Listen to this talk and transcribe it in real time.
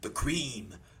The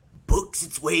cream books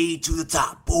its way to the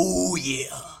top. Oh,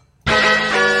 yeah.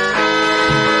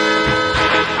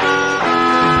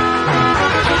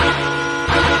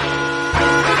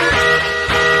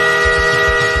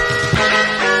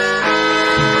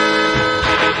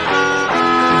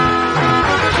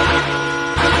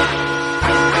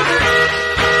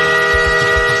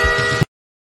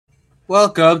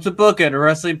 Welcome to Book It, a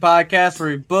wrestling podcast where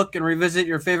we book and revisit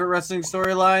your favorite wrestling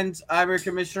storylines. I'm your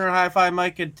commissioner, Hi-Fi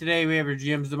Mike, and today we have your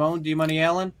GMs, Damone, D-Money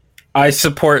Allen. I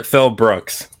support Phil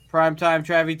Brooks. Primetime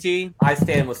Travie T. I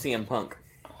stand with CM Punk.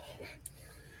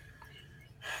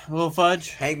 Little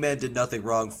Fudge. Hangman did nothing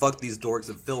wrong. Fuck these dorks,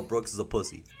 and Phil Brooks is a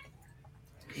pussy.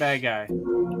 Bad guy.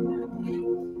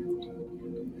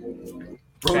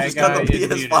 Bro That just got guy the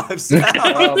is PS5 sound.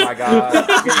 Oh my god.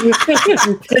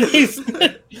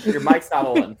 Your mic's not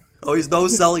on. Oh, he's no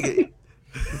selling it.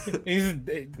 You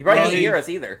probably can't hear us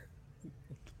either.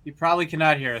 You probably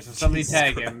cannot hear us, so somebody Jesus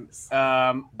tag him. Christ.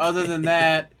 Other than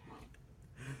that,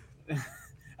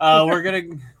 we're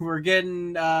getting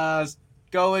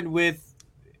going with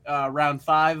round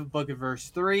 5 of Book It Verse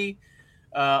 3.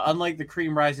 Unlike the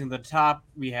cream rising to the top,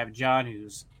 we have John,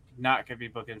 who's not going to be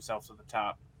booking himself to the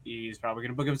top. He's probably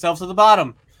going to book himself to the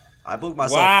bottom. I booked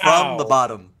myself from the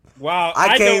bottom. Wow.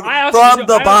 I came from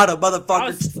the bottom,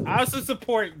 motherfucker. I also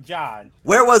support John.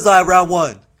 Where was I round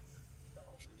 1?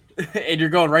 And you're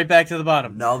going right back to the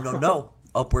bottom. No.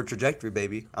 Upward trajectory,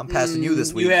 baby. I'm passing you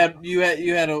this week. You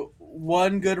had a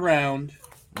one good round.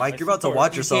 Mike, you're about to support.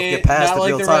 watch yourself Can't- get passed not in like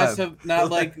real the time. rest of, not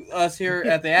like us here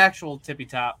at the actual tippy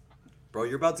top. Bro,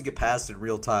 you're about to get passed in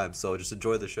real time, so just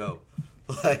enjoy the show.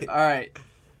 Like, All right.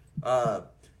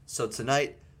 So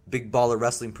tonight, Big Baller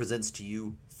Wrestling presents to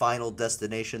you Final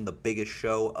Destination, the biggest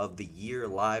show of the year,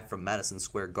 live from Madison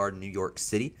Square Garden, New York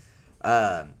City.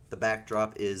 The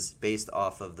backdrop is based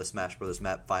off of the Smash Brothers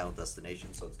map Final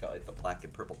Destination, so it's got like the black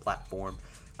and purple platform.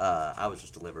 I was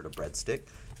just delivered a breadstick.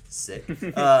 Sick.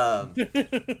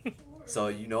 So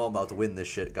you know I'm about to win this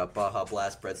shit. Got Baja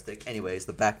Blast breadstick. Anyways,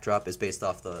 the backdrop is based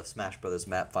off the Smash Brothers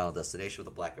map Final Destination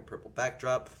with a black and purple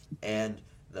backdrop, and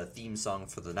the theme song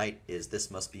for the night is "This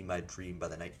Must Be My Dream" by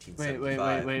the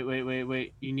 1975.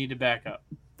 Wait. You need to back up.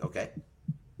 Okay.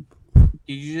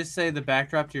 Did you just say the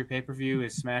backdrop to your pay-per-view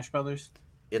is Smash Brothers?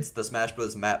 It's the Smash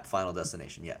Brothers map Final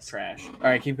Destination, yes. Trash. All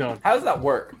right, keep going. How does that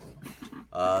work?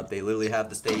 They literally have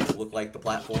the stage look like the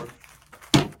platform.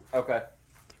 Okay.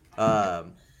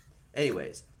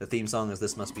 Anyways, the theme song is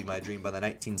 "This Must Be My Dream" by the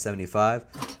 1975.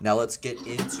 Now let's get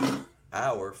into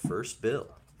our first bill.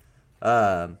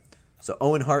 So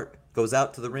Owen Hart goes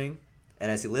out to the ring,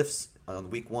 and as he lifts on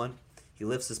week 1, he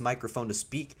lifts his microphone to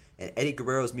speak, and Eddie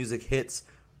Guerrero's music hits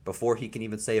before he can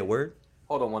even say a word.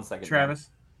 Hold on one second. Travis.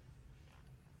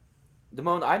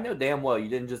 Damone, I know damn well you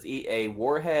didn't just eat a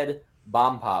Warhead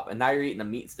bomb pop, and now you're eating a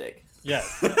meat stick.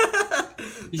 Yes.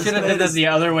 You should have done that the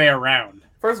other way around.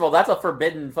 First of all, that's a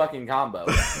forbidden fucking combo.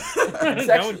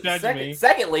 Don't judge me.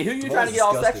 Secondly, who are you trying to get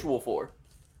all disgusting. sexual for?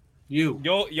 You.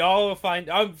 Y'all will find.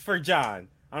 I'm for John.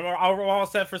 I'm all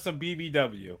set for some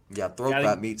BBW. Yeah, throw Gotta-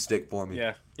 that meat stick for me.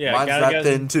 Yeah. Mine's gotta that get-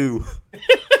 thin too.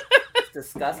 It's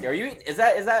disgusting. Are you? Is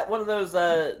that one of those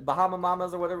Bahama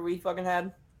Mamas or whatever we fucking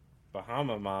had?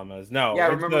 Bahama Mamas. No. Yeah,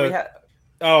 it's remember we had.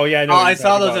 Oh yeah. I know Oh, what I you're saw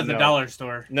talking those about. at the No. dollar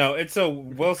store. No, it's a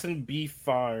Wilson Beef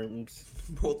Farms.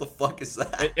 What the fuck is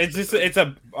that? It's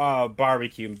a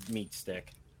barbecue meat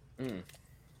stick.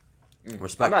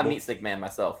 Respectable. I'm not a meat stick man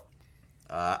myself.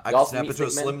 I You can also snap meat into a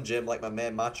stick Slim Jim like my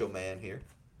man Macho Man here.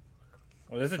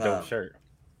 Well, that's a dope Um, shirt.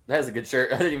 That is a good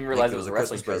shirt. I didn't even I realize think it was a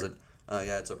wrestling Christmas shirt. present.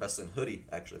 Yeah, it's a wrestling hoodie.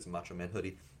 Actually, it's a Macho Man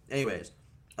hoodie. Anyways,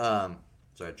 sorry,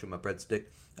 I chewed my breadstick.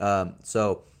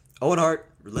 So Owen Hart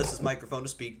lifts his microphone to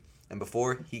speak, and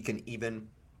before he can even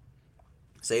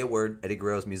say a word, Eddie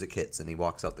Guerrero's music hits, and he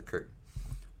walks out the curtain.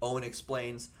 Owen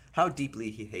explains how deeply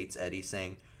he hates Eddie,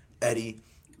 saying, "Eddie,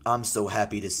 I'm so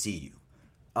happy to see you.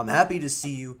 I'm happy to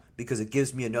see you because it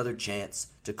gives me another chance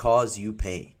to cause you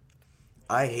pain.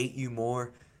 I hate you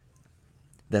more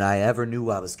than I ever knew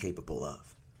I was capable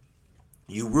of.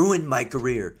 You ruined my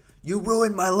career. You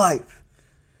ruined my life.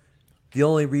 The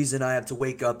only reason I have to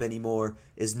wake up anymore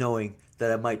is knowing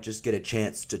that I might just get a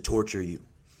chance to torture you.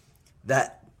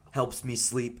 That helps me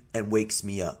sleep and wakes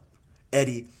me up.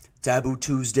 Eddie, Taboo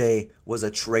Tuesday was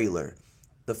a trailer.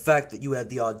 The fact that you had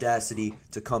the audacity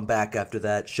to come back after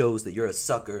that shows that you're a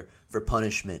sucker for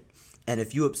punishment. And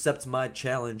if you accept my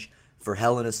challenge for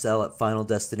Hell in a Cell at Final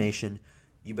Destination,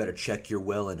 you better check your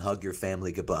will and hug your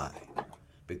family goodbye.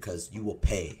 Because you will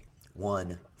pay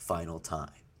one final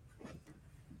time."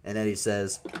 And Eddie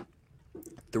says,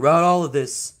 "Throughout all of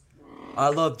this, I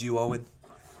loved you, Owen.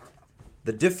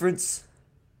 The difference..."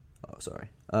 Oh, sorry.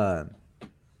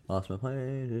 Lost my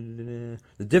plane.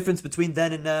 The difference between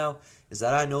then and now is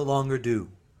that I no longer do.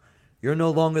 You're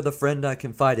no longer the friend I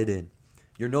confided in.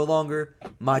 You're no longer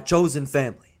my chosen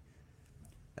family.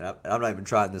 And I'm not even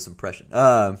trying this impression.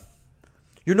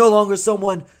 You're no longer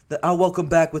someone that I welcome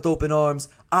back with open arms.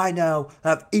 I now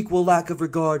have equal lack of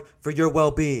regard for your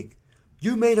well-being.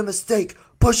 You made a mistake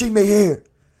pushing me here.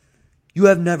 You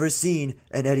have never seen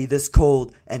an Eddie this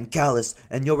cold and callous,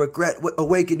 and you'll regret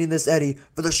awakening this Eddie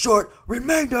for the short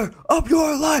remainder of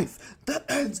your life that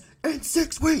ends in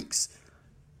 6 weeks.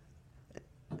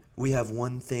 We have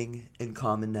one thing in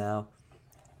common now,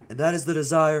 and that is the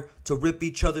desire to rip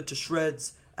each other to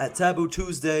shreds at Taboo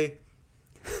Tuesday.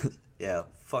 Yeah,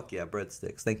 fuck yeah,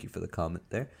 breadsticks. Thank you for the comment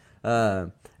there.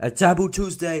 At Taboo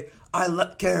Tuesday,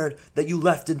 I cared that you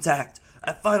left intact.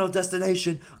 At Final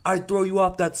Destination, I'd throw you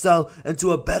off that cell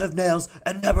into a bed of nails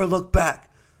and never look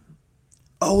back.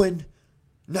 Owen,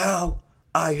 now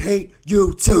I hate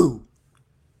you too.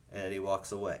 And Eddie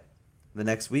walks away. The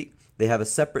next week, they have a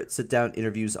separate sit-down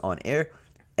interviews on air.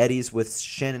 Eddie's with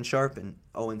Shannon Sharp and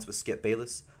Owen's with Skip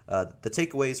Bayless. The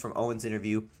takeaways from Owen's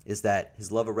interview is that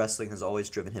his love of wrestling has always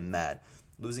driven him mad.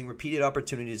 Losing repeated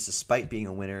opportunities despite being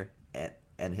a winner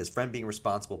and his friend being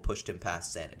responsible pushed him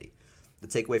past sanity. The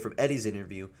takeaway from Eddie's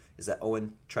interview is that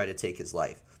Owen tried to take his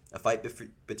life. A fight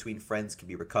between friends can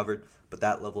be recovered, but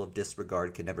that level of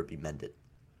disregard can never be mended.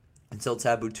 Until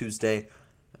Taboo Tuesday,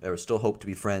 there was still hope to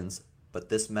be friends, but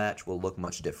this match will look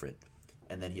much different.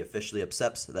 And then he officially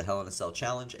accepts the Hell in a Cell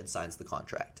challenge and signs the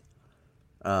contract.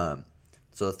 So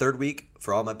the third week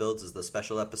for all my builds is the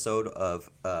special episode of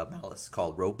Malice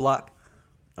called Roadblock.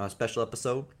 A special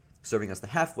episode serving as the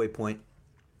halfway point.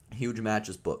 A huge match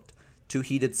is booked. 2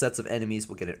 heated sets of enemies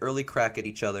will get an early crack at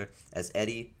each other as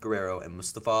Eddie Guerrero and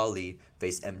Mustafa Ali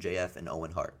face MJF and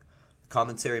Owen Hart. The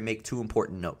commentary make 2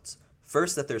 important notes.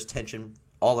 First, that there's tension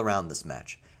all around this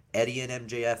match. Eddie and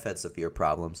MJF had severe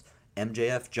problems.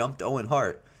 MJF jumped Owen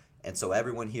Hart, and so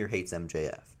everyone here hates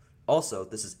MJF. Also,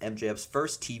 this is MJF's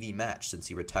first TV match since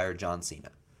he retired John Cena.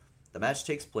 The match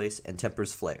takes place and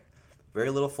tempers Flair. Very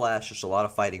little flash, just a lot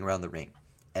of fighting around the ring.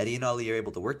 Eddie and Ali are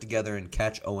able to work together and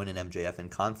catch Owen and MJF in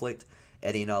conflict.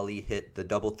 Eddie and Ali hit the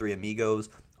double 3 amigos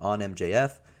on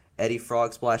MJF. Eddie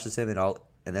frog splashes him,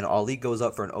 and then Ali goes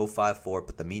up for an 0-5-4,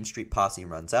 but the Mean Street Posse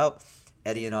runs out.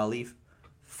 Eddie and Ali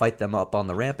fight them up on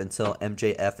the ramp until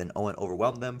MJF and Owen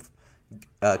overwhelm them,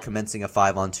 commencing a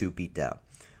 5-on-2 beatdown,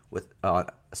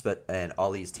 and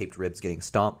Ali's taped ribs getting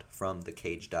stomped from the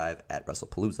cage dive at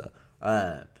WrestlePalooza.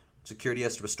 Security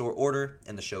has to restore order,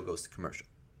 and the show goes to commercial.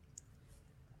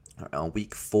 On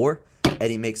week 4,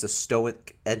 Eddie makes a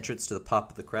stoic entrance to the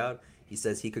pop of the crowd. He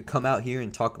says he could come out here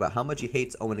and talk about how much he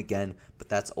hates Owen again, but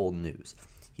that's old news.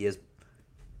 He has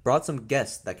brought some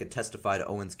guests that could testify to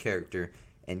Owen's character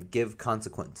and give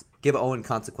Owen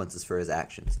consequences for his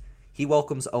actions. He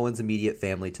welcomes Owen's immediate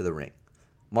family to the ring.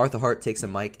 Martha Hart takes a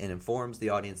mic and informs the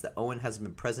audience that Owen hasn't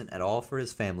been present at all for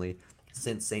his family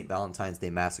since St. Valentine's Day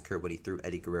Massacre when he threw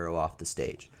Eddie Guerrero off the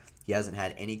stage. He hasn't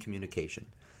had any communication.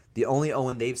 The only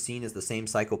Owen they've seen is the same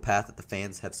psychopath that the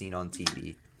fans have seen on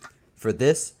TV. For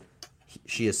this,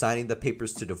 she is signing the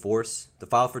papers to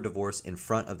file for divorce in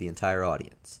front of the entire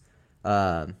audience.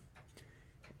 And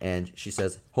she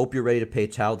says, "Hope you're ready to pay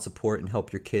child support and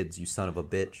help your kids, you son of a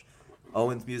bitch."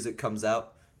 Owen's music comes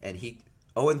out, and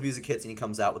Owen's music hits, and he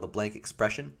comes out with a blank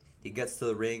expression. He gets to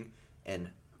the ring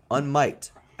and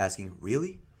unmiked, asking,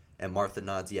 "Really?" And Martha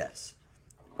nods yes.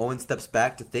 Owen steps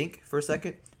back to think for a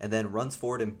second, and then runs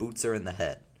forward and boots her in the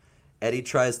head. Eddie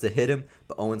tries to hit him,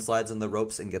 but Owen slides on the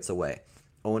ropes and gets away.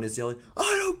 Owen is yelling,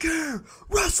 "I don't care!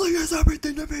 Wrestling is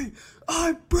everything to me!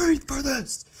 I breathe for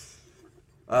this!"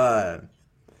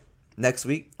 Next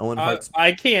week, Owen Hart's...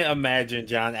 I can't imagine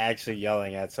John actually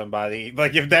yelling at somebody.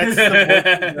 Like, if that's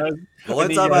the The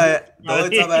only time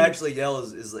I actually yell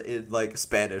is in, like,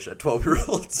 Spanish at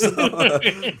 12-year-olds. So,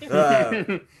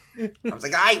 I was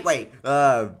like, "I wait."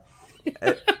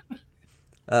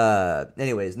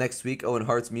 Anyways, next week, Owen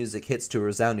Hart's music hits to a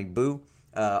resounding boo.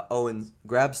 Owen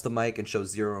grabs the mic and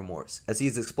shows zero remorse. As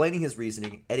he's explaining his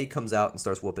reasoning, Eddie comes out and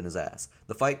starts whooping his ass.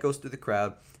 The fight goes through the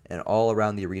crowd and all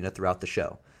around the arena throughout the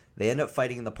show. They end up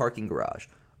fighting in the parking garage.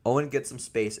 Owen gets some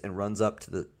space and runs up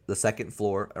to the second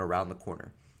floor and around the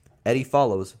corner. Eddie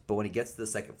follows, but when he gets to the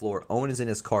second floor, Owen is in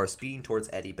his car speeding towards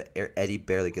Eddie, but Eddie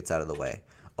barely gets out of the way.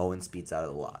 Owen speeds out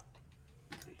of the lot.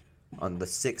 On the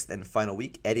 6th and final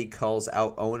week, Eddie calls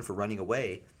out Owen for running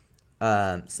away,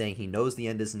 saying he knows the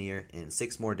end is near, and in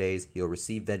 6 more days, he'll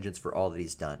receive vengeance for all that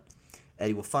he's done.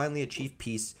 Eddie will finally achieve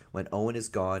peace when Owen is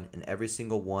gone, and every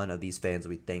single one of these fans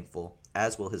will be thankful,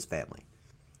 as will his family.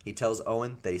 He tells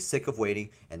Owen that he's sick of waiting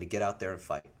and to get out there and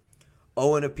fight.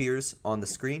 Owen appears on the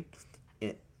screen.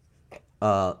 He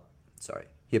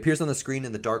appears on the screen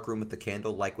in the dark room with the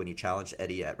candle, like when he challenged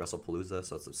Eddie at WrestlePalooza,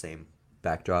 so it's the same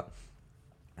backdrop.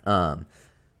 And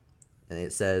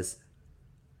it says,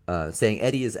 saying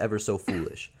Eddie is ever so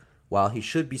foolish. While he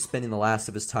should be spending the last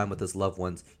of his time with his loved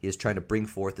ones, he is trying to bring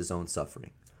forth his own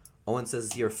suffering. Owen says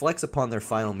as he reflects upon their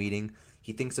final meeting,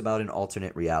 he thinks about an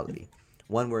alternate reality.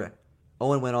 One where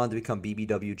Owen went on to become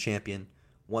BBW champion,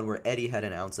 one where Eddie had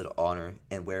an ounce of honor,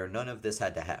 and where none of this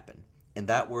had to happen. In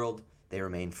that world, they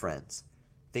remain friends.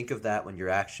 Think of that when your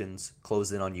actions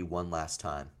close in on you one last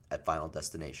time at Final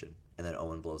Destination, and then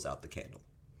Owen blows out the candle.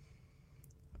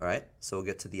 Alright, so we'll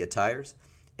get to the attires.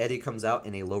 Eddie comes out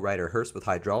in a lowrider hearse with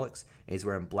hydraulics, and he's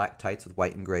wearing black tights with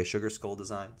white and gray sugar skull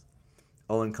designs.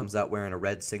 Owen comes out wearing a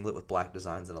red singlet with black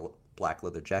designs and a black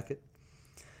leather jacket.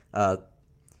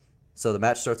 So the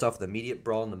match starts off with an immediate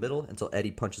brawl in the middle until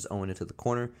Eddie punches Owen into the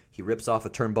corner. He rips off a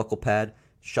turnbuckle pad,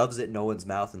 shoves it in Owen's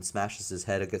mouth, and smashes his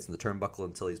head against the turnbuckle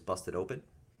until he's busted open.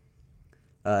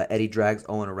 Eddie drags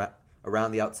Owen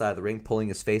around the outside of the ring, pulling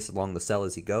his face along the cell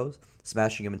as he goes,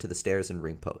 smashing him into the stairs and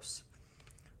ring posts.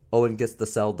 Owen gets the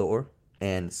cell door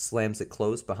and slams it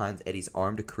closed behind Eddie's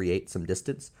arm to create some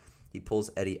distance. He pulls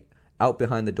Eddie out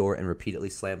behind the door and repeatedly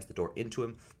slams the door into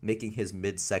him, making his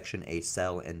midsection a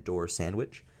cell and door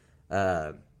sandwich.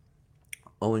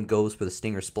 Owen goes for the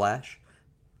Stinger Splash.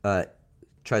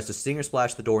 Tries to Stinger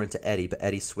Splash the door into Eddie, but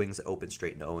Eddie swings it open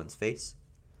straight into Owen's face.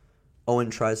 Owen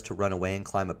tries to run away and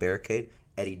climb a barricade.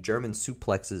 Eddie German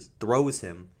suplexes, throws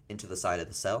him into the side of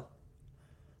the cell.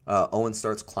 Owen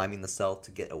starts climbing the cell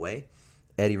to get away.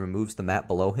 Eddie removes the mat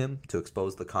below him to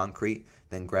expose the concrete,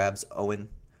 then grabs Owen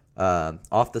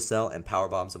off the cell and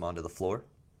powerbombs him onto the floor.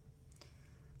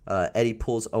 Eddie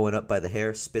pulls Owen up by the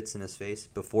hair, spits in his face.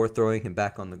 Before throwing him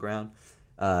back on the ground,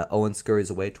 Owen scurries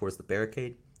away towards the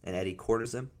barricade, and Eddie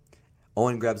corners him.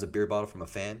 Owen grabs a beer bottle from a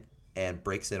fan and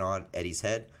breaks it on Eddie's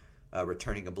head,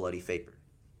 returning a bloody vapor.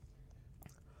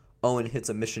 Owen hits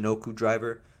a Michinoku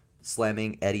driver,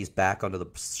 slamming Eddie's back onto the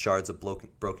shards of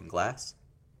broken glass.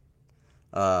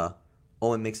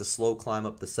 Owen makes a slow climb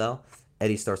up the cell.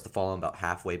 Eddie starts to follow him about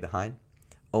halfway behind.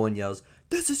 Owen yells,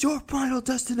 "This is your final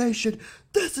destination!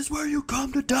 This is where you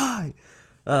come to die!"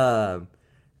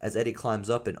 As Eddie climbs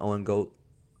up and Owen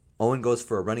goes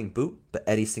for a running boot, but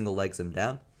Eddie single legs him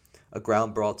down. A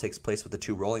ground brawl takes place with the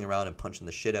two rolling around and punching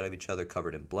the shit out of each other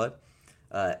covered in blood.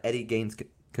 Eddie gains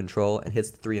control and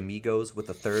hits the three amigos with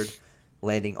the third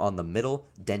landing on the middle,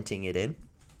 denting it in.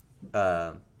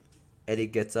 Eddie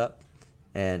gets up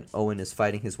and Owen is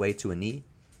fighting his way to a knee.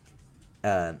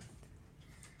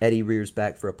 Eddie rears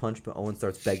back for a punch, but Owen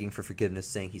starts begging for forgiveness,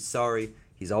 saying he's sorry,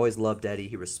 he's always loved Eddie,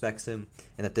 he respects him,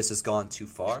 and that this has gone too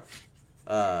far.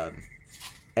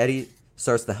 Eddie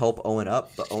starts to help Owen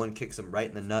up, but Owen kicks him right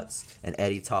in the nuts, and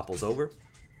Eddie topples over.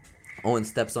 Owen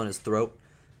steps on his throat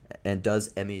and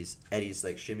does Eddie's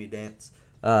like shimmy dance.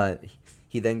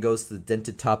 He then goes to the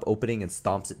dented top opening and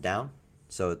stomps it down,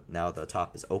 so now the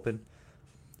top is open.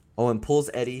 Owen pulls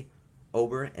Eddie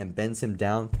over and bends him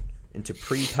down into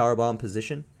pre-powerbomb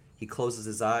position. He closes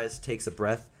his eyes, takes a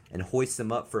breath, and hoists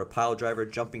him up for a pile driver,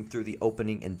 jumping through the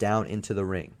opening and down into the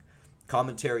ring.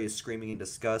 Commentary is screaming in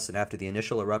disgust, and after the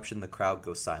initial eruption, the crowd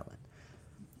goes silent.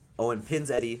 Owen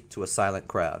pins Eddie to a silent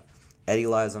crowd. Eddie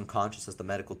lies unconscious as the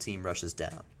medical team rushes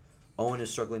down. Owen is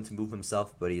struggling to move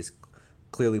himself, but he is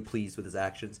clearly pleased with his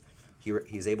actions.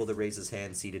 He's able to raise his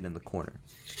hand seated in the corner.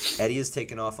 Eddie is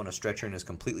taken off on a stretcher and is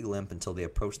completely limp until they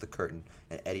approach the curtain,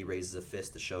 and Eddie raises a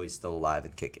fist to show he's still alive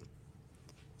and kicking.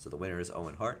 So the winner is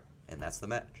Owen Hart, and that's the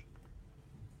match.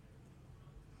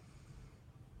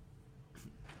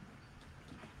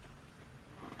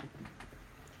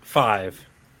 Five.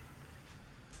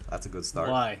 That's a good start.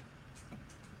 Why?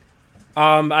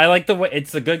 I like the way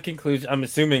it's a good conclusion. I'm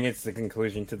assuming it's the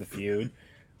conclusion to the feud.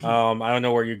 I don't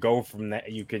know where you go from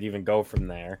that. You could even go from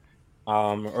there,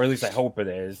 or at least I hope it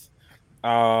is.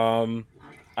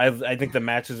 I think the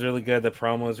match is really good. The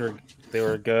promos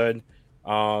were good.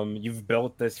 You've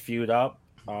built this feud up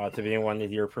to be one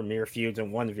of your premier feuds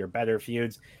and one of your better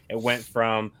feuds. It went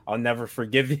from "I'll never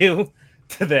forgive you"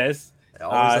 to this.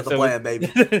 Always at the plan, baby.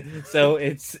 So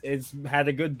it's had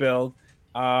a good build,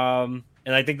 and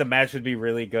I think the match would be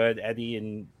really good. Eddie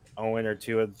and Owen are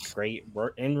two of great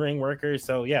in-ring workers,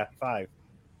 so yeah, 5.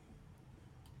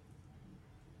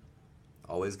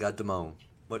 Always got Damone.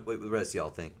 What the rest of y'all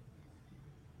think?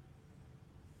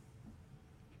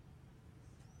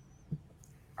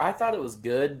 I thought it was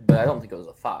good, but I don't think it was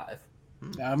a 5.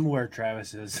 I'm where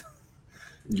Travis is.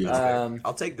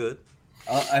 I'll take good.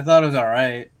 I thought it was all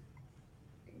right.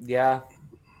 Yeah.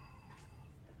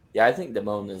 Yeah, I think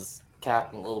Damone is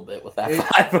capping a little bit with that It-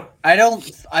 5.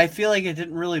 I feel like it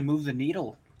didn't really move the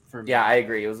needle for me. Yeah, I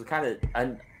agree. It was kind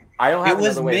of. I don't have It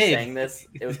was another way mid. of saying this.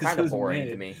 It was It kind of was boring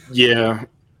mid. to me. Yeah,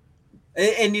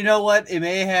 And you know what? It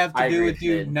may have to I do agree with with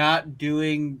you mid. not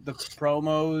doing the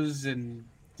promos and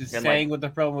just And, saying what the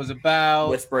promo was about,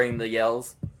 Whispering the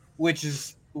yells. which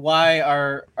is why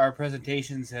our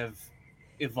presentations have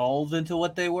evolved into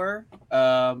what they were.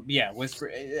 Yeah,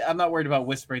 whisper. I'm not worried about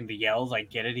whispering the yells. I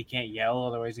get it. He can't yell,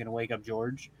 otherwise he's gonna wake up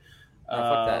George. Oh,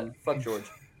 fuck that. Fuck George.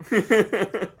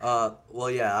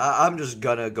 Well, yeah, I'm just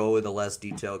gonna go into less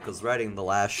detail because writing the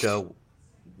last show,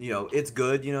 it's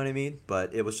good, you know what I mean?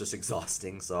 But it was just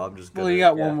exhausting, so I'm just gonna. Well, you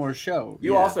got Yeah. one more show.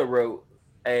 You Yeah. also wrote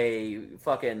a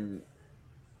fucking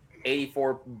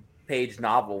 84-page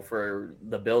novel for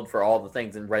the build for all the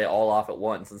things and read it all off at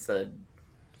once instead of.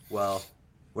 Well,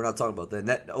 we're not talking about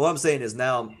that. What I'm saying is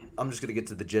now I'm just gonna get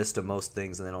to the gist of most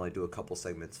things and then only do a couple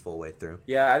segments full way through.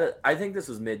 Yeah, I think this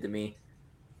was mid to me.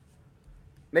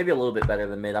 Maybe a little bit better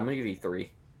than mid. I'm going to give you 3.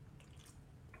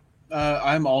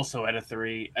 I'm also at a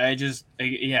 3.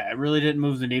 It really didn't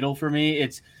move the needle for me.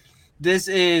 This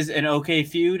is an okay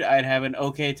feud. I'd have an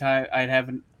okay time. I'd have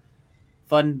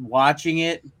fun watching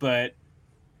it, but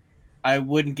I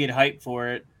wouldn't get hyped for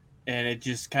it. And it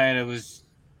just kind of was.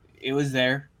 It was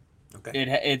there.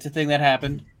 Okay. It's a thing that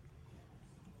happened.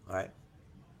 All right.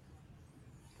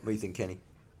 What do you think, Kenny?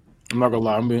 I'm not gonna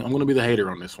lie. I'm gonna be the hater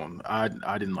on this one. I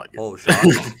didn't like it. Oh,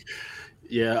 Sean.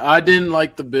 Yeah, I didn't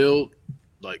like the build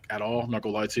like at all. I'm not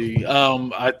gonna lie to you.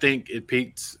 I think it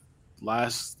peaked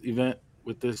last event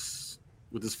with this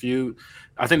feud.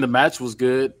 I think the match was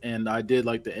good, and I did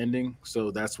like the ending.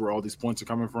 So that's where all these points are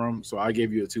coming from. So I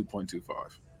gave you a 2.25. All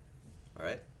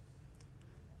right.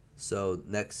 So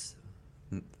next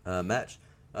match.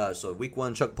 So week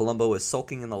 1, Chuck Palumbo is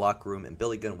sulking in the locker room, and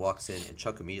Billy Gunn walks in, and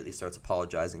Chuck immediately starts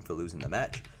apologizing for losing the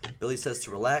match. Billy says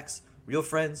to relax. Real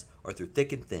friends are through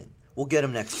thick and thin. We'll get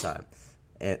them next time,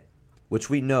 which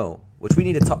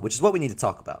is what we need to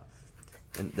talk about.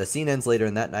 And the scene ends later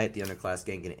in that night. The Underclass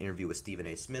Gang get an interview with Stephen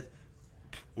A. Smith,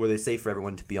 where they say for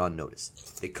everyone to be on notice.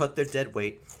 They cut their dead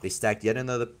weight. They stacked yet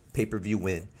another pay-per-view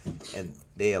win, and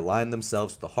they aligned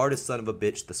themselves with the hardest son of a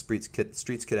bitch the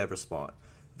streets could ever spawn.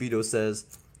 Vito says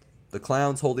the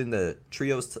clowns holding the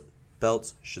trios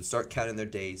belts should start counting their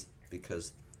days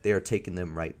because they are taking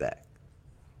them right back.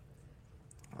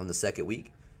 On the second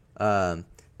week, the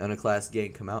Underclass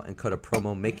Gang come out and cut a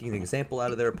promo making an example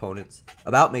out of their opponents,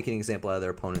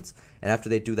 and after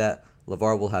they do that,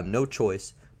 LeVar will have no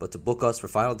choice but to book us for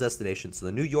Final Destination so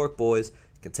the New York boys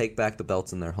can take back the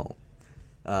belts in their home.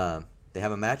 They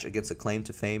have a match against Acclaim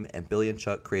to Fame, and Billy and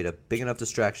Chuck create a big enough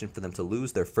distraction for them to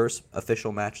lose their first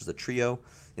official match as a trio.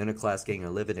 The Underclass Gang are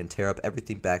livid and tear up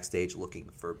everything backstage looking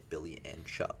for Billy and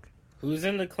Chuck. Who's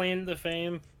in the Claim to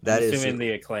Fame? That I'm is assuming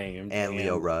the Acclaim. And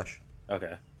Leo Rush.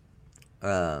 Okay.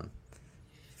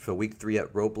 For week 3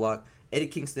 at Roadblock, Eddie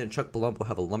Kingston and Chuck Palumbo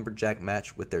have a lumberjack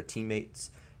match with their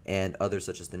teammates and others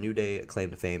such as The New Day, Acclaim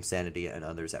to Fame, Sanity, and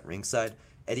others at ringside.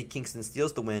 Eddie Kingston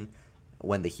steals the win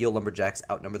when the heel lumberjacks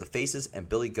outnumber the faces, and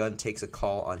Billy Gunn takes a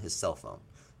call on his cell phone.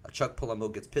 Chuck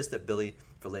Palumbo gets pissed at Billy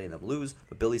for letting them lose,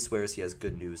 but Billy swears he has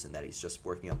good news and that he's just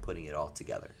working on putting it all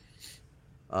together.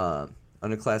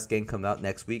 Underclass Gang come out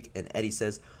next week, and Eddie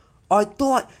says, I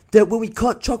thought that when we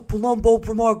cut Chuck Palumbo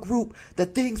from our group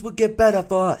that things would get better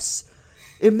for us.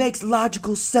 It makes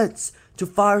logical sense to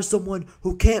fire someone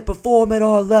who can't perform at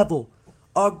our level.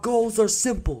 Our goals are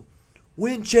simple.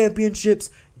 Win championships,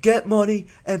 get money,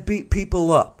 and beat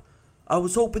people up. I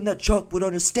was hoping that Chuck would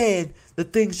understand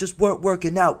that things just weren't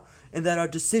working out and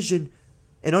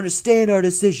understand our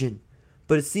decision.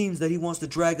 But it seems that he wants to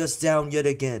drag us down yet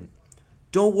again.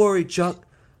 Don't worry, Chuck.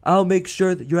 I'll make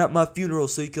sure that you're at my funeral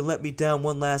so you can let me down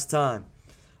one last time.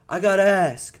 I gotta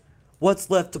ask, what's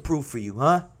left to prove for you,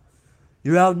 huh?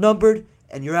 You're outnumbered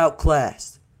and you're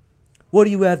outclassed. What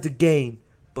do you have to gain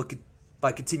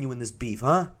by continuing this beef,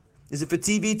 huh? Is it for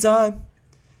TV time?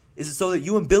 Is it so that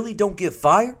you and Billy don't get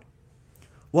fired?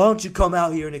 Why don't you come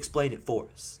out here and explain it for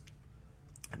us?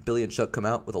 And Billy and Chuck come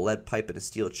out with a lead pipe and a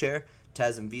steel chair.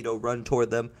 Taz and Vito run toward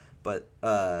them, but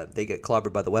they get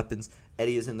clobbered by the weapons.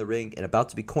 Eddie is in the ring and about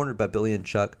to be cornered by Billy and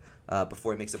Chuck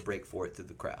before he makes a break for it through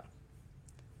the crowd.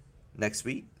 Next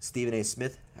week, Stephen A.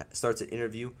 Smith starts an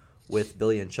interview with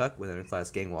Billy and Chuck when the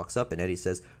Underclass Gang walks up, and Eddie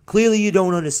says, clearly you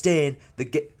don't understand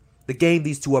the game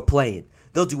these two are playing.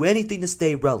 They'll do anything to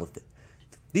stay relevant.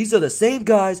 These are the same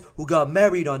guys who got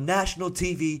married on national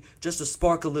TV just to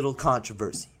spark a little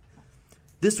controversy.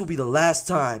 This will be the last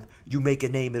time you make a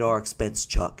name at our expense,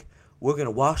 Chuck. We're going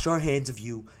to wash our hands of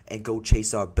you and go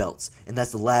chase our belts, and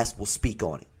that's the last we'll speak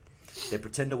on it. They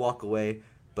pretend to walk away,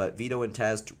 but Vito and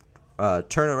Taz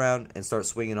turn around and start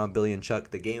swinging on Billy and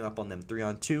Chuck. They game up on them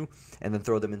 3-on-2 and then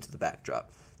throw them into the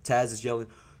backdrop. Taz is yelling,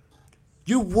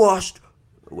 You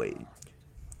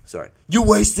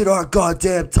wasted our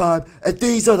goddamn time, and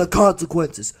these are the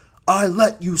consequences. I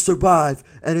let you survive,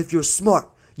 and if you're smart,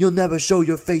 you'll never show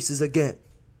your faces again.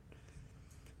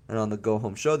 And on the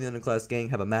go-home show, the Underclass Gang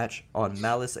have a match on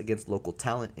Malice against Local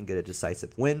Talent and get a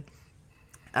decisive win.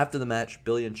 After the match,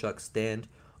 Billy and Chuck stand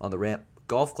on the ramp,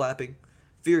 golf clapping.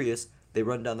 Furious, they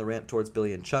run down the ramp towards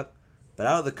Billy and Chuck, but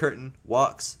out of the curtain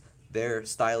walks their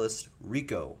stylist,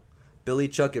 Rico. Billy,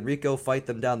 Chuck, and Rico fight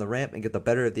them down the ramp and get the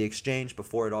better of the exchange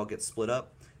before it all gets split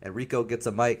up. And Rico gets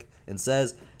a mic and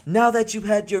says, Now that you've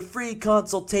had your free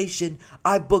consultation,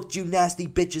 I booked you nasty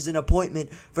bitches an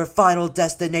appointment for Final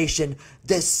Destination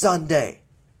this Sunday.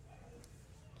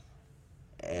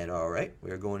 And alright,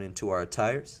 we are going into our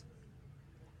attires.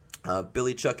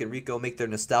 Billy, Chuck, and Rico make their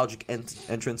nostalgic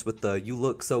entrance with the You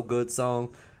Look So Good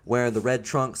song, wearing the red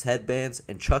trunks, headbands,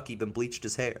 and Chuck even bleached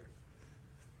his hair.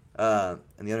 And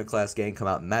the Underclass Gang come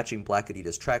out in matching black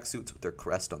Adidas tracksuits with their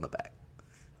crest on the back.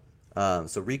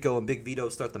 So Rico and Big Vito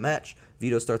start the match.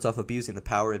 Vito starts off abusing the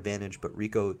power advantage, but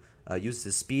Rico uses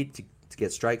his speed to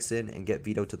get strikes in and get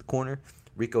Vito to the corner.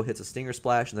 Rico hits a stinger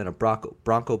splash and then a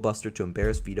Bronco Buster to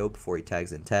embarrass Vito before he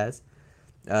tags in Taz.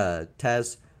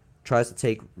 Taz tries to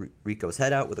take Rico's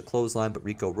head out with a clothesline, but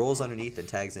Rico rolls underneath and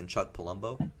tags in Chuck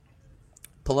Palumbo.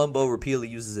 Palumbo repeatedly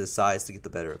uses his size to get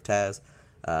the better of Taz.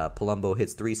 Palumbo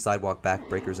hits 3 sidewalk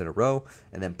backbreakers in a row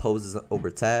and then poses over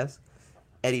Taz.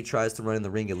 Eddie tries to run in the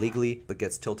ring illegally, but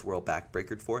gets tilt-a-whirl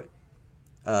backbreakered for it.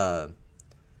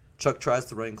 Chuck tries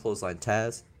to run and clothesline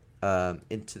Taz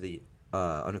into the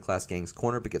Underclass Gang's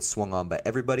corner, but gets swung on by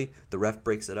everybody. The ref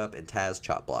breaks it up, and Taz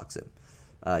chop blocks him.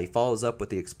 He follows up with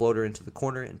the exploder into the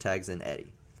corner and tags in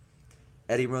Eddie.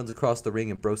 Eddie runs across the ring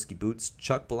and broski boots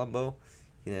Chuck Palumbo.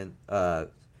 He then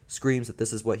screams that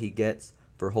this is what he gets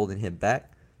for holding him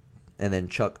back, and then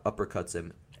Chuck uppercuts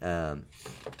him and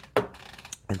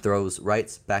throws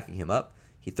rights, backing him up.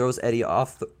 He throws Eddie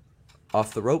off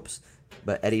the ropes,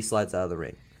 but Eddie slides out of the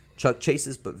ring. Chuck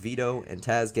chases, but Vito and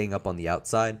Taz gang up on the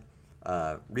outside.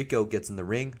 Rico gets in the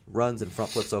ring, runs, and front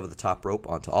flips over the top rope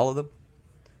onto all of them.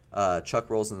 Chuck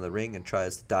rolls into the ring and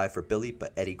tries to dive for Billy,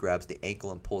 but Eddie grabs the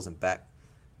ankle and pulls him back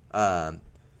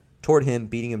toward him,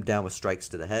 beating him down with strikes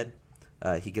to the head.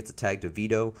 He gets a tag to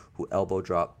Vito, who elbow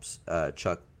drops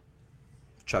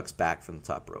Chuck's back from the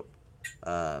top rope.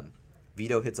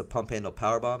 Vito hits a pump handle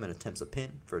powerbomb and attempts a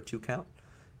pin for a 2 count.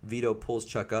 Vito pulls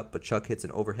Chuck up, but Chuck hits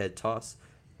an overhead toss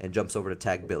and jumps over to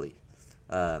tag Billy.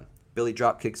 Billy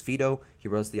drop kicks Vito. He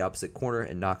runs to the opposite corner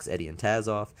and knocks Eddie and Taz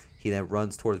off. He then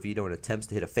runs towards Vito and attempts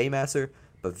to hit a Faymaster,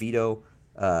 but Vito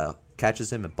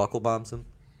catches him and buckle bombs him.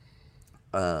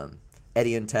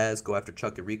 Eddie and Taz go after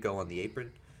Chuck and Rico on the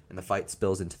apron, and the fight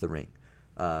spills into the ring.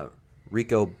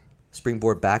 Rico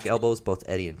springboard back elbows both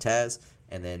Eddie and Taz,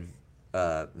 and then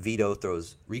Vito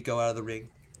throws Rico out of the ring.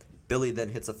 Billy then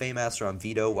hits a Faymaster on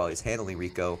Vito while he's handling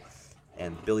Rico,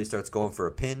 and Billy starts going for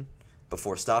a pin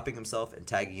before stopping himself and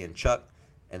tagging in Chuck,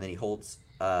 and then he holds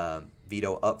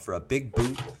Vito up for a big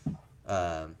boot,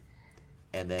 and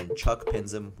then Chuck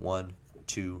pins him 1,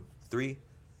 2, 3.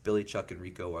 Billy, Chuck, and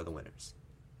Rico are the winners.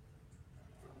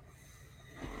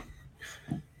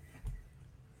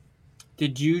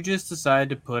 Did you just decide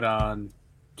to put on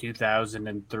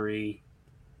 2003,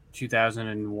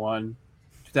 2001,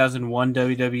 2001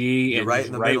 WWE You're and right just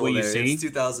in the write middle what you there. see? It's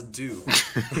 2002.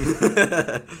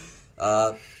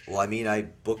 Well, I mean, I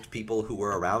booked people who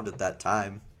were around at that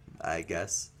time, I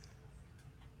guess.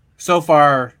 So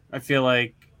far, I feel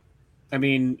like, I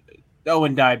mean,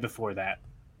 Owen died before that,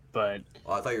 but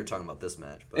Oh, I thought you were talking about this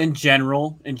match. But... in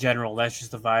general, that's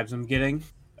just the vibes I'm getting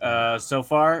so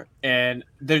far. And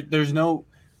there's no.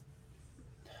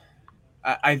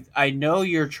 I know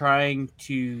you're trying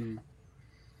to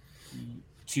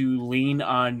lean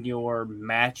on your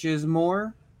matches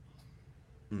more,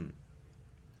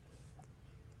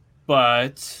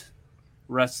 but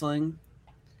wrestling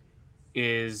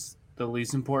is the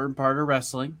least important part of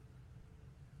wrestling.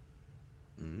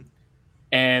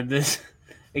 And this,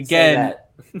 again,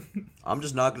 I'm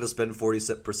just not going to spend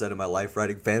 40% of my life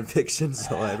writing fan fiction,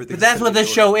 so everything. but that's what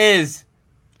this show is.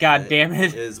 God damn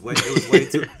it!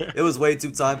 It was way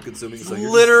too time consuming. So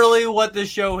you're literally what the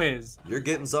show is. You're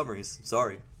getting summaries.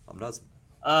 Sorry, I'm not.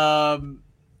 I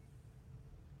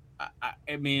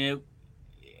mean,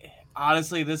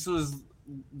 honestly, this is.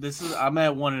 I'm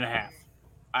at 1.5.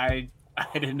 I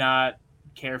did not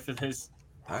care for this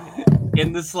All right.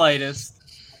 in the slightest.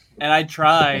 and I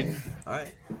tried. All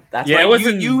right. That's Yeah, why it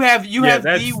wasn't- You have Yeah, the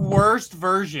that's- worst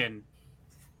version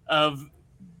of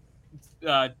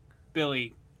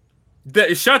Billy.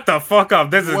 Shut the fuck up.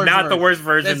 This is Worst not the version. worst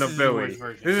version This of is the Billy. worst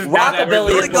version. This is Rockabilly not the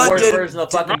is worst the Gunn worst did- version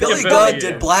of fucking Billy Rockabilly. Gunn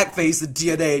did blackface in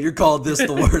TNA. You're calling this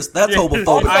the worst. That's homophobic.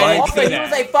 Also, I Mike. didn't he was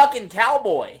that. a fucking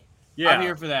cowboy. Yeah. I'm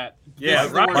here for that. Yeah, This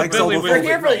is the worst Mike's version.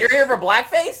 homophobic. You're here for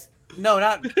blackface? No,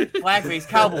 not blackface.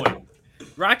 Cowboy.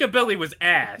 Rockabilly was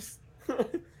ass. He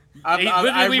I'd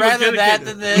literally was rather gonna that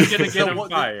get- than he was this. gonna get So him what-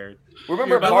 fired.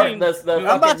 Remember You're part Billy- the I'm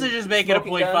about to fucking just make it a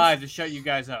smoking guns? 0.5 to shut you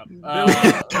guys up. Billy-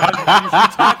 You're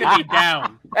talking me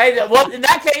down. Hey, well, in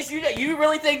that case, you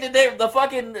really think that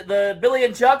the Billy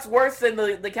and Chuck's worse than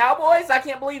the Cowboys? I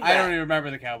can't believe that. I don't even remember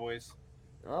the Cowboys.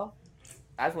 Well,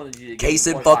 I just wanted you to Case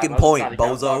give in me 0.5. fucking I was point, trying to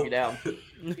kinda bozo. talk you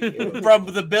down. From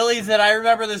the Billies that I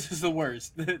remember, this is the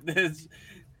worst.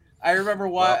 I remember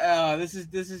why. This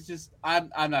is just. I'm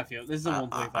not feeling. This is a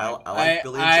 1.5. I like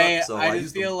Billy and Chuck, so I I just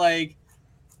used them. feel like.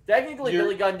 Technically, You're-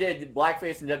 Billy Gunn did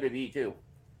blackface in WWE too.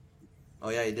 Oh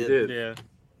yeah, he He did. did. Yeah.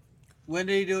 When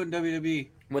did he do it in WWE?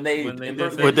 When they When they did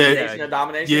impersonated that- the Nation of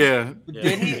Domination. Yeah.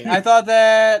 Did he? I thought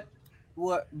that.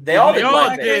 What? They all They did all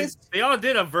blackface. did. They all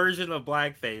did a version of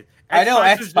blackface. I know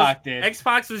X-Pac was X-Pac did.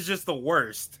 X-Pac was just the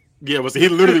worst. Yeah, he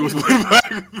literally was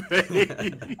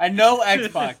blackface. I know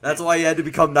X-Pac. That's why he had to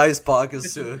become nice, Pac,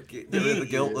 is to get rid of the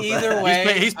guilt of Either that.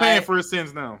 way- He's paying I- for his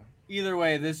sins now. Either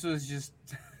way, this was just.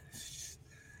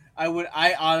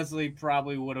 I honestly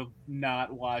probably would have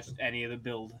not watched any of the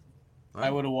build. I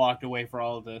would have walked away for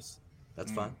all of this.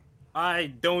 That's fine.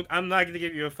 I'm not gonna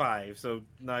give you a 5, so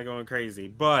not going crazy.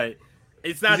 But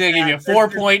it's not. He's gonna give you a bad.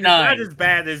 It's 4.9. not as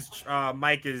bad as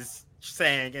Mike is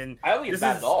saying, and I don't think it's This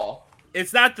bad is- at all.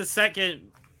 it's not the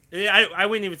second. I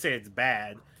wouldn't even say it's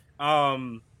bad. I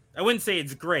wouldn't say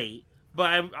it's great,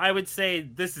 but I would say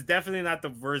this is definitely not the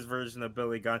worst version of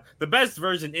Billy Gunn. The best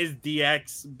version is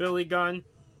DX Billy Gunn.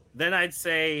 Then I'd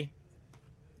say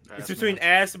it's between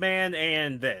Ass Man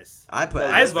and this. I put.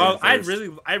 I Ass Man first.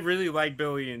 really like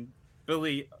Billy and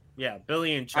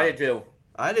Chuck. I did too.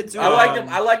 I did too. I liked them.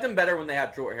 I liked them better when they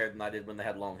had short hair than I did when they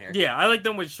had long hair. Yeah, I like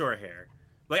them with short hair.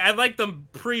 Like I like them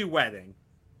pre-wedding.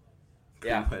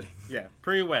 Yeah. Yeah,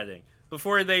 pre-wedding.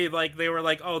 Before they were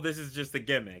like, oh, this is just a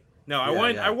gimmick. No,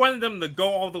 I Yeah. wanted them to go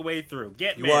all the way through.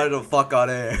 Get You wanted married. to fuck on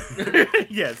air.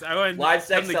 Yes, I wanted Live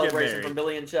them sex to get celebration married. from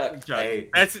Billy and Chuck. Chuck. Hey,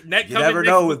 That's You never coming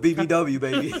know next- with BBW,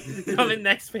 baby. coming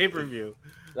next pay-per-view.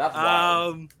 That's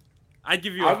wild. I'd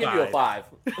give you I'll a give you a 5.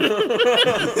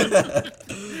 5.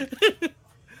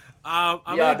 I'm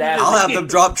Yeah, gonna Dad. give I'll it- have them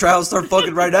drop trout and start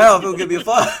fucking right now if he'll give me a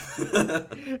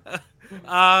 5.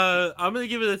 I'm gonna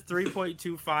give it a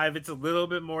 3.25. It's a little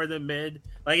bit more than mid.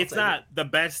 Like it's take not the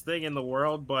best thing in the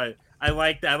world, but I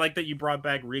like that. I like that you brought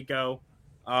back Rico.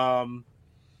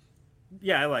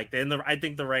 Yeah, I liked it, and I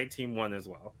think the right team won as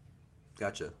well.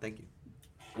 Gotcha. Thank you.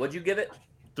 What'd you give it?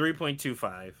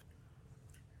 3.25.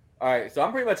 All right, so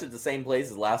I'm pretty much at the same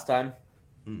place as last time.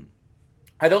 Hmm.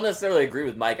 I don't necessarily agree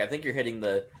with Mike. I think you're hitting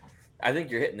the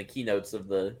keynotes of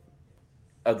the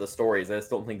stories. I just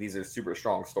don't think these are super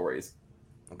strong stories.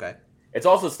 Okay. It's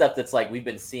also stuff that's like we've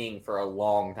been seeing for a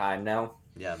long time now,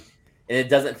 Yeah. and it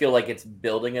doesn't feel like it's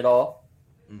building at all.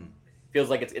 Mm. Feels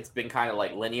like it's been kind of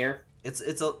like linear. This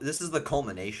is the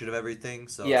culmination of everything.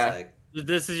 So Yeah. it's like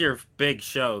This is your big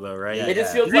show, though, right? Yeah, It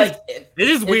just yeah. feels It is- like It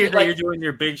is weird that like- you're doing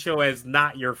your big show as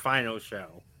not your final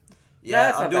show. yeah,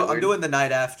 that's not that I'm weird. doing the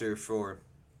night after for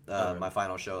Okay. my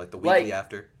final show, like the Like- weekly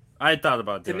after. I thought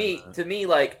about to doing me, that.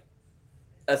 like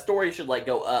a story should like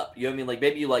go up. You know what I mean? Like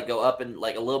maybe you like go up and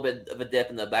like a little bit of a dip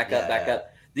and then back up, Yeah, back yeah.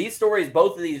 up. These stories,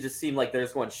 both of these, just seem like they're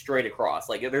just going straight across.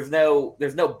 Like there's no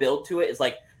build to it. It's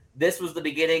like this was the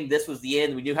beginning, this was the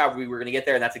end. We knew how we were going to get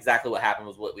there, and that's exactly what happened.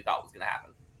 Was what we thought was going to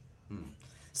happen.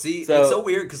 See, So- it's so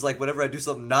weird because like whenever I do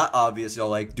something not obvious, y'all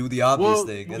like do the obvious Well,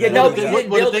 thing. yeah, then no, I but do you that. didn't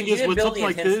But the build- thing you is, didn't with build something the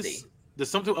like intensity. this, there's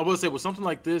something I will say with something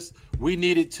like this, we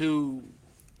needed to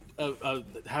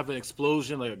have an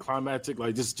explosion, like a climactic,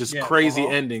 like just Yeah, crazy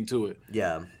uh-huh. ending to it.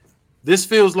 Yeah. This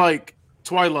feels like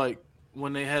Twilight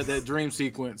when they had that dream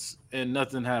sequence and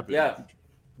nothing happened. Yeah,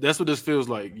 That's what this feels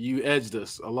like. You edged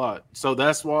us a lot. So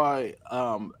that's why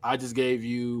I just gave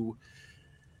you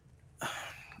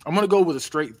I'm gonna go with a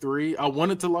straight 3. I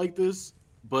wanted to like this,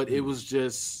 but it was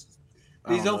just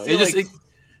These don't it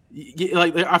feel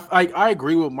like- I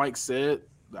agree with what Mike said.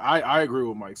 I agree with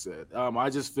what Mike said. I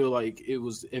just feel like I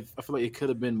feel like it could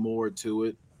have been more to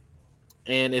it,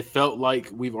 and it felt like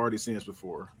we've already seen this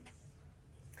before.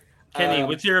 Kenny, Um,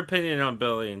 what's your opinion on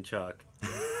Billy and Chuck?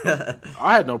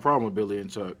 I had no problem with Billy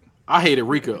and Chuck. I hated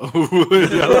Rico. Of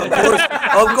course.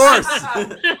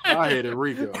 I hated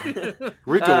Rico.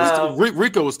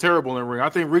 Rico was terrible in the ring. I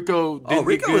think Rico.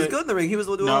 Rico was good in the ring. He was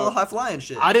doing all the high flying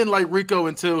shit. I didn't like Rico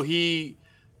until he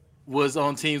was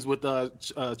on teams with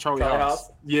Charlie Haas.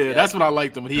 Yeah, that's when I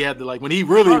liked him. When he had when he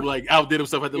really outdid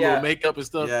himself, had the little makeup and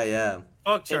stuff. Yeah.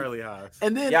 Fuck Charlie Haas.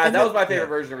 And then that was my favorite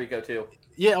version of Rico too.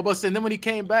 Yeah, but then when he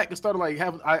came back and started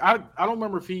having, I don't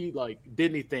remember if he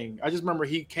did anything. I just remember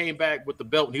he came back with the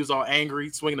belt and he was all angry,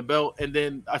 swinging the belt, and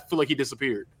then I feel like he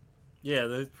disappeared. Yeah,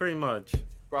 that's pretty much.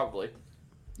 Probably.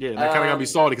 Yeah, and that kind of got me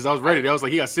salty because I was ready. I was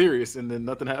like, he got serious, and then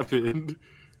nothing happened.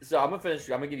 So I'm gonna finish.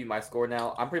 I'm gonna give you my score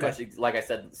now. I'm pretty much, like I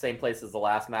said, same place as the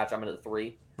last match. I'm at a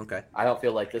 3. Okay. I don't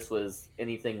feel like this was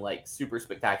anything super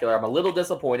spectacular. I'm a little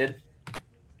disappointed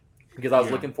because I was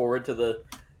looking forward to the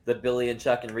Billy and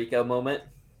Chuck and Rico moment.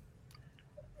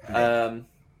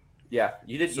 Yeah,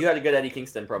 you did. You had a good Eddie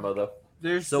Kingston promo though.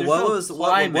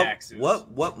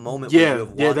 What moment would you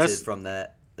have wanted from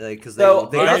that? Because they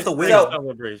got the win.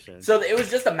 Celebration. So it was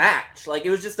just a match. It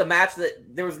was just a match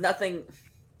that there was nothing.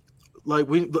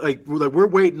 We're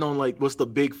waiting on what's the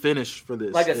big finish for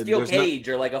this? Like a steel cage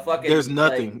or a fucking. There's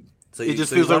nothing. So you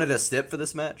just wanted a stip for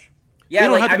this match?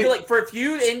 Yeah, I feel like for a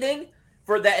feud ending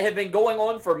that had been going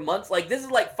on for months. This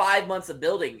is 5 months of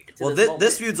building.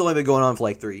 This feud's only been going on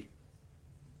for 3.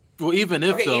 Well, even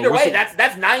if either way,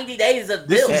 that's 90 days of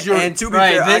build. And to be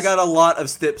fair, I got a lot of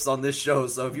stips on this show,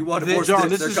 so if you want more John,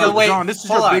 stips, this is your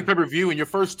big pay-per-view, and your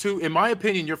first 2, in my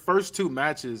opinion, your first 2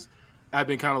 matches have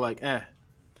been kind of Yeah.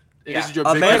 This is your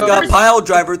a man got pile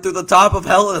driver through the top of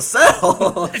Hell in a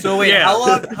Cell. So wait,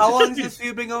 how long has this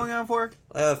feud been going on for?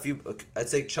 I'd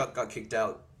say Chuck got kicked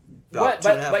out. But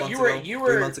you were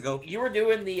 3 months ago. You were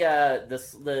doing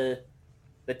the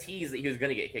tease that he was going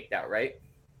to get kicked out, right?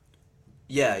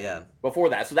 Yeah. Before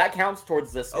that, so that counts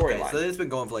towards this storyline. Okay, so it's been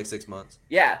going for 6 months.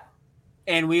 Yeah.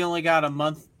 And we only got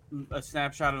a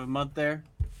snapshot of a month there,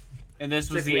 and this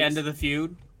was 6 the weeks. end of the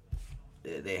feud.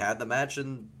 They had the match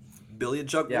and Billy and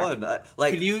Chuck won.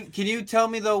 Can you tell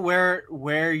me though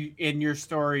where in your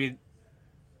story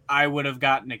I would have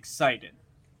gotten excited?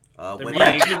 When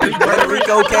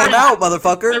Rico came out,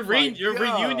 motherfucker. Your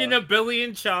reunion of Billy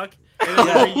and Chuck.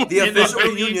 The official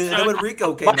reunion, and when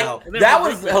Rico came out. That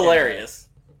was hilarious.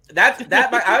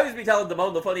 I always be telling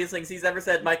Damone the funniest things he's ever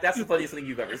said. Mike, that's the funniest thing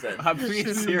you've ever said. I'm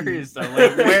being serious though.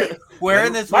 Where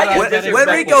in this? When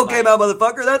Rico came out,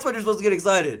 motherfucker, that's when you're supposed to get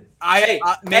excited.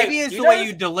 Maybe it's the way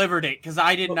you delivered it, because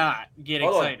I did not get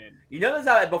excited. You notice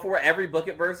how before every Book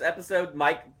It Verse episode,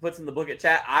 Mike puts in the Book It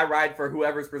chat, I ride for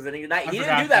whoever's presenting tonight. He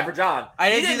didn't do that for John.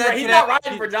 He's not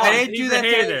riding for John. I didn't do that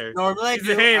today. Normally I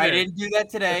do. I didn't do that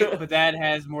today, but that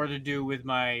has more to do with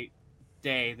my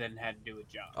day than had to do with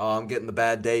John. Oh, I'm getting the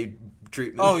bad day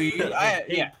treatment. Oh,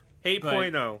 yeah.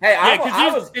 8.0. Hey, I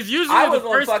was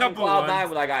on fucking cloud 9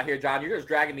 when I got here, John. You're just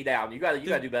dragging me down. You got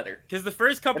to do better. Because the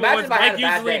first couple ones, Mike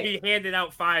usually be handing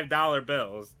out $5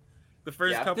 bills. The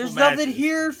first couple There's matches. nothing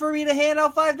here for me to hand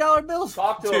out $5 bills.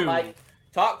 Talk to him, Mike.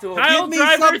 Talk to him. Kyle Give me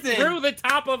driver something. through the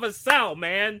top of a cell,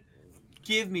 man.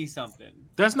 Give me something.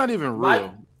 That's not even real.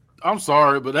 Mike. I'm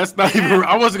sorry, but that's not even real.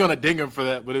 I wasn't gonna ding him for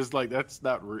that, but it's that's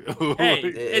not real. Hey,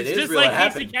 It it's is just real, like it Casey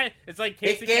happened. Cannon. It's like It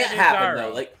Casey can't Cannon's happen,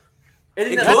 Arrow. though.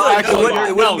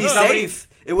 It wouldn't be safe.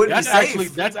 It wouldn't be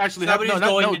safe. That's actually Somebody's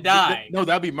going to die. No,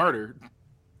 that'd be murder.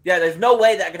 Yeah, there's no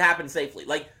way that could happen safely.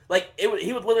 He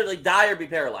would literally die or be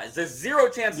paralyzed. There's zero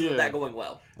chances of that going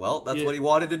well. Well, that's what he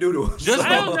wanted to do to us. Just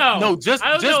I don't know. No, just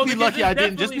be lucky I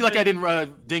didn't. Just definitely be lucky I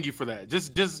didn't ding you for that.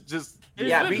 Just.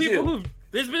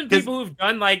 There's been people who've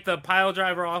done the pile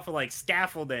driver off of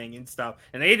scaffolding and stuff,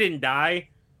 and they didn't die.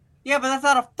 Yeah, but that's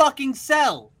not a fucking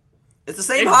cell. It's the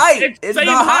same height. It's same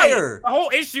not height. higher. The whole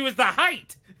issue is the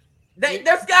height.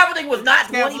 Their scaffolding was not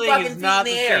 20 Scaffolding fucking is feet not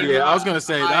in the the air. same. Yeah, I was gonna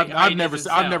say I've never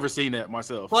cell. seen that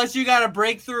myself. Plus, you got to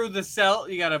break through the cell.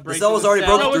 You got to break. The cell was already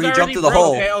cell. broken through. He already jumped through the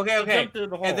broken. hole. Okay. Jumped through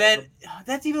the hole. And then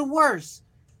that's even worse.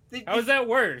 How is that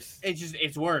worse?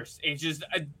 It's worse. It's just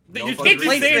No you fucking can't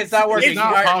just reason. say it's not working. It's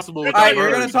not possible. All right,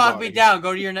 you're gonna talk me down.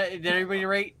 Go to your. Did everybody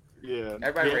rate? Yeah,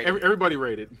 Everybody rated. everybody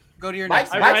rated. Go to your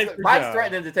Mike's next. Mike's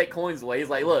threatening to take coins away. He's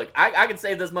like, "Look, I can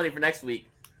save this money for next week."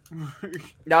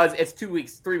 No, it's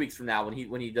 3 weeks from now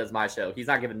when he does my show. He's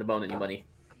not giving Damone any money.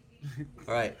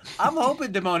 All right. I'm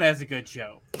hoping Damone has a good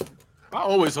show. I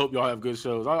always hope y'all have good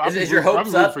shows. Is your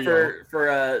hopes up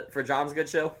for John's good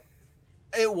show?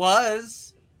 It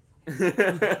was. He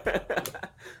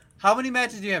How many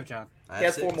matches do you have, John?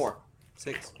 has 4 more.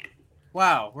 6.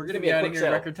 Wow, we're gonna It's be gonna out be a of quick here in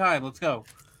show. record time. Let's go.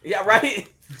 Yeah, right.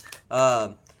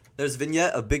 There's a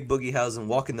vignette of Big Boogiehausen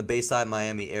walking the Bayside,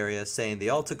 Miami area saying they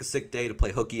all took a sick day to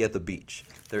play hooky at the beach.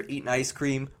 They're eating ice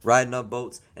cream, riding on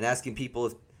boats, and asking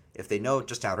people if they know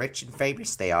just how rich and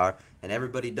famous they are, and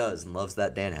everybody does and loves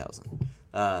that Danhausen.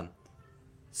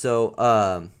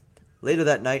 Later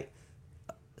that night,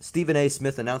 Stephen A.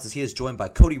 Smith announces he is joined by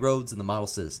Cody Rhodes and the Model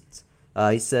Citizens.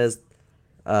 He says,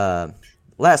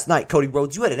 last night, Cody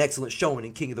Rhodes, you had an excellent showing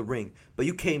in King of the Ring, but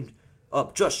you came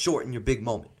up just short in your big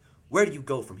moment. Where do you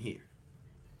go from here?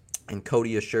 And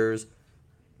Cody assures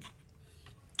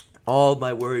all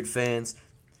my worried fans,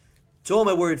 to all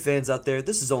my worried fans out there,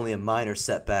 this is only a minor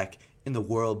setback in the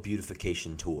World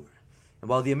Beautification Tour. And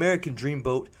while the American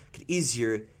Dreamboat could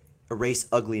easier erase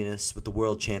ugliness with the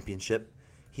World Championship,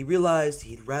 he realized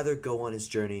he'd rather go on his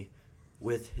journey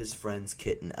with his friends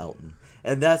Kit and Elton.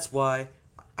 And that's why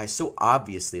I so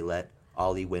obviously let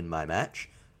Ollie win my match.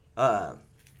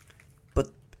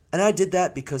 And I did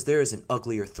that because there is an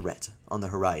uglier threat on the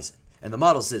horizon, and the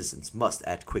Model Citizens must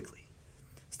act quickly.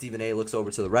 Stephen A. looks over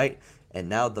to the right, and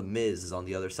now the Miz is on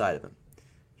the other side of him.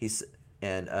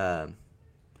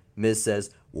 Miz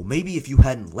says, well, maybe if you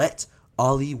hadn't let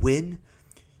Ollie win,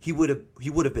 he would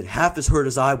have been half as hurt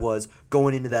as I was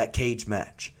going into that cage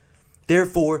match.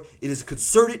 Therefore, it is a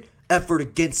concerted effort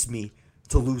against me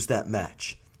to lose that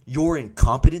match. Your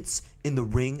incompetence in the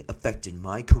ring affected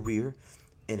my career,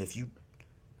 and if you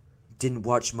didn't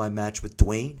watch my match with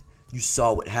Dwayne, you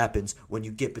saw what happens when you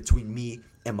get between me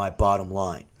and my bottom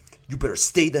line. You better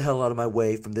stay the hell out of my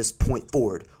way from this point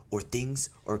forward, or things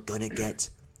are gonna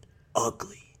get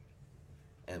ugly.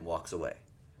 And walks away.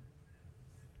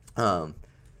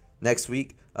 Next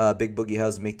week, Big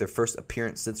Boogiehausen make their first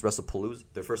appearance since WrestlePalooza,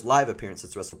 their first live appearance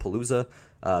since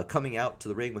WrestlePalooza, coming out to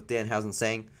the ring with Danhausen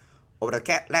saying, over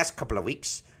the last couple of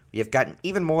weeks, we have gotten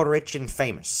even more rich and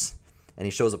famous. And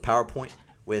he shows a PowerPoint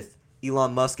with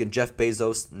Elon Musk and Jeff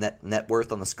Bezos' net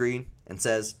worth on the screen and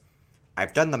says,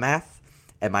 I've done the math,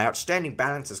 and my outstanding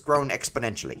balance has grown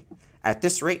exponentially. At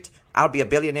this rate, I'll be a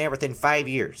billionaire within 5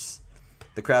 years.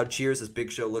 The crowd cheers as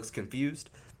Big Show looks confused.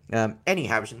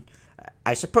 Anyhow,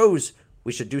 I suppose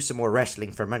we should do some more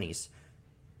wrestling for monies.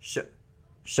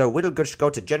 So we'll just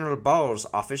go to General Ball's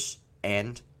office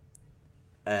and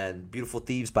Beautiful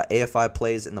Thieves by AFI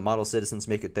plays and the Model Citizens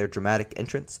make it their dramatic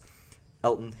entrance.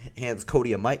 Elton hands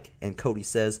Cody a mic, and Cody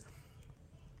says,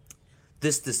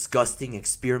 this disgusting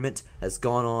experiment has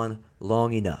gone on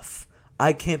long enough.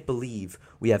 I can't believe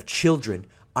we have children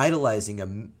idolizing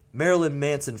a Marilyn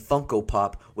Manson Funko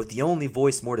Pop with the only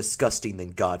voice more disgusting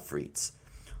than Godfrey's.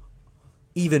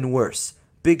 Even worse,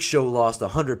 Big Show lost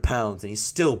 100 pounds and he's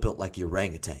still built like a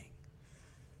orangutan.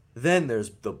 Then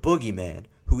there's the Boogeyman,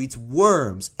 who eats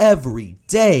worms every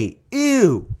day.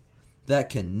 Ew! That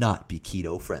cannot be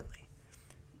keto friendly.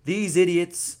 These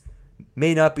idiots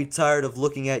may not be tired of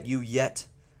looking at you yet,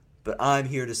 but I'm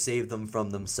here to save them from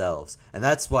themselves. And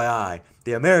that's why I,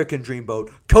 the American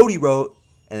Dreamboat, Cody Rhodes,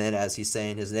 and then as he's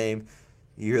saying his name,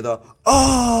 you hear the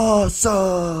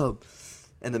awesome!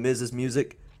 And the Miz's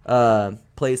music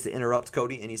plays to interrupt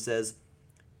Cody, and he says,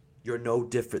 you're no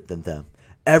different than them.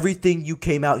 Everything you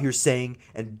came out here saying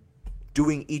and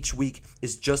doing each week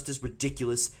is just as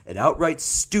ridiculous and outright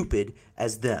stupid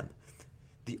as them.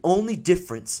 The only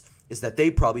difference is that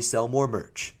they probably sell more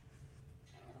merch.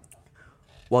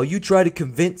 While you try to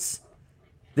convince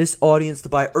this audience to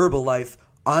buy Herbalife,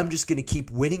 I'm just going to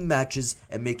keep winning matches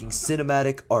and making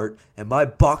cinematic art, and my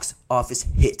box office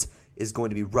hit is going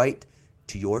to be right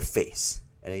to your face.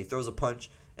 And he throws a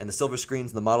punch, and the silver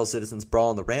screens and the Model Citizens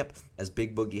brawl on the ramp as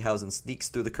Big Boogiehausen sneaks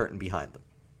through the curtain behind them.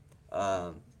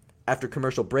 After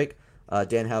commercial break,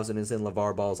 Danhausen is in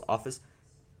LeVar Ball's office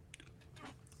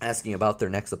asking about their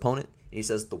next opponent. He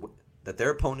says that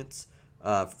their opponents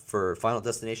for Final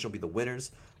Destination will be the winners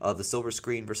of the Silver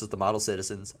Screen versus the Model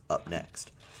Citizens up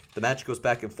next. The match goes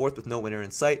back and forth with no winner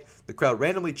in sight. The crowd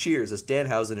randomly cheers as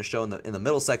Danhausen is shown in the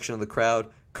middle section of the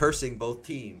crowd, cursing both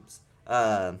teams.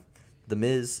 The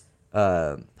Miz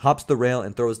hops the rail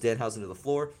and throws Danhausen to the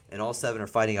floor, and all seven are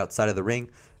fighting outside of the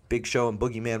ring. Big Show and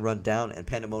Boogeyman run down, and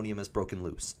pandemonium is broken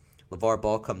loose. LeVar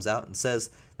Ball comes out and says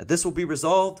that this will be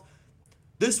resolved.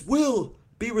 This will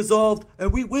be resolved,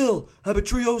 and we will have a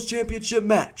Trios Championship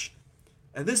match.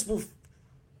 And this will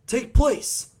take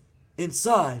place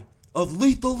inside of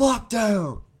Lethal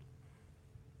Lockdown.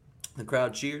 The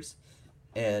crowd cheers,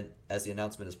 and as the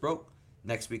announcement is broke,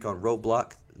 next week on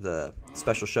Roadblock, the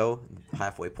special show,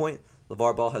 Halfway Point,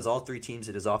 LeVar Ball has all three teams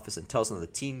at his office and tells them the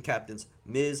team captains,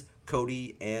 Miz,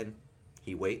 Cody, and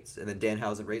he waits, and then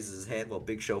Danhausen raises his hand while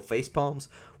Big Show facepalms,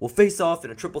 will face off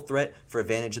in a triple threat for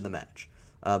advantage in the match.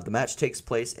 The match takes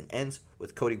place and ends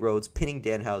with Cody Rhodes pinning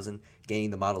Danhausen,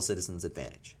 gaining the Model Citizens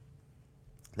advantage.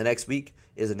 The next week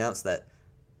is announced that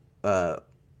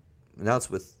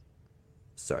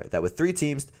with 3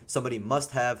 teams, somebody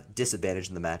must have disadvantage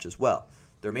in the match as well.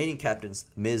 The remaining captains,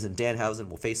 Miz and Danhausen,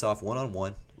 will face off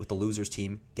one-on-one, with the loser's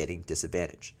team getting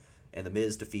disadvantage. And the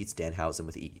Miz defeats Danhausen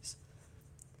with ease.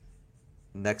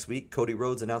 Next week, Cody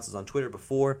Rhodes announces on Twitter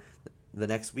before the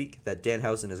next week that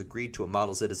Danhausen has agreed to a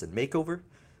model citizen makeover.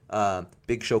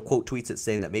 Big Show quote tweets it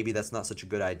saying that maybe that's not such a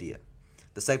good idea.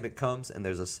 The segment comes and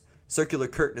there's a circular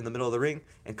curtain in the middle of the ring,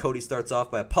 and Cody starts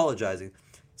off by apologizing,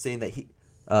 saying that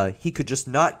he could just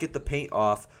not get the paint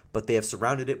off, but they have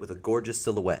surrounded it with a gorgeous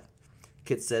silhouette.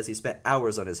 Kit says he spent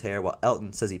hours on his hair, while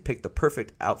Elton says he picked the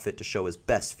perfect outfit to show his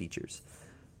best features.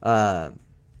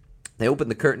 They open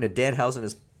the curtain and Danhausen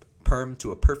is permed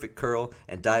to a perfect curl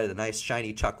and dyed a nice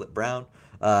shiny chocolate brown.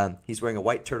 He's wearing a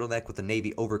white turtleneck with a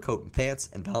navy overcoat and pants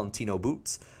and Valentino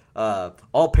boots,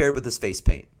 all paired with his face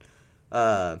paint.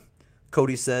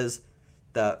 Cody says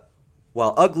that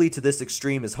while ugly to this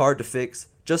extreme is hard to fix,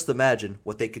 just imagine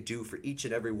what they could do for each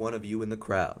and every one of you in the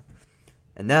crowd.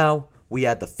 And now we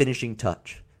add the finishing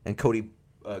touch, and Cody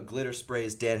glitter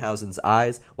sprays Danhausen's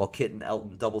eyes while Kit and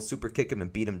Elton double super kick him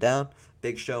and beat him down.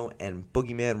 Big Show and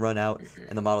Boogeyman run out,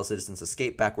 and the model citizens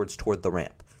escape backwards toward the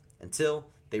ramp until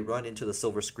they run into the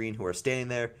Silver Screen, who are standing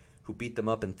there, who beat them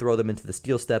up and throw them into the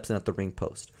steel steps and at the ring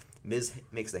post. Miz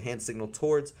makes the hand signal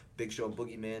towards Big Show and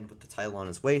Boogeyman with the title on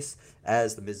his waist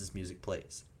as the Miz's music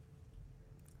plays.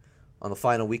 On the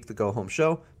final week of the go-home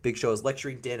show, Big Show is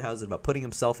lecturing Danhausen about putting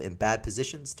himself in bad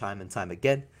positions time and time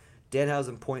again.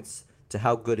 Danhausen points to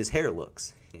how good his hair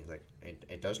looks. He's like,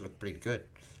 it does look pretty good.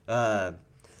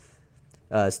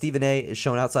 Stephen A. is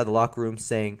shown outside the locker room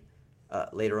saying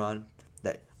later on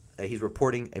that he's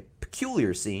reporting a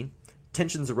peculiar scene.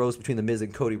 Tensions arose between The Miz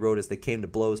and Cody Rhodes as they came to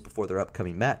blows before their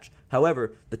upcoming match.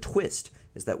 However, the twist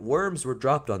is that worms were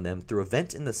dropped on them through a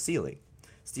vent in the ceiling.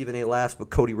 Stephen A. laughs, but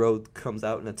Cody Rhodes comes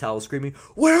out in a towel screaming,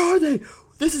 "Where are they?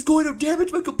 This is going to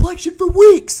damage my complexion for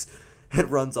weeks!"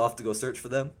 and runs off to go search for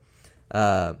them.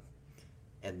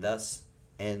 And thus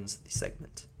ends the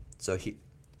segment. So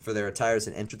for their attires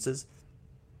and entrances,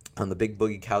 the Big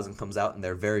Boogie Hausen comes out in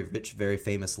their very rich, very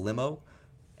famous limo.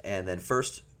 And then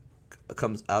first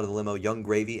comes out of the limo Young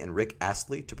Gravy and Rick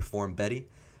Astley to perform Betty.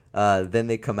 Then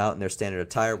they come out in their standard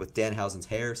attire with Danhausen's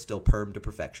hair still permed to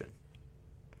perfection.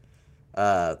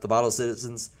 The model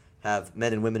citizens have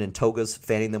men and women in togas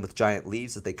fanning them with giant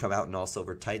leaves as they come out in all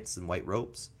silver tights and white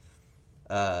robes.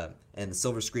 And the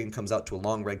Silver Screen comes out to a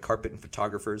long red carpet and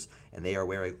photographers, and they are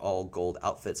wearing all gold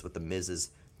outfits with the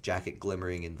Miz's jacket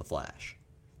glimmering in the flash.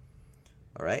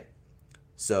 All right.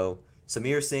 So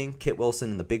Samir Singh, Kit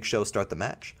Wilson, and the Big Show start the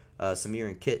match. Samir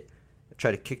and Kit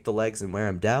try to kick the legs and wear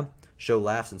him down. Show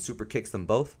laughs and super kicks them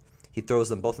both. He throws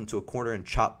them both into a corner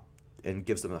and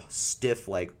gives them a stiff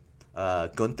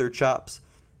Gunther chops.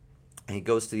 And he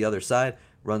goes to the other side,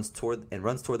 runs toward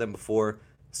them before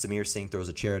Samir Singh throws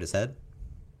a chair at his head.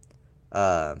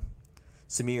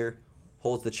 Samir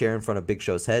holds the chair in front of Big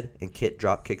Show's head, and Kit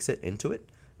drop kicks it into it.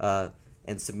 And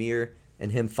Samir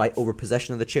and him fight over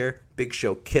possession of the chair. Big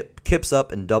Show kips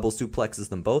up and double suplexes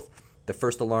them both. The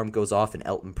first alarm goes off, and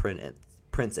Elton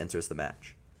Prince enters the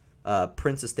match.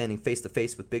 Prince is standing face to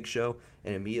face with Big Show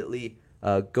and immediately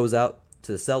goes out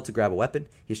to the cell to grab a weapon.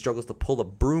 He struggles to pull a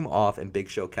broom off, and Big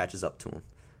Show catches up to him.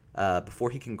 Before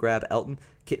he can grab Elton,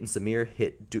 Kit and Samir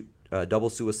hit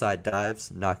double suicide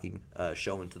dives, knocking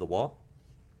Show into the wall.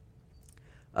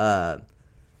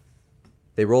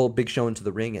 They roll Big Show into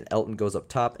the ring, and Elton goes up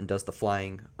top and does the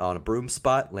flying on a broom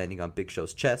spot, landing on Big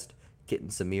Show's chest. Kit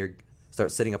and Samir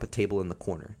start setting up a table in the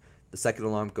corner. The second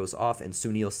alarm goes off, and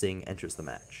Sunil Singh enters the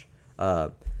match.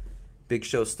 Big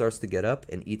Show starts to get up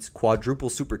and eats quadruple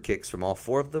super kicks from all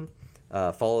 4 of them,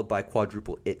 followed by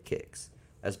quadruple it kicks.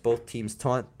 As both teams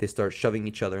taunt, they start shoving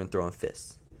each other and throwing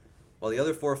fists. While the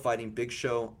other 4 are fighting, Big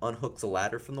Show unhooks a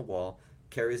ladder from the wall,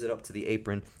 carries it up to the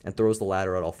apron, and throws the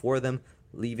ladder at all 4 of them,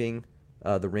 leaving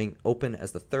the ring open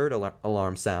as the third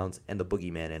alarm sounds and the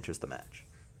Boogeyman enters the match.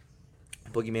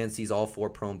 Boogeyman sees all 4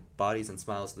 prone bodies and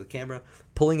smiles to the camera,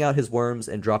 pulling out his worms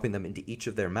and dropping them into each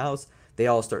of their mouths. They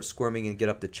all start squirming and get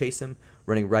up to chase him,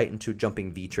 running right into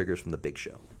jumping V-triggers from the Big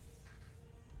Show.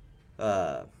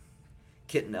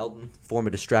 Kit and Elton form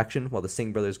a distraction while the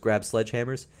Singh brothers grab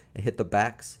sledgehammers and hit the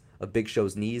backs of Big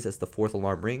Show's knees as the 4th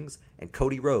alarm rings, and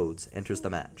Cody Rhodes enters the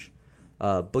match.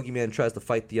 Boogeyman tries to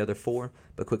fight the other 4,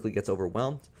 but quickly gets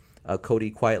overwhelmed. Cody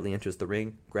quietly enters the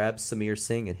ring, grabs Samir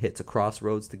Singh, and hits across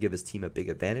Rhodes to give his team a big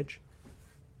advantage.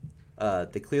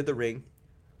 They clear the ring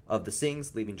of the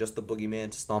Singhs, leaving just the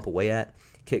Boogeyman to stomp away at.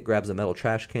 Kit grabs a metal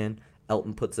trash can,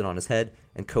 Elton puts it on his head,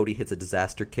 and Cody hits a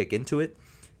disaster kick into it.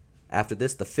 After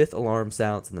this, the 5th alarm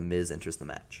sounds and The Miz enters the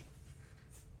match.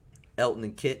 Elton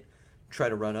and Kit try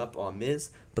to run up on Miz,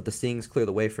 but the Stings clear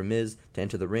the way for Miz to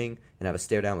enter the ring and have a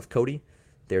stare down with Cody.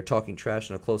 They are talking trash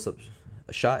in a close-up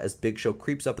shot as Big Show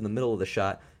creeps up in the middle of the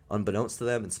shot, unbeknownst to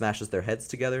them, and smashes their heads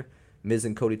together. Miz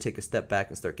and Cody take a step back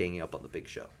and start ganging up on the Big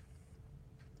Show.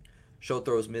 Show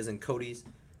throws Miz and Cody's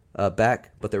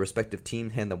back, but their respective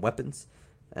teams hand them weapons,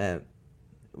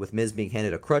 with Miz being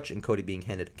handed a crutch and Cody being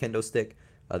handed a kendo stick.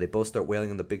 They both start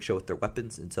wailing on the Big Show with their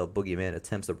weapons until Boogeyman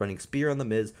attempts a running spear on the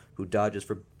Miz, who dodges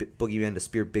for Boogeyman to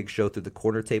spear Big Show through the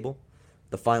corner table.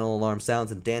 The final alarm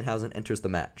sounds and Danhausen enters the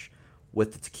match,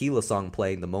 with the tequila song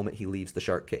playing the moment he leaves the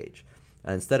shark cage.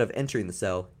 Instead of entering the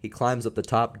cell, he climbs up the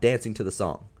top, dancing to the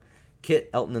song. Kit,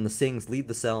 Elton, and the Stings leave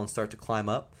the cell and start to climb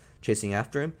up, chasing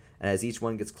after him, and as each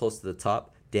one gets close to the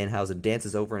top, Danhausen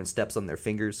dances over and steps on their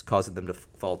fingers, causing them to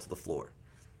fall to the floor.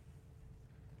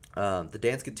 The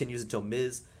dance continues until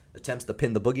Miz attempts to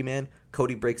pin the Boogeyman.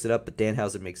 Cody breaks it up, but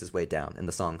Danhausen makes his way down, and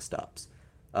the song stops.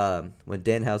 When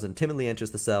Danhausen timidly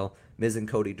enters the cell, Miz and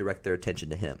Cody direct their attention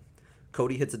to him.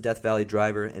 Cody hits a Death Valley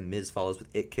driver, and Miz follows with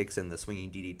it kicks and the swinging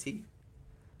DDT.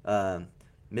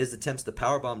 Miz attempts to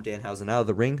powerbomb Danhausen out of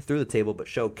the ring through the table, but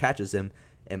Show catches him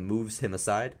and moves him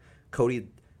aside. Cody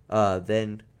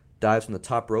then dives from the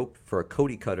top rope for a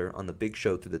Cody cutter on the Big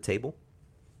Show through the table.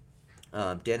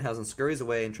 Danhausen scurries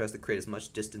away and tries to create as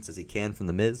much distance as he can from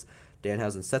the Miz.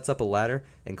 Danhausen sets up a ladder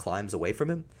and climbs away from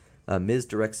him. Miz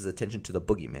directs his attention to the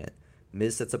Boogeyman.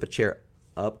 Miz sets up a chair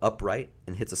upright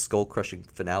and hits a skull-crushing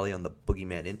finale on the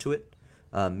Boogeyman into it.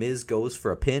 Miz goes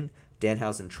for a pin.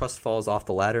 Danhausen trust falls off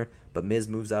the ladder, but Miz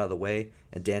moves out of the way,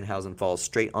 and Danhausen falls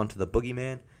straight onto the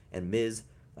Boogeyman, and Miz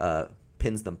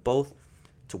pins them both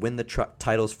to win the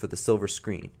titles for the silver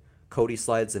screen. Cody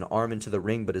slides an arm into the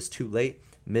ring, but is too late.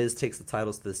 Miz takes the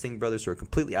titles to the Singh brothers, who are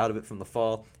completely out of it from the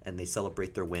fall, and they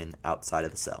celebrate their win outside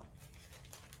of the cell.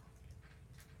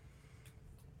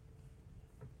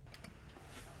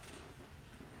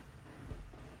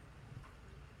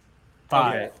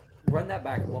 Five. Okay. Run that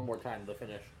back one more time, the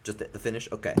finish. Just the finish?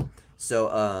 Okay.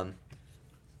 So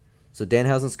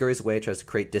Danhausen scurries away, tries to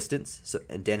create distance,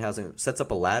 and Danhausen sets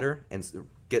up a ladder and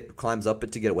climbs up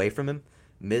it to get away from him.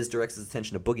 Miz directs his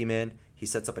attention to Boogeyman. He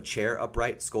sets up a chair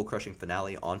upright, skull-crushing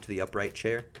finale onto the upright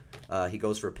chair. He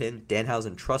goes for a pin.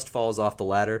 Danhausen trust falls off the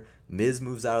ladder. Miz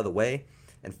moves out of the way,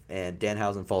 and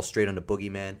Danhausen falls straight onto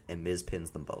Boogeyman, and Miz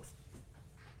pins them both.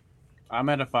 I'm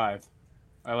at a 5.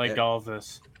 I liked all of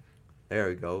this. There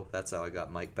we go. That's how I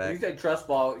got Mike You back. say trust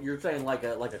fall, you're saying like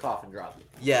a coffin drop.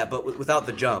 Yeah, but without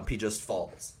the jump, he just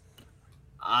falls.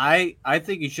 I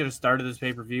think you should have started this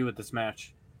pay-per-view with this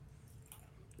match.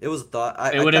 It was a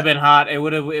thought. It would have been hot. It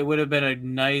would have been a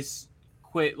nice,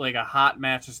 a hot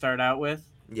match to start out with,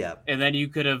 Yeah. and then you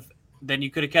could have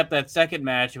kept that second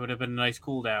match. It would have been a nice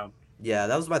cool down. Yeah,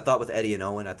 that was my thought with Eddie and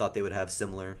Owen. I thought they would have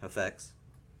similar effects.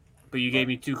 But you gave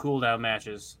me 2 cool down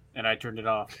matches, and I turned it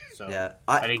off. So Yeah.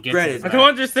 I didn't get granted, to I don't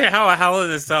understand how a Hell in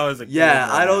a Cell is a Yeah,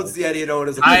 cool I don't match. see Eddie and Owen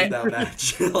as a I- cool down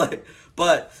match.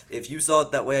 But if you saw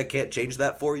it that way, I can't change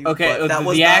that for you. okay. But that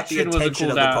was the not action the was a intention cool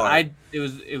of the down. card.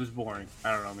 It was boring.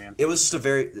 I don't know, man. It was just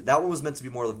that one was meant to be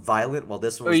more violent, while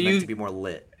this one Or was you- meant to be more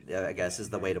lit. I guess is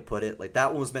the way to put it. Like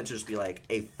that one was meant to just be like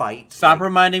a fight. Stop like,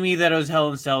 reminding me that it was Hell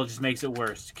in a Cell. It just makes it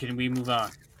worse. Can we move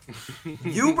on?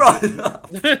 You brought it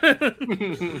up.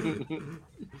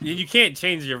 You can't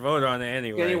change your vote on it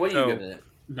anyway. Kenny, what are you so- giving it?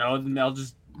 No, then I'll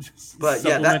just. But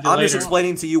yeah, supplement it I'm just later.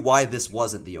 explaining to you why this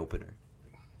wasn't the opener.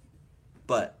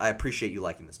 But I appreciate you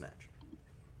liking this match.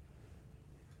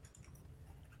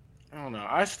 I don't know.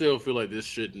 I still feel like this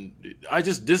shouldn't.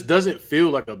 This doesn't feel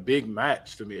like a big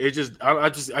match to me. It just,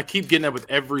 I keep getting that with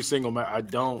every single match. I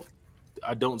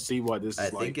don't see why this I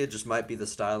is like. think it just might be the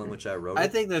style in which I wrote it. I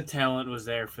think the talent was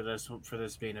there for this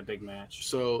being a big match.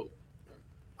 So,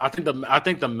 I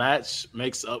think the match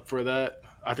makes up for that.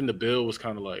 I think the bill was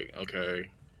kind of like, okay.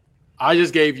 I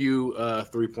just gave you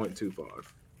 3.25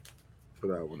 for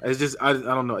that one. It's just I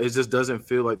don't know. It just doesn't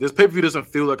feel like this pay-per-view doesn't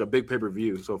feel like a big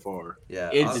pay-per-view so far. Yeah,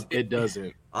 It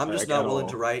doesn't. I'm just like, not at willing all.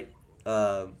 to write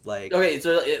like. Okay,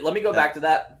 so let me go back to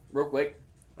that real quick.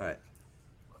 All right.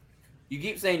 You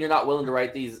keep saying you're not willing to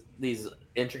write these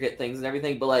intricate things and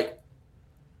everything, but like,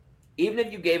 even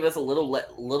if you gave us a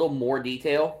little more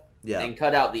detail Yeah. and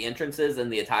cut out the entrances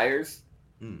and the attires,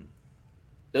 Hmm.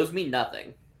 those mean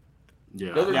nothing.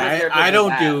 Yeah. Those are Yeah, just there for I the don't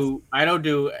past.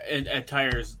 do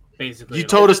attires basically. You at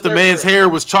told all. us the man's hair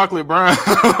was chocolate brown.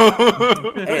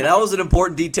 Hey, that was an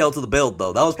important detail to the build,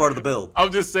 though. That was part of the build.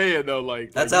 I'm just saying though,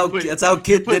 like That's like, how you put- that's how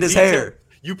Kit put did his detail- hair.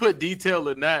 You put detail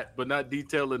in that, but not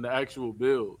detail in the actual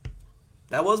build.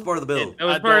 That was part of the build. It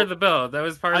was part of the build. That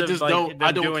was part I of just like, don't. them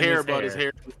I don't doing care his about his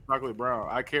hair, chocolate brown.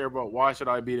 I care about why should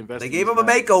I be invested. They gave him a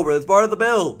makeover. It's part of the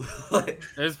build. It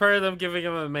was part of them giving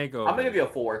him a makeover. I'm gonna give you a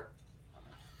 4.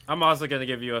 I'm also gonna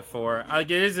give you a 4.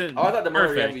 Like, it isn't. Oh, I thought the Murray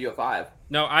perfect. gave you a 5.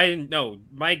 No,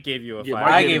 Mike gave you a 5. Yeah,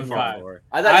 I gave you him a 5. 4.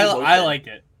 I thought you I liked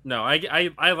it. No,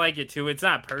 I like it too. It's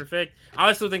not perfect. I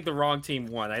also think the wrong team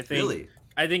won. I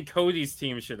think Cody's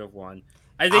team should have won.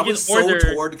 I think was in order.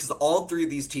 so torn because all three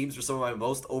of these teams were some of my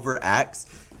most over acts.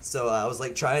 So I was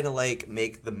like trying to like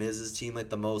make the Miz's team like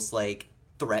the most like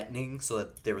threatening, so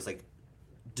that there was like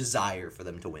desire for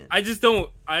them to win. I just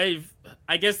don't. I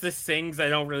guess the Sings I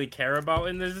don't really care about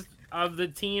in this of the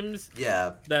teams.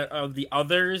 Yeah. Of the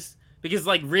others, because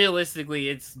like realistically,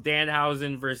 it's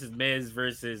Danhausen versus Miz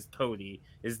versus Cody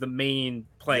is the main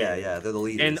player. Yeah, they're the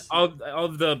leaders. And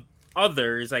of the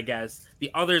others, I guess the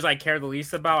others I care the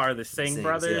least about are the Singh Sings,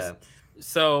 brothers. yeah.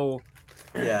 So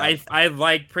Yeah. I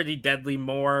like Pretty Deadly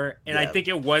more, and I Yeah. think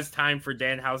it was time for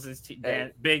Danhausen's team.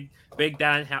 Big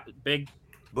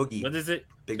Boogie. what is it?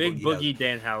 Big Big Boogie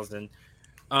Danhausen.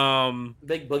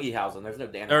 Big Boogie Hausen. There's no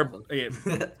Dan Or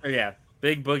Hausen. yeah,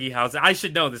 Big Boogie Hausen. I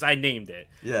should know this. I named it.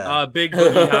 Yeah. Big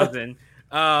Boogie Hausen.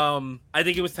 I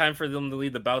think it was time for them to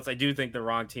lead the belts. I do think the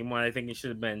wrong team won. I think it should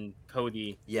have been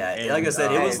Cody. Yeah, and, like I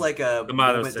said, it was like a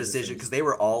Yamato moment Citizens. decision because they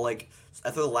were all like,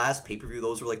 after the last pay per view,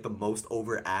 those were like the most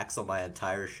over acts on my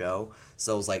entire show.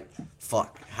 So I was like,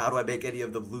 "Fuck, how do I make any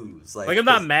of them lose?" Like I'm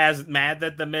not mad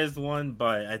that the Miz won,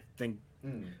 but I think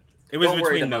it was Don't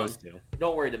worry, between Damone. those two.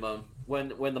 Don't worry, Damone. When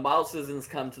the Model Citizens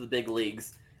come to the big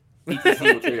leagues, PTC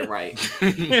will treat them right.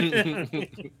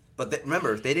 But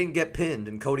remember, they didn't get pinned,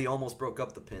 and Cody almost broke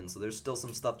up the pin, so there's still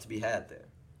some stuff to be had there.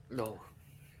 No.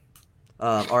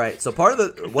 All right, so one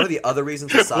of the other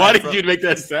reasons aside Why did from, you make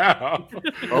that sound?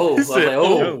 Oh, He I was like, said,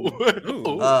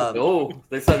 Ooh. Oh,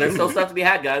 there's still stuff to be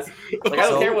had, guys. Like I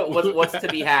don't So- care what's to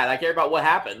be had. I care about what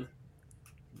happened.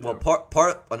 well,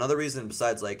 another reason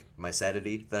besides like my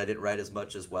sanity that I didn't write as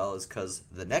much as well is because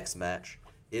the next match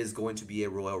is going to be a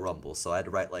Royal Rumble, so I had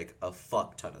to write like a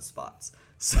fuck ton of spots.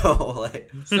 So like,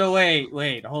 So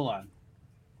wait, hold on.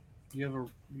 You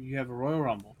have a Royal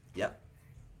Rumble. yep,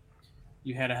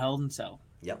 You had a Hell in a Cell.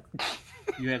 yep,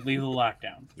 You had Lethal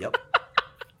Lockdown. yep.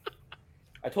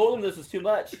 I told him this was too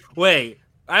much. Wait,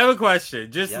 I have a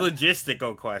question. Just Yeah.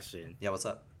 logistical question. Yeah, what's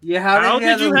up? Yeah, How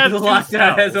did you have Lethal two Lockdown?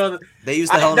 cells? As well? They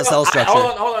used the Hell in a Cell structure.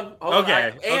 Hold on.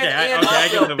 Okay, I I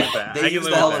can live with that. They I can used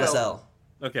live the Hell with in a that. Cell.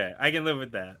 Okay, I can live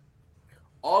with that.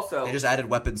 Also, They just added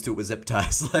weapons to it with zip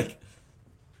ties. Like,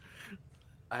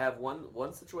 I have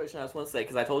one situation I just want to say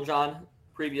because I told John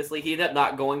previously he ended up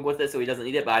not going with it, so he doesn't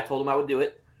need it. But I told him I would do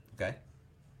it. okay,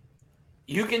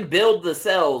 You can build the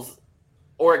cells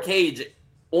or a cage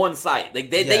on site. Like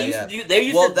they Yeah, used yeah. to do, they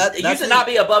used Well, to that- it that's used to the- not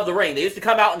be above the ring. They used to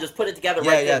come out and just put it together.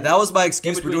 yeah, right yeah. there. That was my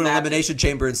excuse for between doing matches. elimination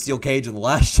chamber and steel cage in the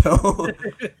last show.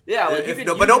 Yeah, like you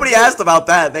could, But nobody asked about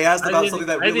that. They asked I about didn't- something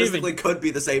that I didn't realistically could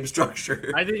be the same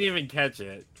structure. I didn't even catch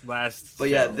it last. But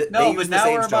yeah, show. they No, but used the now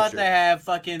same we're about structure. to have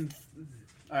fucking.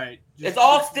 All right. It's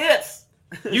all stiffs.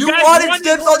 You guys wanted wanted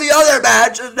Stips on the other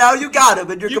match, and now you got him,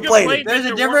 and you're You complaining. complained. There's a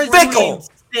You're difference fickle. between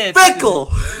stips. Fickle.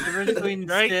 Difference between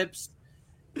Right? stips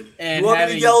and You want me to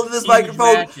having yell into this huge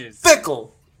microphone? matches.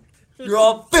 Fickle. You're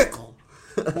all fickle.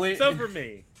 Wait, So for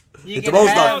me, you It's can most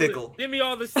have- not fickle. Give me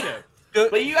all the steps.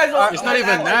 But you guys don't. It's not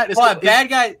even that. It's But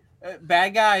the-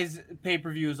 bad guys pay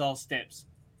per view is all stips.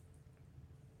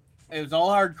 It was all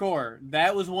hardcore.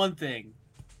 That was one thing.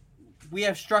 We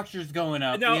have structures going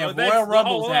up. No, we have that's- Royal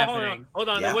Rumbles hold on, hold on, happening. Hold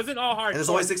on, Yeah. it wasn't all hard. And there's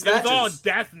only 6 It was all matches.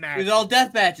 death It matches. was all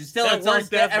death matches. Still, That it's all weren't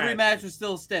stip. death Every matches. match was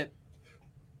still stip.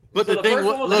 But So the thing, first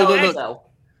look, one was look, Hell in a look. Cell.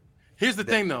 Here's the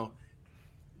thing, though.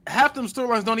 Half them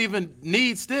storylines don't even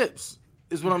need steps.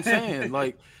 Is what I'm saying.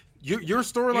 Like your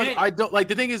storyline, Yeah. I don't like.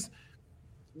 The thing is,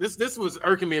 this was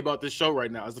irking me about this show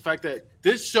right now is the fact that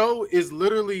this show is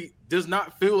literally does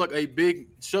not feel like a big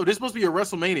show. This is supposed to be a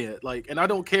WrestleMania, like, and I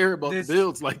don't care about This- the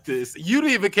builds like this. You don't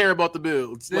even care about the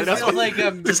builds. This that's feels what- like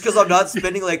Just because I'm not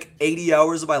spending like 80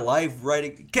 hours of my life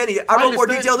writing. Kenny, I I wrote more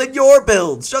understand. detail than your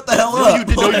builds. Shut the hell No, up. you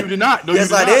did. No, you did not. No, Yes,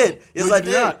 you I did. did. Not. Yes, No, I you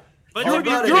did. not. But You're to be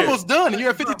outta You're here. almost done.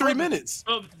 You're at 53 minutes.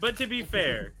 But to be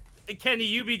fair, Kenny,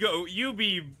 you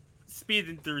be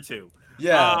speeding through too.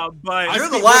 Yeah. But You're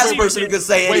the speak- last wait, person who can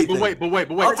say anything. But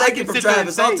wait. I'll take I it can from sit there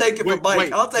and Travis. I'll say- take it from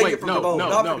Mike. I'll take it from Ramon.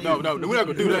 Not from you. No. We're not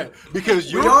gonna do that because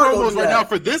your We are gonna promos do right that. now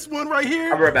for this one right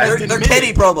here. I'll be right back. They're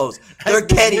Kenny promos. They're Has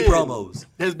been Kenny mid. promos.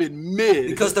 Has been mid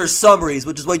Because they're summaries,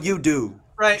 which is what you do.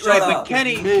 Right, Shut right. up. But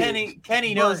Kenny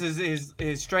Mid. knows his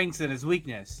strengths and his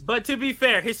weakness. But to be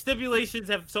fair, his stipulations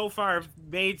have so far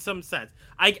made some sense.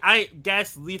 I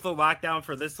guess Lethal Lockdown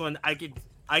for this one, I could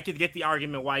I could get the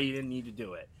argument why you didn't need to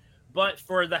do it. But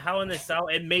for the Hell in a Cell,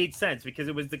 it made sense because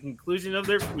it was the conclusion of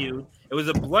their feud. It was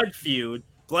a blood feud.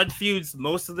 Blood feuds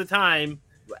most of the time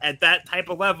at that type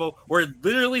of level where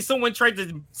literally someone tried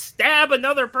to stab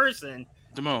another person.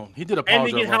 Damone, he did a And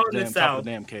they pause get up Hell off in the a damn Cell. top of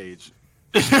the damn cage.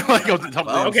 Like on the top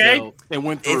of the Okay. cell and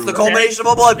went through. It's the culmination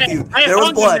of a blood feud. I There was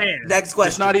hung the blood. man. Next It's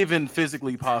question. not even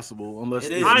physically possible unless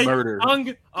It it's is. I murder.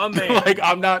 hung a man. Like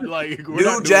I'm not like we're New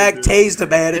not doing Jack this. tased a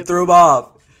man and threw him off.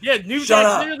 Yeah, New Shut Jack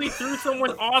up. literally threw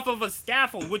someone off of a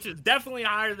scaffold, which is definitely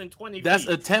higher than 20 That's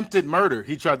feet. attempted murder.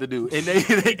 He tried to do, and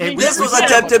This was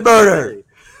attempted murder.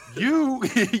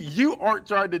 You aren't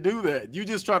trying to do that. You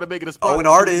just try to make it a spot. Owen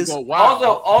Hart where you is. go,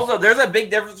 wow. Also, there's a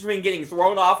big difference between getting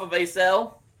thrown off of a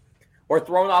cell or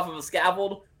thrown off of a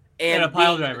scaffold And a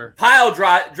pile being driver.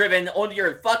 driven onto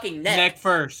your fucking Neck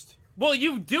first. Well,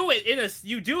 you do it in a How?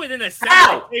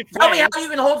 safe Tell me way. how you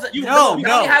can hold. You- tell me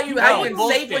no, how you can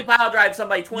bullshit. safely pile drive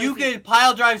somebody 20 You feet. can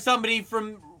pile drive somebody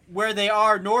from where they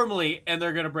are normally, and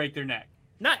they're gonna break their neck.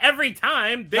 Not every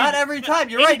time. Not every time.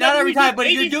 You're right. Not every time. But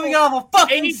if you're doing it off a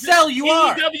fucking cell, you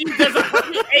are. AEW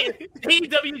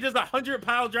does 100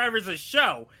 pile drivers a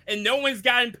show, and no one's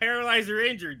gotten paralyzed or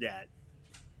injured yet.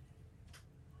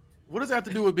 What does that have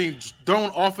to do with being thrown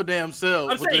off a damn cell?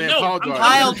 I'm with the saying damn no. pile I'm driver?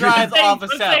 Pile drive off a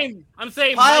cell. I'm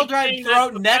saying Pile Mike drive saying throw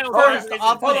that's the neck pile first driver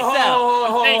off is the the- cell.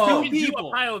 I'm saying Two you can do people.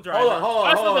 a pile driver. Hold on.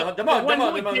 Also, the Come one who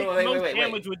on. would take most Wait.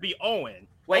 damage would be Owen.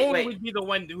 Wait. Owen would be the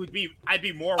one who would be. I'd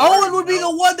be more. Owen worried would be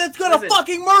about. the one that's gonna Listen.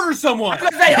 fucking murder someone. I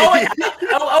was gonna say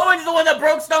Owen's the one that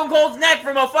broke Stone Cold's neck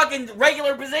from a fucking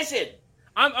regular position.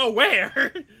 I'm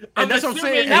aware. And that's what I'm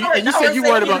saying. assuming- And you said you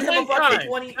worried about-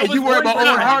 One time. And you worry about one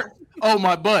Owen time. Hart? Oh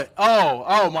my butt!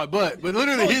 Oh my butt! But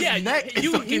literally, Oh, his yeah, neck is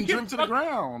you fucking get trimmed to the fuck-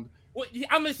 ground. Well,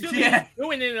 I'm assuming Yeah. he's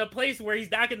doing it in a place where he's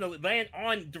not going to land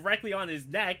on directly on his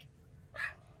neck.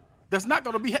 That's not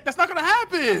gonna be. That's not gonna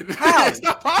happen. How? It's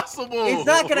not possible. It's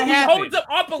not gonna He happen. holds it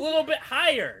up a little bit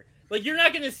higher. Like you're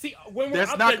not going to see when we're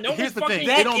That's up not. there. No Here's one's the fucking. thing.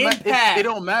 That It don't. impact. It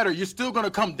don't matter. You're still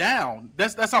gonna come down.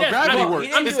 That's how Yes, gravity I'm- works.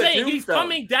 he didn't I'm do a saying he's tombstone.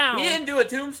 coming down. He didn't do a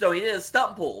tombstone. He did a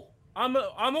stump pull. I'm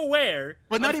aware.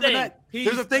 But not I'm even saying that. he's-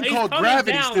 There's a thing he's called coming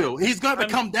gravity. down. Still, he's got to I'm-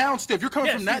 come down. Still, if you're coming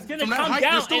Yes, from he's that going from to that come height,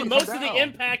 you're down, still and gonna most come of the down.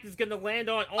 impact is going to land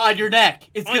on On your neck.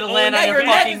 It's On- gonna on land your on your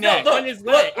neck fucking is neck. on his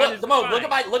leg, on his Look,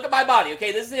 spine. look at my body.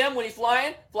 Okay, this is him when he's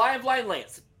flying,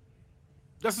 Lance.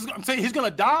 That's I'm saying. He's gonna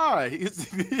die. He's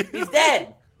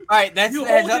dead. All right, that's You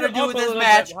has hold nothing it to do up with a this little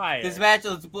match. bit higher. This match.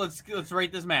 Let's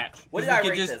rate this match. What did We I can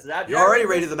rate just- this? Did I- You already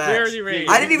rated the We match. already rated.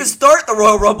 I didn't even start the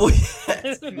Royal Rumble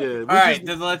yet. Yeah. All right,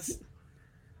 then let's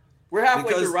We're halfway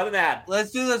Because- through. Run an ad.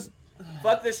 do this.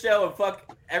 Fuck this show and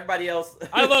fuck everybody else.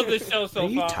 I love this show so Are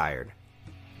you far. tired?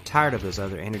 Tired of those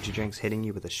other energy drinks hitting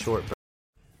you with a short burst?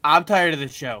 I'm tired of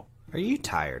this show. Are you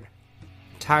tired?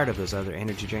 Tired of those other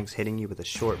energy drinks hitting you with a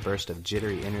short burst of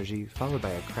jittery energy followed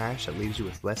by a crash that leaves you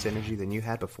with less energy than you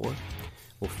had before?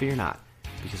 Well, fear not,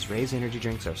 because Ray's energy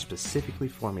drinks are specifically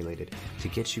formulated to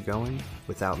get you going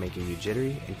without making you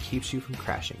jittery and keeps you from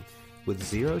crashing. With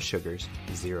 0 sugars,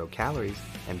 0 calories,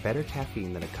 and better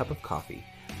caffeine than a cup of coffee,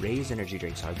 Ray's energy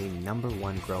drinks are the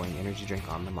 #1 growing energy drink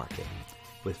on the market.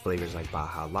 With flavors like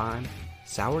Baja Lime,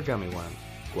 Sour Gummy Worm,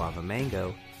 Guava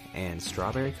Mango, and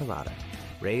Strawberry Colada,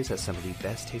 Ray's has some of the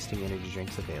best tasting energy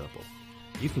drinks available.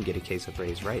 You can get a case of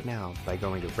Ray's right now by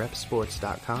going to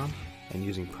repsports.com and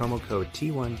using promo code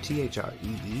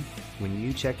T1THREE when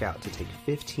you check out to take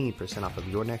 15% off of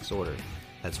your next order.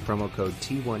 That's promo code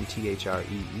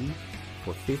T1THREE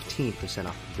for 15%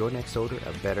 off of your next order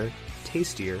of better,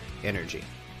 tastier energy.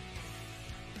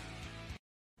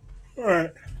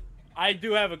 I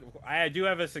do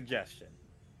have a suggestion.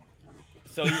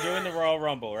 So you're doing the Royal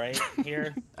Rumble, right?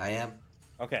 Here. I am.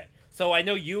 Okay. So I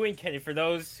know you and Kenny, for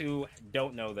those who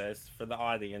don't know this, for the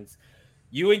audience,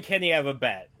 you and Kenny have a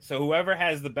bet. So whoever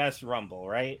has the best Rumble,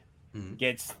 right, Mhm.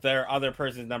 gets their other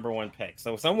person's #1 pick.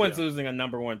 So someone's losing a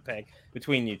 #1 pick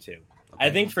between you two. I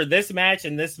think for this match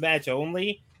and this match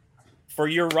only, for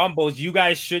your Rumbles, you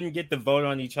guys shouldn't get to vote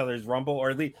on each other's Rumble,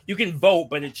 or at least you can vote,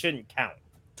 but it shouldn't count.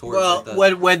 Towards, Well, like,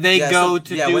 the- when they yeah, go so-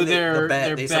 to yeah, do when they, their the bet,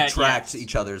 their they bet, subtract yes.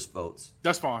 each other's votes.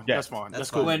 That's fine. Yes. That's fine. That's That's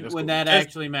fine. cool. when That's when cool. that Just-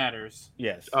 actually matters.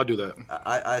 Yes. I'll do that.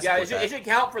 I Yeah, support it that. should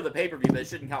count for the pay per view, but it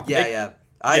shouldn't count. For Yeah. Yeah.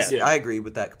 I agree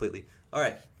with that completely. All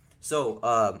right.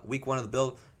 So, week 1 of the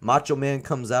build, Macho Man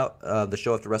comes out the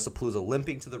show after WrestlePalooza,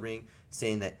 limping to the ring,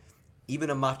 saying that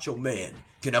even a Macho Man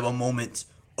can have a moment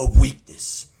of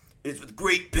weakness. It's with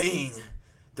great pain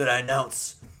that I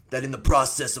announce that in the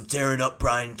process of tearing up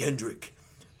Brian Kendrick,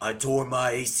 I tore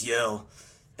my ACL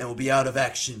and will be out of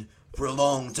action for a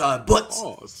long time, but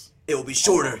Pause. it will be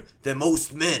shorter than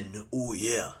most men. Oh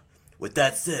yeah. With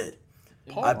that said,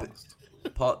 Pause.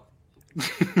 Paul.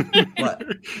 What?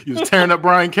 He was tearing up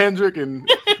Brian Kendrick, and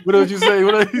what did you say?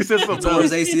 What did you said something? Tore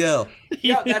his else? ACL.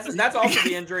 Yeah, that's also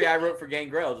the injury I wrote for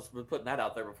Gangrel. Just putting that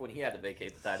out there before he had to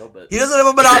vacate the title. But He doesn't have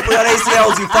a monopoly on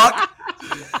ACLs, you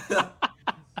fuck.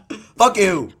 Fuck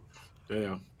you.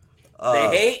 Damn.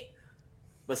 they hate.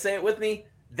 But say it with me.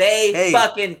 They Hey.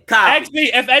 fucking copy. Actually,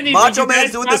 if anything, Macho you Man's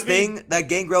guys doing this copied- thing that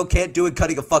Gangrel can't do and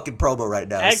cutting a fucking promo right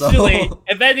now. Actually, So.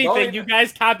 if anything, Don't you even-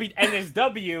 guys copied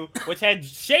NSW, which had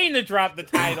Shayna drop the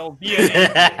title via an injury.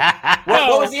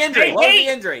 What was the injury? they What was hate-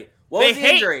 the injury? What they was the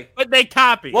hate, injury? But they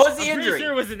copied. What was the I'm pretty injury?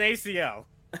 sure it was an ACL.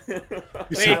 You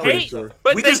They seem pretty hate, sure.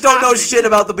 but We they just don't know copied. shit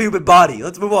about the human body.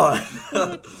 Let's move on.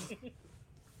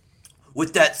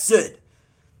 With that said,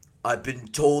 I've been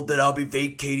told that I'll be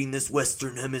vacating this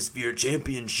Western Hemisphere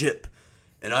Championship,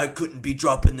 and I couldn't be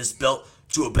dropping this belt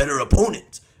to a better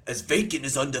opponent, as Vacant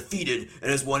is undefeated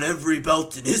and has won every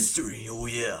belt in history. Oh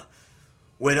yeah.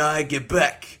 When I get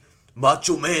back,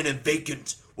 Macho Man and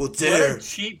Vacant will What tear a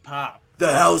cheap pop.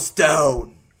 the house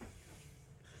down.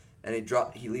 And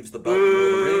he leaves the belt in the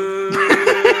middle of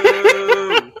the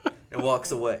ring and walks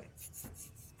away.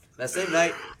 That same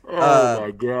night, Oh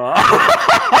my god.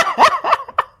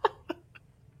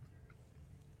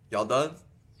 y'all done?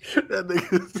 That He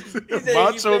nigga, said,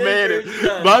 Macho "You Man, finished or you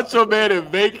done?" and, Macho Man and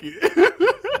Vacant.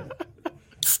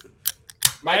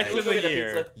 Match Hey, of look the at the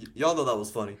year. pizza. Y'all know that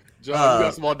was funny. John, you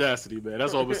got some audacity, man.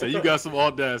 That's all I'm gonna say. You got some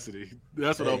audacity.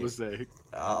 That's what I'm Hey. gonna say.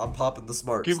 I'm popping the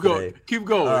smarts Keep going. today. Keep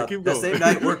going. Keep That going. same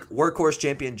night, Workhorse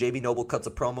champion Jamie Noble cuts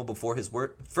a promo before his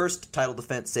first title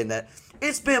defense, saying that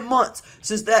it's been months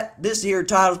since this here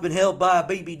title's been held by a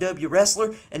BBW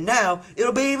wrestler, and now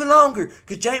it'll be even longer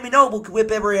because Jamie Noble can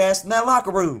whip every ass in that locker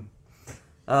room.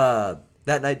 That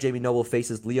night, Jamie Noble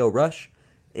faces Leo Rush,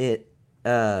 and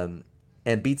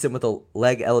beats him with a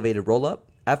leg elevated roll up.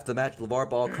 After the match, LeVar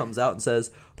Ball comes out and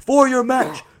says, "Before your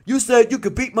match, you said you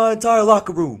could beat my entire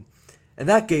locker room, and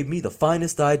that gave me the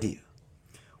finest idea.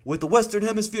 With the Western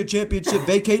Hemisphere Championship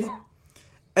vacated,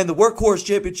 and the Workhorse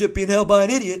Championship being held by an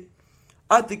idiot,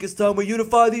 I think it's time we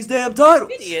unify these damn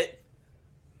titles. Idiot.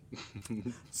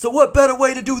 So what better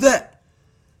way to do that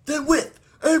than with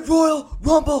a Royal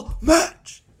Rumble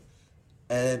match?"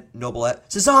 And Noble asks,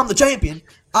 "Since I'm the champion,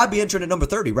 I'd be entering at number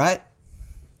 30, right?"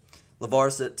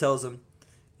 LeVar tells him,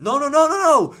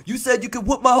 No. You said you could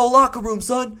whoop my whole locker room,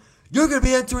 son. You're going to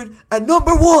be entering at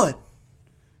number 1.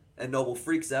 And Noble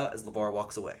freaks out as LeVar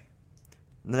walks away.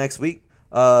 The next week,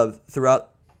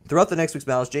 throughout the next week's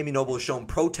match, Jamie Noble is shown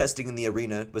protesting in the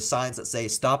arena with signs that say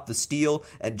 "Stop the Steal"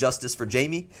 and "Justice for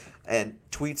Jamie," and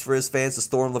tweets for his fans to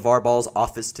storm LeVar Ball's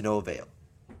office to no avail.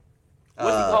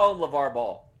 What's he calling LeVar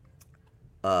Ball?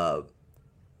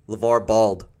 LeVar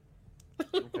Bald.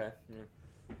 Okay.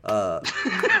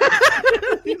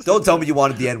 Don't tell me you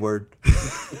wanted the N-word.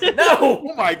 No.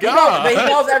 Oh my He god.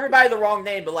 calls everybody the wrong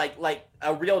name, but like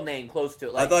a real name close to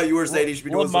it. Like, I thought you were saying he should be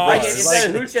doing some Lamar. like voices. instead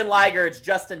of Hooch and Liger, it's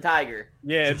Justin Tiger.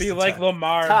 Yeah, it'd be like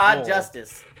Lamar. Todd Bull.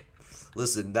 Justice.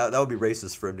 Listen, that would be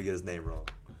racist for him to get his name wrong.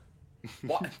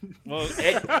 What? Well,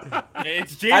 It-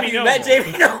 it's Have Jamie you Noble. met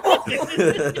Jamie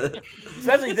Noble?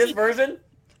 Especially this version.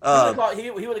 He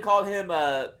would have called him.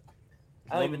 I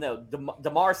don't even know.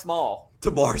 Damar Small.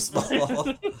 Tamar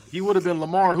Small. He would have been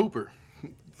Lamar Hooper.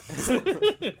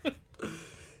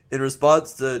 In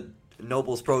response to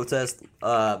Noble's protest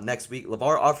next week,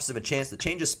 LeVar offers him a chance to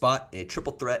change his spot in a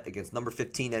triple threat against number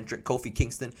 15 entrant Kofi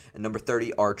Kingston and number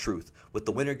 30 R-Truth, with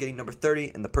the winner getting number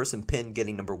 30 and the person pinned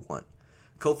getting number 1.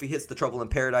 Kofi hits the Trouble in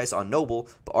Paradise on Noble,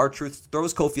 but R-Truth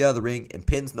throws Kofi out of the ring and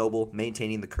pins Noble,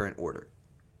 maintaining the current order.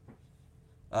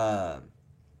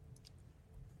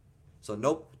 So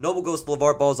Noble goes to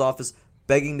LeVar Ball's office,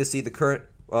 begging to see the current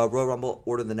Royal Rumble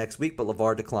order the next week, but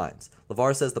LeVar declines.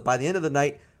 LeVar says that by the end of the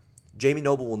night, Jamie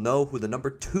Noble will know who the number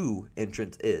 2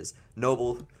 entrant is.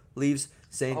 Noble leaves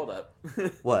saying, Hold up.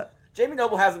 "What? Jamie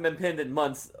Noble hasn't been pinned in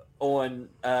months on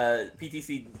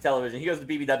PTC television. He goes to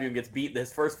BBW and gets beat in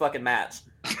his first fucking match.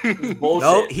 It's bullshit.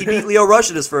 No, he beat Leo Rush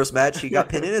in his first match. He got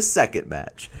pinned in his second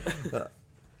match.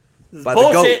 By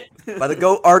bullshit. the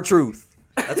GOAT R-Truth.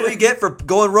 That's what you get for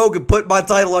going rogue and putting my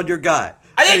title on your guy.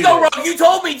 I didn't go wrong. You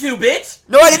told me to, bitch.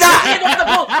 No, I did not. I didn't want the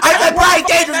bull- I said Brian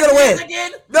Cage was gonna win.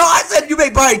 Again? No, I said you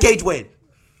make Brian Cage win.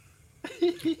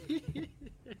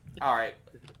 All right.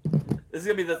 This is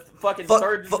gonna be the fucking Fuck-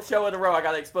 third fuck- show in a row I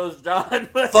gotta expose John.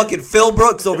 Fucking Phil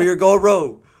Brooks over here going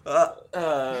rogue.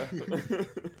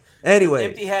 Anyway,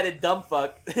 Empty-headed dumb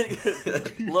fuck.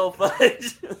 Little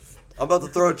fudge. I'm about to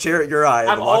throw a chair at your eye in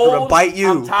I'm the locker room and old. bite you.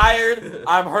 I'm tired.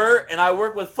 I'm hurt, and I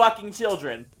work with fucking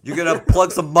children. You're gonna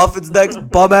plug some muffins next,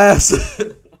 bum ass.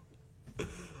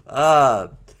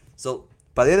 So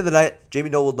By the end of the night, Jamie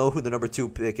Noble will know who the number 2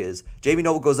 pick is. Jamie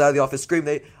Noble goes out of the office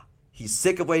screaming. He's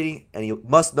sick of waiting, and he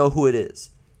must know who it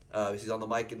is. He's on the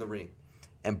mic in the ring.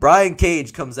 And Brian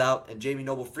Cage comes out, and Jamie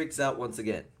Noble freaks out once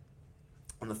again.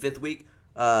 On the 5th week,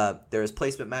 there is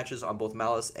placement matches on both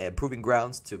Malice and Proving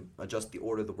Grounds to adjust the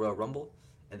order of the Royal Rumble.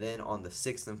 And then on the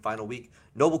 6th and final week,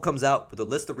 Noble comes out with a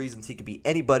list of reasons he could be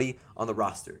anybody on the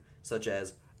roster, such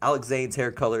as Alex Zane's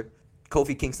hair color,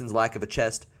 Kofi Kingston's lack of a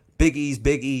chest, Big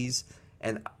E's,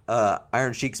 and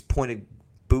Iron Sheik's pointed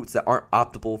boots that aren't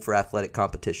optimal for athletic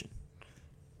competition.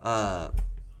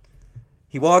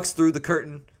 He walks through the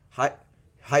curtain,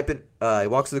 hyping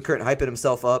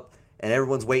himself up, and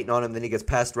everyone's waiting on him. Then he gets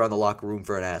passed around the locker room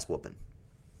for an ass whooping.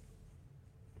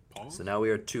 So now we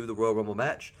are to the Royal Rumble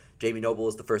match. Jamie Noble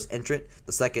is the first entrant.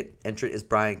 The second entrant is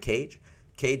Brian Cage.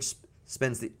 Cage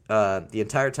spends the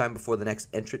entire time before the next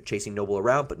entrant chasing Noble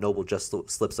around, but Noble just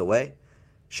slips away.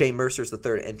 Shane Mercer is the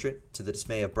third entrant, to the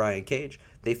dismay of Brian Cage.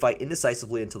 They fight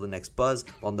indecisively until the next buzz,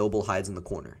 while Noble hides in the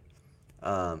corner.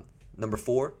 Number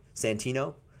 4,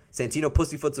 Santino. Santino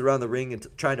pussyfoots around the ring and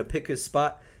trying to pick his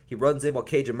spot. He runs in while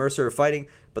Cage and Mercer are fighting,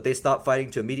 but they stop fighting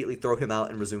to immediately throw him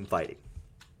out and resume fighting.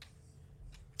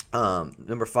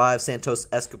 Number 5, Santos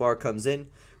Escobar comes in,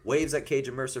 waves at Cage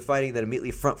and Mercer fighting, then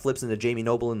immediately front flips into Jamie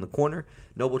Noble in the corner.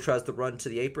 Noble tries to run to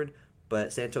the apron,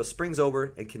 but Santos springs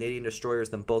over and Canadian Destroyers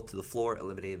them both to the floor,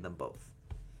 eliminating them both.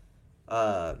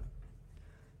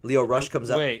 Lio Rush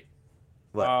comes out. Wait.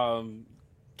 What?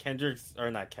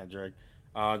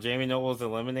 Jamie Noble's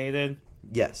eliminated?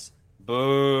 Yes.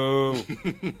 Boo.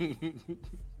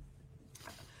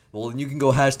 Well, then you can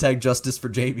go #Justice for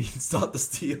Jamie and stop the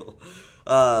steal.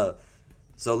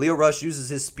 So Lio Rush uses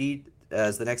his speed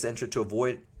as the next entrant to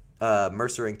avoid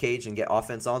Mercer and Cage and get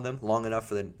offense on them long enough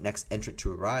for the next entrant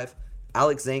to arrive.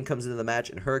 Alex Zane comes into the match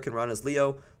and Hurricane Run as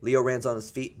Lio. Lio lands on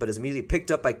his feet, but is immediately picked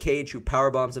up by Cage, who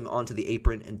powerbombs him onto the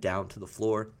apron and down to the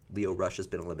floor. Lio Rush has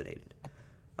been eliminated.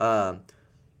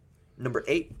 Number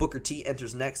 8, Booker T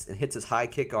enters next and hits his high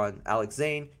kick on Alex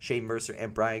Zane, Shane Mercer,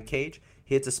 and Brian Cage.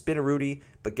 He hits a Spinneroonie,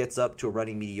 but gets up to a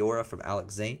running Meteora from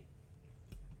Alex Zane.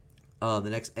 The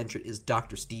next entrant is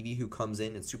Dr. Stevie, who comes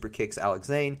in and super kicks Alex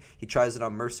Zane. He tries it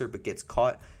on Mercer, but gets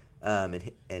caught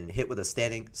and hit with a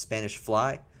standing Spanish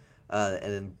fly.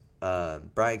 And then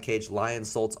Brian Cage lion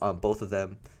salts on both of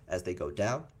them as they go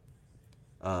down.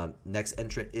 Next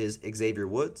entrant is Xavier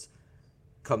Woods.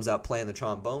 Comes out playing the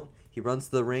trombone. He runs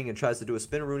to the ring and tries to do a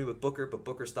Spinneroonie with Booker, but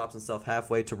Booker stops himself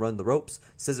halfway to run the ropes.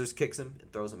 Scissors kicks him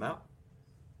and throws him out.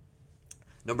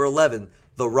 Number 11,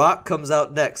 The Rock comes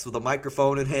out next with a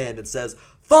microphone in hand and says,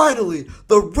 "Finally,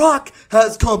 The Rock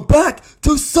has come back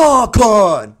to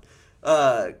SawCon!"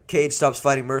 Cage stops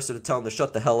fighting Mercer to tell him to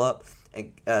shut the hell up,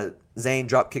 and Zayn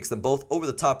drop kicks them both over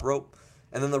the top rope,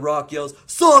 and then The Rock yells,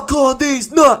 "SawCon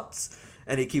these nuts!"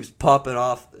 And he keeps popping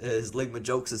off his Ligma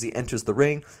jokes as he enters the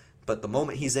ring, but the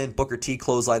moment he's in, Booker T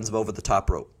clotheslines him over the top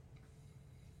rope.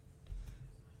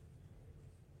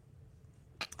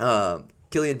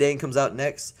 Killian Dane comes out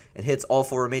next and hits all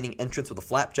 4 remaining entrants with a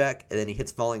flapjack, and then he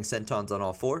hits falling sentons on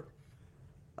all 4.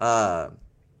 The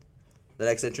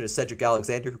next entrant is Cedric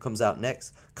Alexander, who comes out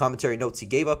next. Commentary notes he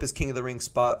gave up his King of the Ring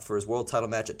spot for his world title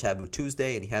match at Taboo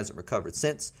Tuesday, and he hasn't recovered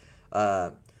since.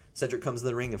 Cedric comes in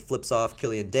the ring and flips off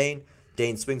Killian Dane.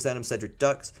 Dane swings at him, Cedric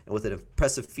ducks, and with an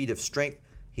impressive feat of strength,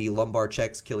 he lumbar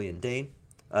checks Killian Dane.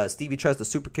 Stevie tries to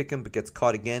super kick him, but gets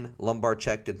caught again, lumbar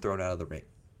checked, and thrown out of the ring.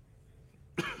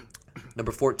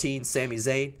 Number 14, Sami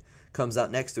Zayn, comes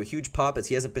out next to a huge pop as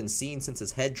he hasn't been seen since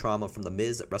his head trauma from The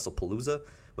Miz at WrestlePalooza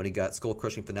when he got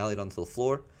skull-crushing finale onto the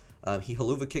floor. He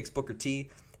haluva kicks Booker T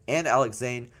and Alex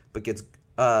Zane, but gets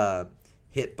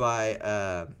hit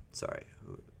by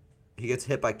he gets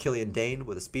hit by Killian Dane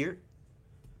with a spear.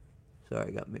 Sorry,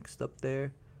 I got mixed up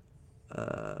there.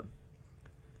 But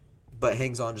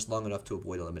hangs on just long enough to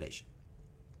avoid elimination.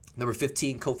 Number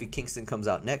 15, Kofi Kingston comes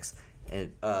out next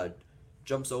and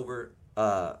jumps over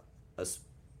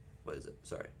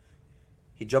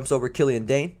He jumps over Killian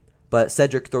Dane, but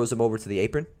Cedric throws him over to the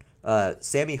apron.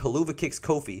 Sammy haluva kicks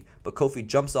Kofi, but Kofi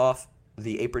jumps off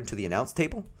the apron to the announce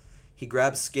table. He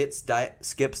grabs Skip's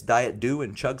Diet Dew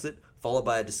and chugs it, followed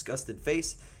by a disgusted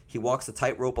face. He walks the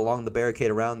tightrope along the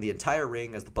barricade around the entire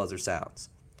ring as the buzzer sounds.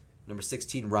 Number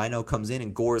 16, Rhino comes in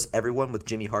and gores everyone with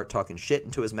Jimmy Hart talking shit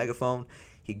into his megaphone.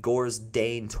 He gores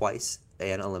Dane twice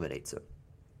and eliminates him.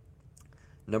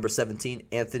 Number 17,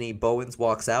 Anthony Bowens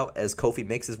walks out as Kofi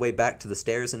makes his way back to the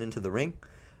stairs and into the ring.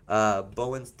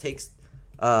 Bowens takes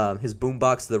his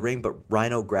boombox to the ring, but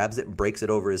Rhino grabs it and breaks it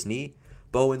over his knee.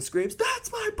 Bowens screams,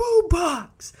 "That's my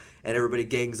boombox!" And everybody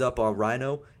gangs up on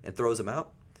Rhino and throws him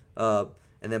out.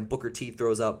 And then Booker T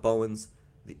throws out Bowens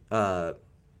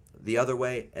the other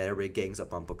way, and everybody gangs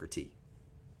up on Booker T.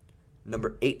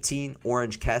 Number 18,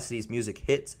 Orange Cassidy's music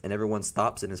hits, and everyone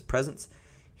stops in his presence.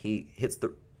 He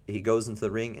goes into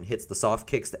the ring and hits the soft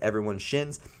kicks to everyone's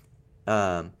shins.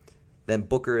 Then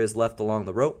Booker is left along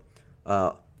the rope.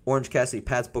 Orange Cassidy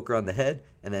pats Booker on the head,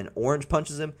 and then Orange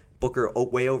punches him. Booker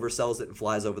way oversells it and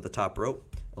flies over the top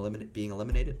rope, being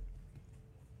eliminated.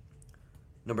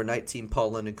 Number 19,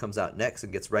 Paul London comes out next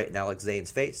and gets right in Alex Zane's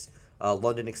face.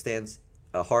 London extends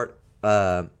a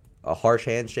harsh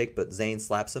handshake, but Zane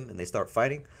slaps him, and they start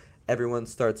fighting. Everyone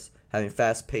starts having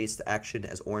fast-paced action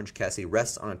as Orange Cassidy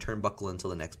rests on a turnbuckle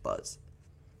until the next buzz.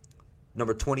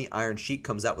 Number 20, Iron Sheik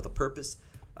comes out with a purpose.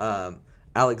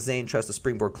 Alex Zane tries to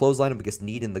springboard clothesline him, but gets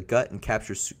kneed in the gut and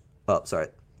captures...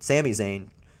 Sami Zayn...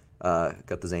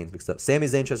 got the Zanes mixed up. Sami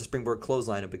Zayn tries to springboard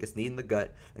clothesline him, but gets kneed in the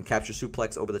gut and captures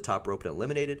suplex over the top rope and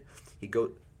eliminated.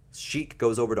 Sheik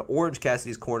goes over to Orange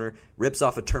Cassidy's corner, rips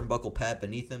off a turnbuckle pad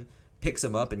beneath him, picks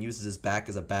him up, and uses his back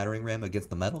as a battering ram against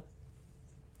the metal.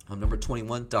 Number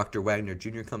 21, Dr. Wagner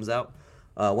Jr. comes out.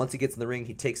 Once he gets in the ring,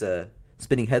 he takes a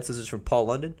spinning head scissors from Paul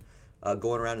London,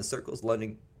 going around in circles.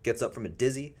 London gets up from a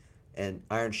dizzy, and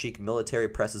Iron Sheik military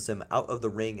presses him out of the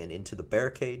ring and into the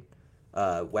barricade.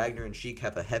 Wagner and Sheik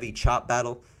have a heavy chop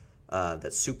battle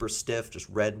that's super stiff, just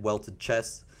red welted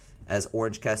chests, as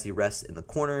Orange Cassidy rests in the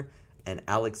corner, and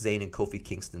Alex Zane and Kofi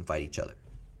Kingston fight each other.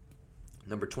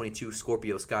 Number 22,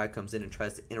 Scorpio Sky comes in and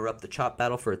tries to interrupt the chop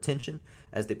battle for attention,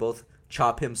 as they both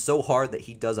chop him so hard that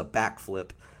he does a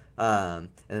backflip, and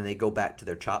then they go back to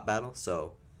their chop battle.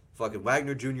 So fucking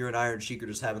Wagner Jr. and Iron Sheik are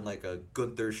just having like a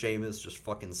Gunther Sheamus just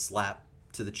fucking slap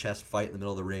to the chest fight in the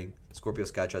middle of the ring. Scorpio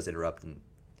Sky tries to interrupt and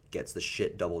gets the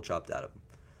shit double chopped out of him.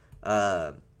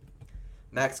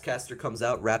 Max Caster comes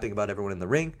out rapping about everyone in the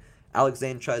ring. Alex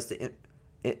Zane tries to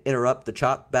interrupt the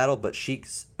chop battle, but Sheik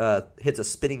hits a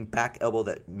spinning back elbow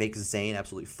that makes Zane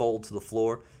absolutely fold to the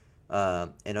floor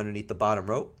and underneath the bottom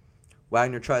rope.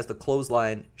 Wagner tries to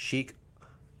clothesline Sheik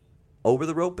over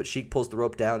the rope, but Sheik pulls the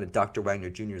rope down and Dr. Wagner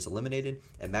Jr. is eliminated,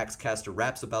 and Max Caster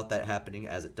raps about that happening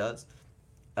as it does.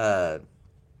 Alex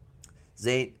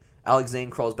Zane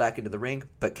crawls back into the ring,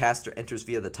 but Caster enters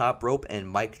via the top rope, and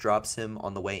Mike drops him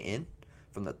on the way in,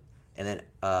 and then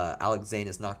Alex Zane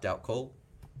is knocked out cold.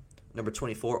 Number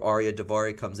 24, Arya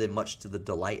Daivari comes in, much to the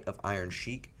delight of Iron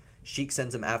Sheik. Sheik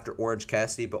sends him after Orange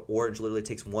Cassidy, but Orange literally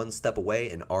takes one step away,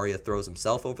 and Arya throws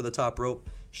himself over the top rope.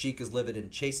 Sheik is livid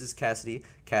and chases Cassidy.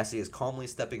 Cassidy is calmly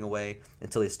stepping away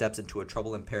until he steps into a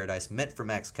Trouble in Paradise meant for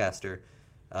Max Caster,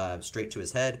 straight to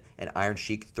his head, and Iron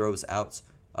Sheik throws out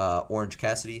Orange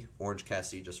Cassidy. Orange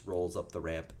Cassidy just rolls up the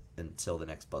ramp until the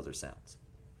next buzzer sounds.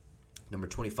 Number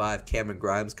 25, Cameron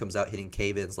Grimes comes out hitting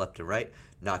cave-ins left and right,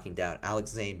 knocking down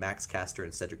Alex Zane, Max Caster,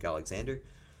 and Cedric Alexander.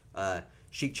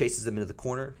 Sheik chases him into the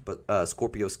corner, but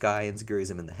Scorpio Sky enziguris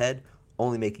him in the head,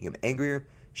 only making him angrier.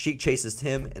 Sheik chases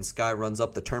him, and Sky runs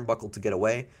up the turnbuckle to get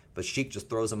away, but Sheik just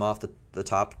throws him off the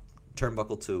top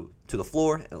turnbuckle to the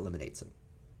floor and eliminates him.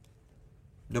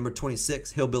 Number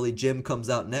 26, Hillbilly Jim comes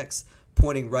out next,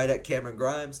 pointing right at Cameron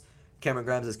Grimes. Cameron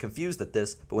Grimes is confused at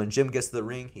this, but when Jim gets to the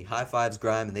ring, he high-fives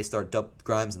Grimes, and they start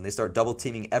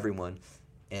double-teaming everyone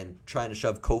and trying to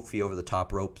shove Kofi over the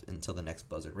top rope until the next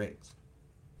buzzer rings.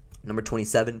 Number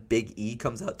 27, Big E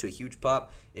comes out to a huge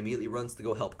pop, immediately runs to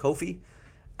go help Kofi.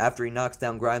 After he knocks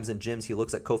down Grimes and Jim's, he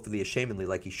looks at Kofi ashamedly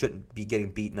like he shouldn't be getting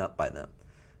beaten up by them.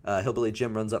 Hillbilly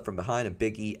Jim runs up from behind, and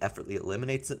Big E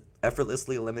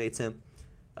effortlessly eliminates him.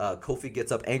 Kofi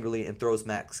gets up angrily and throws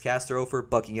Max Caster over,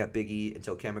 bucking at Big E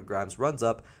until Cameron Grimes runs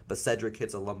up, but Cedric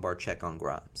hits a lumbar check on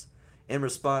Grimes. In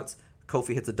response,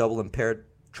 Kofi hits a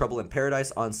Trouble in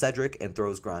Paradise on Cedric and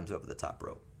throws Grimes over the top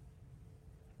rope.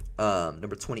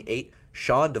 Number 28,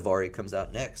 Sean Daivari comes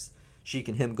out next. Sheik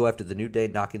and him go after the New Day,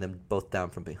 knocking them both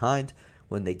down from behind.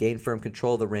 When they gain firm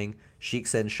control of the ring, Sheik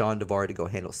sends Sean Daivari to go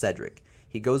handle Cedric.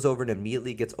 He goes over and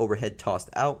immediately gets overhead tossed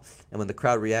out, and when the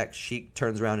crowd reacts, Sheik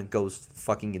turns around and goes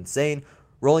fucking insane,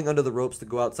 rolling under the ropes to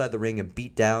go outside the ring and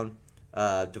beat down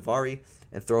Daivari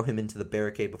and throw him into the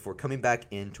barricade before coming back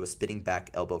into a spinning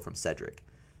back elbow from Cedric.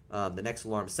 The next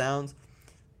alarm sounds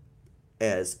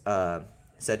as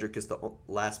Cedric is the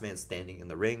last man standing in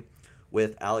the ring,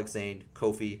 with Alex Zane,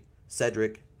 Kofi,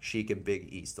 Cedric, Sheik, and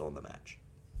Big E still in the match.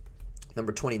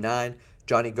 Number 29,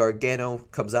 Johnny Gargano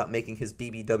comes out making his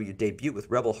BBW debut with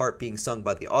Rebel Heart being sung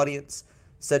by the audience.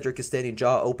 Cedric is standing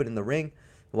jaw open in the ring.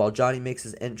 While Johnny makes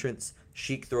his entrance,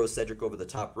 Sheik throws Cedric over the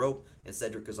top rope, and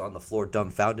Cedric is on the floor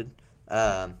dumbfounded.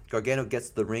 Gargano gets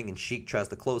to the ring, and Sheik tries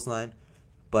to clothesline,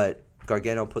 but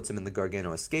Gargano puts him in the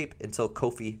Gargano escape until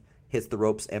Kofi hits the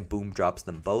ropes and boom drops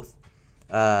them both.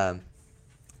 The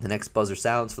next buzzer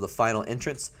sounds for the final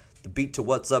entrance. The beat to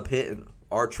What's Up hit, and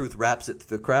R-Truth raps it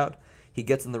through the crowd. He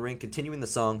gets in the ring, continuing the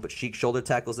song, but Sheik shoulder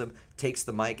tackles him, takes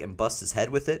the mic, and busts his head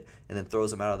with it, and then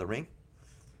throws him out of the ring.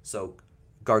 So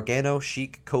Gargano,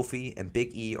 Sheik, Kofi, and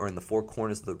Big E are in the four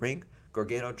corners of the ring.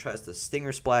 Gargano tries to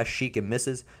stinger splash Sheik and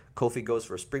misses. Kofi goes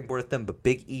for a springboard at them, but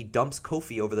Big E dumps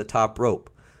Kofi over the top rope.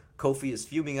 Kofi is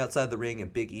fuming outside the ring,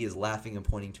 and Big E is laughing and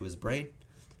pointing to his brain.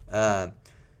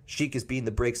 Sheik is beating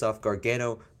the brakes off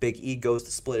Gargano. Big E goes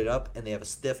to split it up, and they have a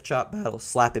stiff chop battle,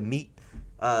 slap and meet.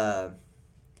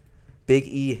 Big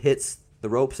E hits the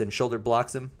ropes and shoulder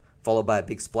blocks him, followed by a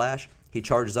big splash. He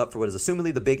charges up for what is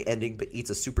assumedly the big ending, but eats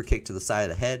a super kick to the side of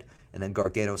the head, and then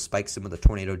Gargano spikes him with a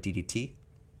tornado DDT.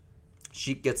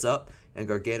 Sheik gets up, and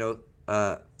Gargano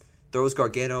throws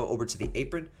Gargano over to the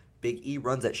apron. Big E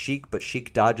runs at Sheik, but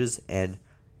Sheik dodges, and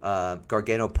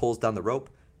Gargano pulls down the rope.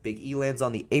 Big E lands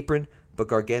on the apron, but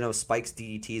Gargano spikes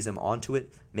DDTs him onto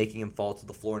it, making him fall to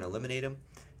the floor and eliminate him.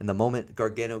 In the moment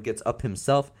Gargano gets up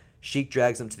himself, Sheik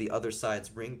drags him to the other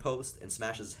side's ring post and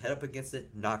smashes his head up against it,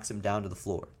 knocks him down to the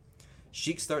floor.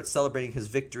 Sheik starts celebrating his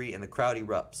victory, and the crowd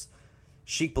erupts.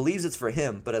 Sheik believes it's for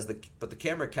him, but the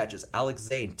camera catches Alex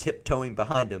Zane tiptoeing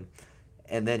behind him,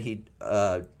 and then he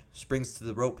springs to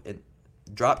the rope and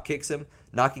drop kicks him,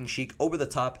 knocking Sheik over the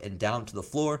top and down to the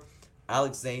floor.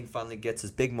 Alex Zane finally gets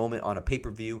his big moment on a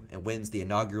pay-per-view and wins the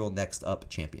inaugural Next Up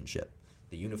Championship,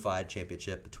 the unified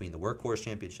championship between the Workhorse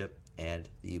Championship and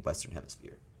the Western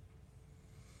Hemisphere.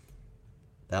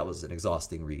 That was an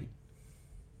exhausting read.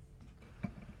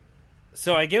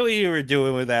 So I get what you were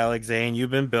doing with Alex Zane. You've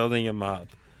been building him up.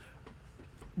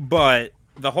 But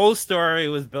the whole story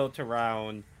was built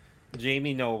around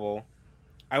Jamie Noble.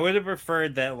 I would have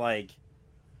preferred that, like,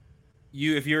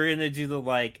 if you're going to do the,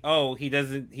 like, oh, he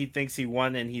thinks he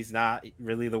won and he's not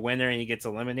really the winner and he gets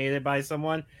eliminated by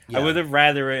someone. Yeah. I would have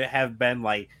rather it have been,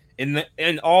 like,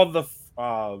 in all the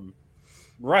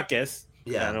ruckus.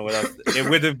 Yeah. I don't know what else. It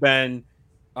would have been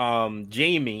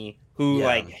Jamie who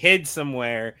like hid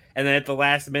somewhere and then at the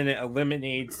last minute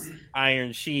eliminates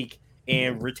Iron Sheik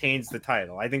and retains the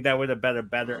title. I think that would have been a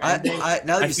better ending.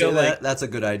 Now that you say that, that's a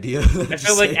good idea. I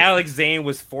feel like Alex Zane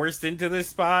was forced into this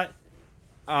spot.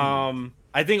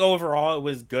 I think overall it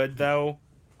was good though.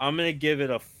 I'm gonna give it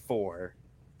a 4.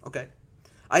 Okay.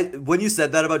 When you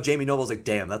said that about Jamie Noble, I was like,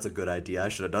 damn, that's a good idea. I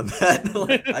should have done that.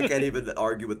 Like, I can't even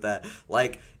argue with that.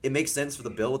 Like, it makes sense for the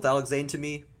bill with Alex Zane to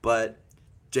me, but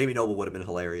Jamie Noble would have been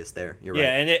hilarious there. You're right.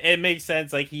 Yeah, and it makes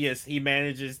sense. Like he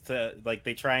manages to, like,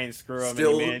 they try and screw him.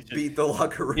 Still and beat the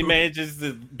locker room. He manages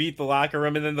to beat the locker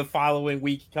room, and then the following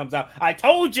week he comes out, I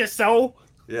told you so.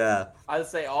 Yeah. I'd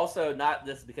say also, not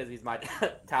just because he's my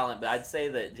talent, but I'd say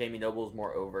that Jamie Noble is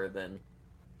more over than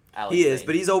Alex He is, Zane.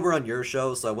 but he's over on your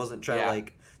show, so I wasn't trying to,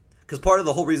 like... Because part of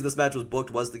the whole reason this match was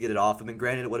booked was to get it off him, and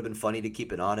granted, it would have been funny to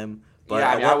keep it on him. But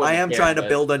I am trying to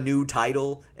build a new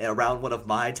title around one of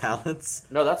my talents.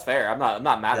 No, that's fair. I'm not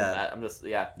mad at that. I'm just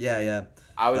Yeah.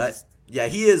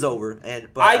 He is over,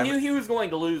 but I knew he was going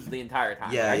to lose the entire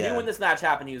time. Yeah, I knew when this match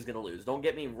happened he was going to lose. Don't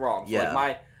get me wrong. So yeah.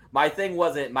 Like my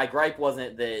gripe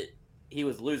wasn't that he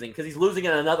was losing, because he's losing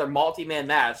in another multi-man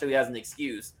match, so he has an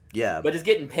excuse. Yeah. But just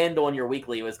getting pinned on your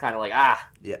weekly was kind of like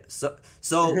Yeah. So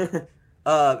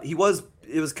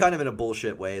it was kind of in a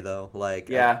bullshit way though. Like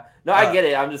I get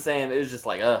it. I'm just saying it was just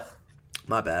like ugh.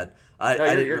 My bad.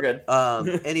 You're good.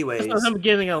 Anyways, I'm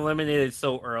getting eliminated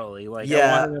so early. Like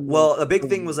well, a big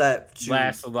thing was that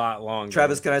last a lot longer.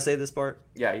 Travis, can I say this part?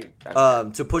 Yeah.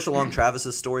 To push along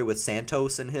Travis's story with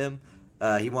Santos and him,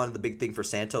 he wanted the big thing for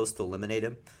Santos to eliminate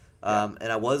him. And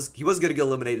he was gonna get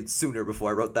eliminated sooner before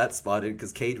I wrote that spot in,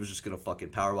 because Cage was just gonna fucking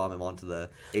powerbomb him onto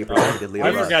the apron.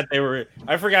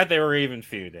 I forgot they were even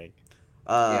feuding.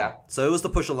 So it was to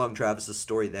push along Travis's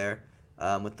story there,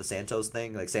 with the Santos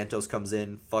thing. Like, Santos comes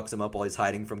in, fucks him up while he's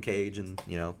hiding from Cage, and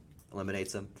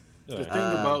eliminates him. The thing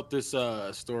about this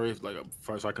story, like,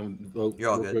 first I can vote.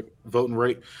 You're all good. Quick, vote and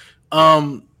rate.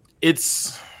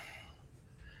 It's.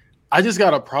 I just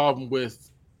got a problem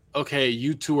with. Okay,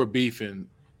 you two are beefing,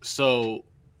 so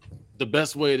the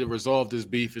best way to resolve this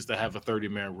beef is to have a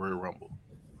 30-man Royal Rumble.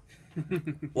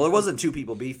 Well, it wasn't two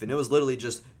people beefing. It was literally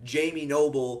just Jamie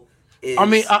Noble.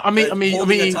 Holding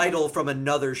a title from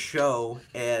another show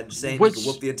and saying he can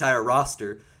whoop the entire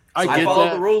roster. So I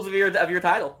follow the rules of your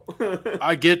title.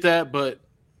 I get that, but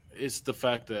it's the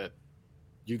fact that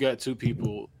you got two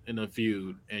people in a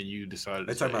feud and you decided.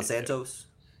 Are you talking about Santos?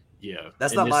 Yeah,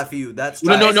 that's not my feud. That's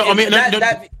no. Not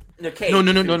that.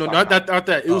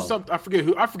 It was something. I forget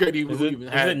who even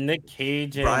had it. Nick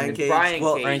Cage and Brian Cage.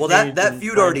 Well, that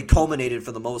feud already culminated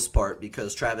for the most part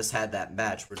because Travis had that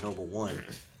match where Noble won.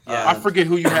 Yeah. I forget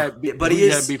who you had. Yeah, but who he you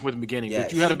is- had beef with in the beginning. yeah,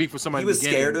 but you had a beef with somebody. He was in the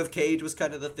beginning. scared of Cage was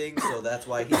kind of the thing, so that's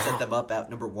why he set them up at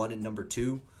number 1 and number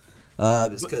 2.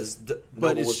 It's because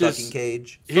Noble it's was just- ducking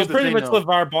Cage. So Here's the pretty thing, much though.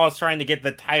 LeVar Ball's trying to get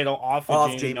the title off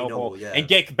of Jamie Noble, yeah. and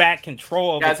get back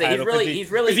control of Yeah, the so he's title. really- 'cause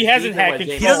he's really because he hasn't beefing had with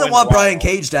control. Jamie He doesn't in a want while. Brian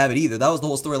Cage to have it either. That was the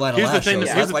whole storyline of Here's the last thing. show. Here's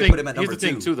So that's the why I thing. put him at Here's number the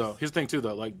thing 2. too, though. Here's the thing too,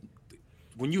 though. Like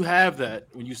when you have that,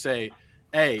 when you say,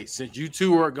 "Hey, since you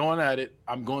two are going at it,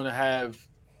 I'm going to have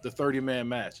the 30-man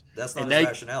match." That's not And his they-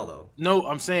 rationale, though. No,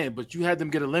 I'm saying, but you had them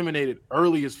get eliminated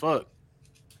early as fuck.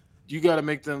 You got to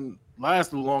make them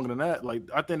last a little longer than that. Like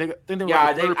I think they were. Yeah,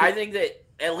 like the third I think that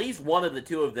at least one of the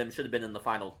two of them should have been in the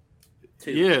final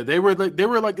 2. Yeah, they were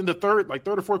like in the third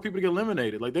or fourth people to get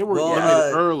eliminated. Like they were Well,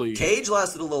 eliminated early. Cage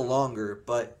lasted a little longer,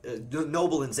 but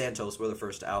Noble and Santos were the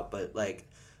first out. But like,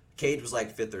 Cage was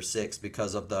like 5th or 6th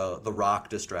because of the Rock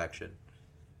distraction.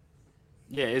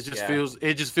 Yeah, it just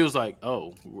Yeah. feels like,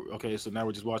 oh, okay, so now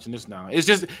we're just watching this now. It's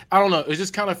just I don't know. It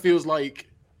just kind of feels like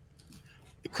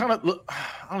it kind of look.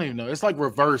 I don't even know. It's like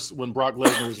reverse when Brock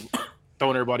Lesnar was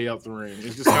throwing everybody out the ring.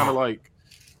 It's just kind of like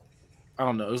I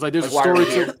don't know. It's like there's Like, a why are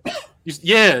story we to.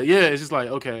 Yeah. It's just like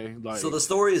okay, like So the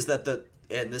story is that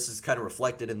and this is kind of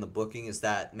reflected in the booking, is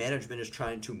that management is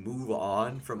trying to move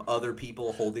on from other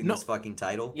people holding No. this fucking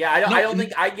title. Yeah, I don't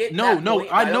think I get. no, that no.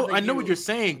 point. I don't know think what you're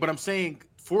saying, but I'm saying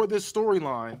for this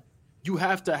storyline, you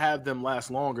have to have them last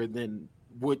longer than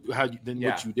what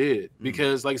you did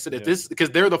because, like I said, because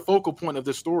they're the focal point of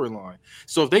this storyline.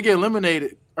 So if they get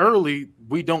eliminated early,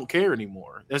 we don't care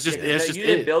anymore. That's just Yeah, it's you just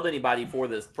didn't it. build anybody for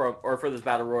this or for this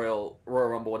Battle Royal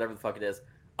Rumble, whatever the fuck it is,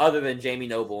 other than Jamie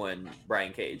Noble and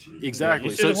Brian Cage.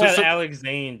 Exactly. You should have had so- Alex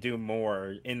Zane do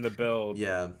more in the build.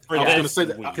 Yeah, For I was gonna this say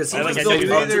that- week. because he I was like built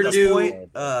that up to either this do-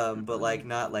 point, but like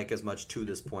not like as much to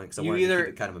this point because I You wanted to either-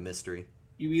 keep it kind of a mystery.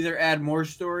 You either add more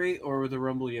story, or with a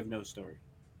Rumble you have no story,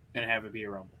 and have it be a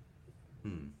Rumble.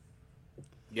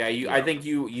 Yeah, I think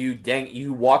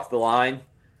you walked the line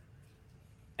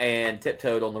and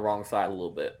tiptoed on the wrong side a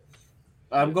little bit.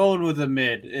 I'm going with a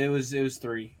mid. It was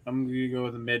 3. I'm gonna go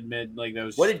with a mid like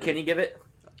those. What did Kenny give it?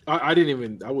 I wasn't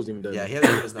even done. Yeah, he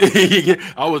has his number.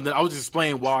 I was just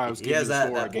explaining why I was He giving has you the that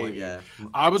score I that gave point. you. Yeah,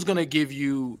 I was gonna give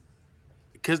you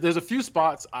because there's a few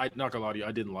spots not gonna lie to you,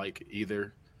 I didn't like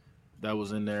either. That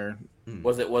was in there.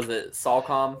 Was it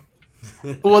Solcom?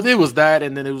 Well, it was that,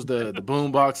 and then it was the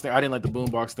boombox thing. I didn't like the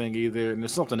boombox thing either, and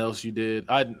there's something else you did.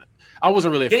 I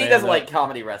wasn't really a Kenny fan doesn't of like that.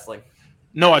 comedy wrestling.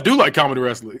 No, I do like comedy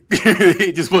wrestling.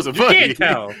 It just wasn't You funny. can't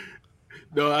tell.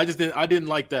 No, I didn't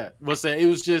like that. What's that? It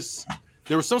was just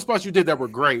there were some spots you did that were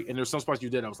great, and there's some spots you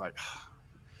did I was like,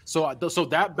 so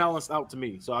that balanced out to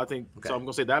me. So I think so. I'm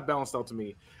gonna say that balanced out to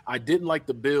me. I didn't like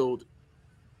the build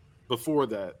before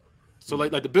that. So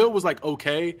like the build was like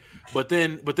okay, but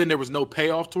then there was no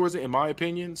payoff towards it in my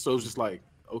opinion. So it was just like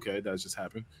okay, that just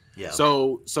happened. yeah.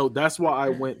 So that's why I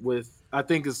went with I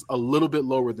think it's a little bit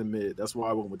lower than mid. That's why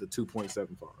I went with the 2.75.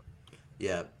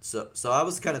 Yeah, so I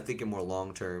was kind of thinking more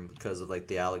long term because of like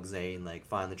the Alex Zane like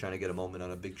finally trying to get a moment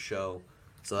on a big show.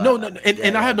 So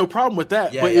And I had no problem with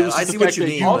that. Yeah, but yeah, it was I just see the what fact you that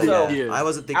mean. Also- but yeah, I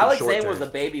wasn't thinking Alex short Zane term. was a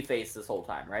baby face this whole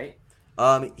time, right?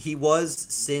 He was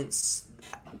since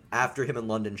after him and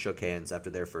London shook hands after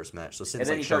their first match. So since And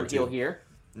then like he show turned heel 2. here.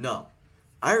 No,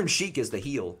 Iron Sheik is the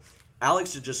heel.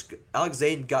 Alex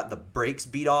Zane got the brakes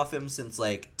beat off him since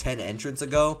like 10 entrants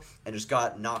ago and just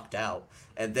got knocked out.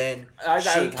 And then I was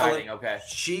hiding. Okay.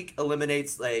 Sheik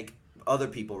eliminates like other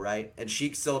people, right? And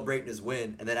Sheik's celebrating his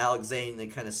win, and then Alex Zane then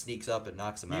kind of sneaks up and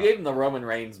knocks him You out. gave him the Roman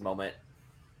Reigns moment.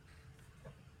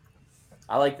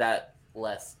 I like that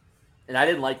less, and I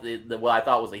didn't like the what I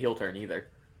thought was a heel turn either.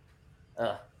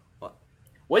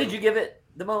 What did you give it,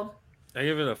 Damone? I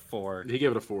give it a 4. He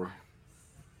gave it a 4.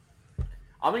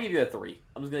 I'm gonna give you a 3.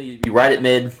 I'm just gonna give you right at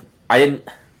mid. I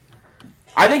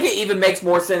think it even makes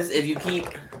more sense if you keep.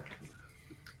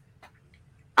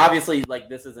 Obviously, like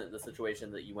this isn't the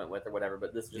situation that you went with or whatever,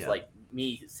 but this is just Yeah. like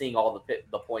me seeing all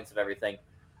the points of everything.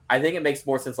 I think it makes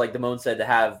more sense, like Damone said, to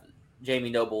have Jamie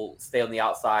Noble stay on the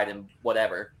outside and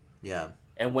whatever, Yeah,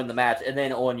 and win the match, and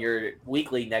then on your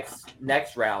weekly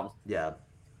next round, yeah.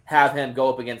 have him go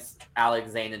up against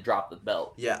Alex Zane and drop the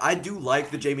belt. Yeah, I do like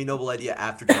the Jamie Noble idea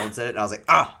after Dylan said it, and I was like,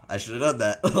 I should have done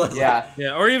that. Yeah,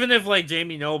 Yeah, or even if like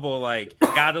Jamie Noble like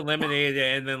got eliminated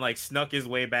and then like snuck his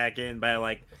way back in by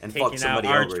like And fuck taking out somebody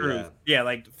our over, truth. Yeah,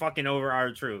 like fucking over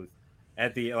our truth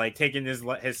at the like taking his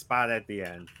spot at the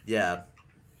end. Yeah.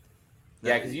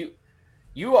 yeah, because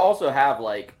you also have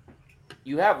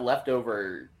you have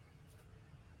leftover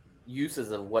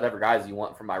uses of whatever guys you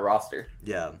want from my roster.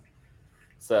 Yeah.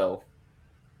 So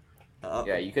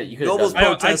yeah, you could Noble's I-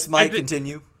 protests I might did-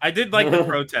 continue. I did like the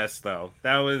protest though.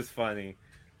 That was funny.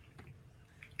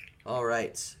 All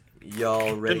right,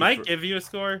 y'all ready? Did Mike for- give you a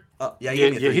score? Oh, yeah, he Yeah,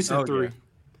 gave me a yeah, three. he said Oh, 3.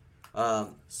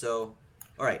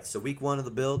 All right, so week 1 of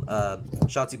the build,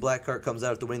 Shotzi Blackheart comes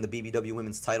out after winning the BBW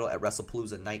Women's title at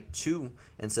WrestlePalooza Night 2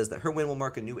 and says that her win will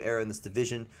mark a new era in this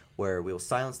division where we will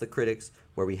silence the critics,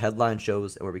 where we headline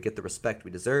shows, and where we get the respect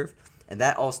we deserve. And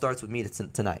that all starts with me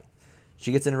tonight.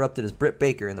 She gets interrupted as Britt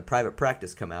Baker and the Private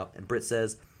Practice come out, and Britt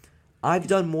says, I've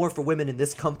done more for women in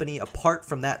this company apart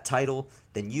from that title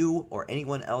than you or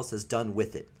anyone else has done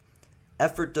with it.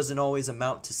 Effort doesn't always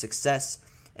amount to success,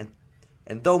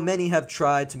 and though many have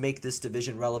tried to make this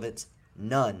division relevant,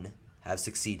 none have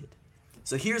succeeded.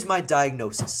 So here's my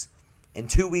diagnosis. In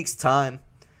 2 weeks' time,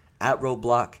 at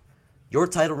Roadblock, your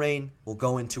title reign will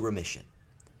go into remission.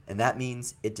 And that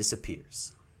means it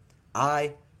disappears.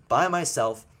 I, by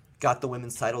myself, got the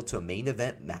women's title to a main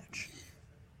event match.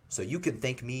 So you can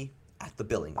thank me at the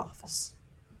billing office.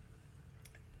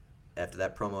 After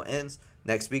that promo ends,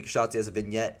 next week, Shotzi has a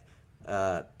vignette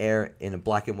air in a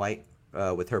black and white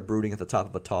with her brooding at the top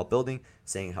of a tall building,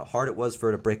 saying how hard it was for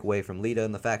her to break away from Lita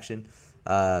and the faction,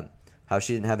 how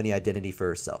she didn't have any identity for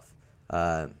herself.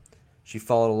 She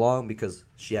followed along because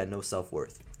she had no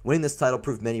self-worth. Winning this title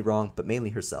proved many wrong, but mainly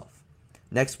herself.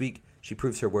 Next week, she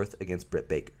proves her worth against Britt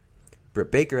Baker.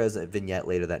 Britt Baker has a vignette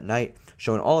later that night,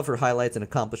 showing all of her highlights and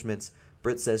accomplishments.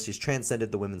 Britt says she's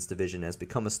transcended the women's division and has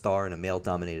become a star in a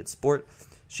male-dominated sport.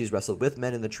 She's wrestled with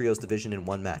men in the trios division and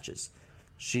won matches.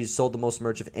 She's sold the most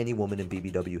merch of any woman in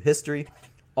BBW history.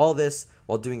 All this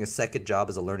while doing a second job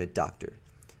as a learned doctor.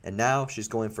 And now she's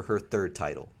going for her third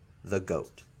title, the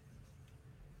GOAT.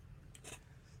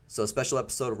 So a special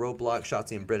episode of Roadblock,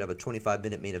 Shotzi and Britt have a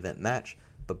 25-minute main event match,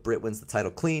 but Britt wins the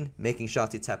title clean, making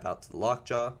Shotzi tap out to the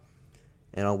lockjaw.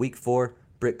 And on week 4,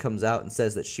 Britt comes out and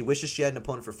says that she wishes she had an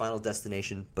opponent for Final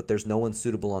Destination, but there's no one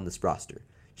suitable on this roster.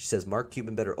 She says Mark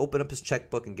Cuban better open up his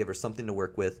checkbook and give her something to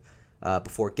work with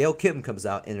before Gail Kim comes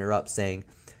out and interrupts, saying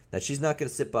that she's not going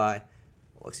to sit by.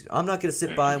 I'm not going to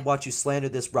sit by and watch you slander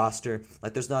this roster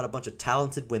like there's not a bunch of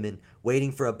talented women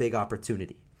waiting for a big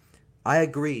opportunity. I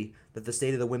agree that the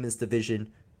state of the women's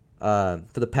division for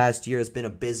the past year has been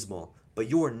abysmal, but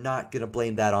you are not going to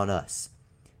blame that on us.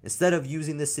 Instead of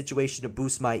using this situation to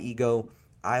boost my ego,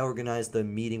 I organized a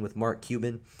meeting with Mark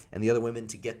Cuban and the other women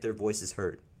to get their voices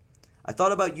heard. I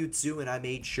thought about you too, and I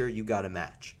made sure you got a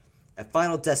match. At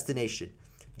Final Destination,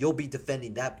 you'll be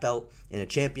defending that belt in a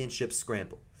championship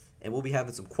scramble, and we'll be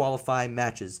having some qualifying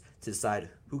matches to decide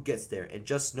who gets there. And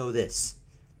just know this,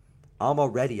 I'm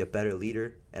already a better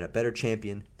leader and a better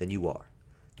champion than you are.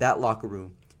 That locker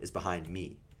room is behind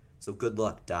me. So good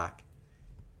luck, Doc.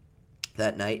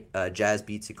 That night, Jazz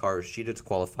beats Hikaru Shida to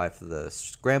qualify for the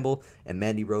scramble, and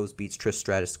Mandy Rose beats Trish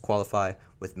Stratus to qualify,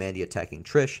 with Mandy attacking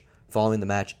Trish, following the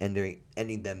match ending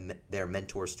their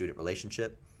mentor-student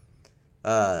relationship.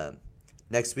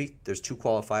 Next week, there's 2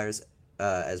 qualifiers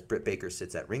as Britt Baker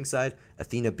sits at ringside.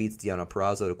 Athena beats Deonna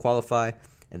Purrazzo to qualify,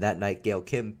 and that night, Gail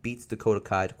Kim beats Dakota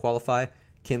Kai to qualify.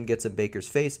 Kim gets in Baker's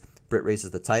face, Britt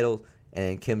raises the title,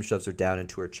 and Kim shoves her down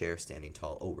into her chair, standing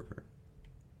tall over her.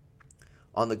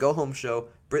 On the go-home show,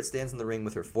 Britt stands in the ring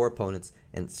with her 4 opponents,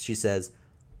 and she says,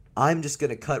 I'm just going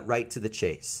to cut right to the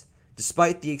chase.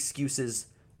 Despite the excuses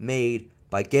made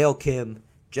by Gail Kim,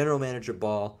 General Manager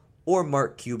Ball, or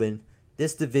Mark Cuban,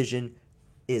 this division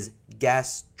is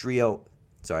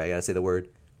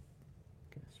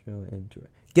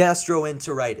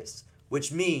gastroenteritis,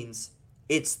 which means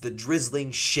it's the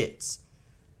drizzling shits.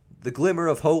 The glimmer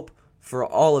of hope for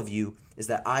all of you is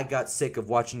that I got sick of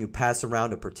watching you pass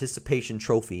around a participation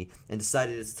trophy and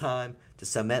decided it's time to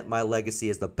cement my legacy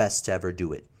as the best to ever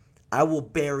do it. I will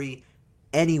bury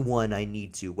anyone I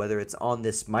need to, whether it's on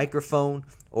this microphone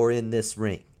or in this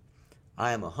ring.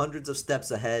 I am hundreds of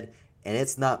steps ahead, and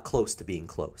it's not close to being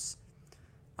close.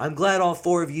 I'm glad all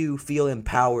 4 of you feel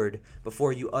empowered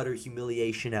before you utter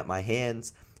humiliation at my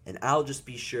hands, and I'll just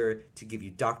be sure to give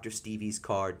you Dr. Stevie's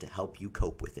card to help you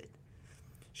cope with it.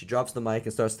 She drops the mic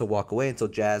and starts to walk away until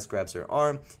Jazz grabs her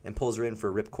arm and pulls her in for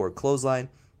a ripcord clothesline.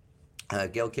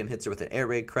 Gail Kim hits her with an air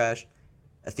raid crash.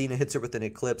 Athena hits her with an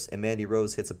eclipse, and Mandy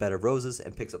Rose hits a bed of roses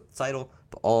and picks up the title,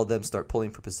 but all of them start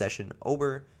pulling for possession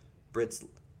over Britt's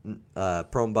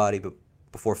prone body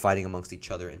before fighting amongst each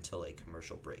other until a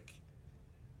commercial break.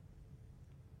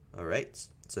 All right,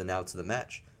 so now to the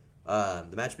match.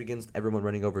 The match begins, everyone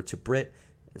running over to Britt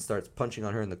and starts punching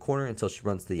on her in the corner until she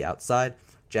runs to the outside.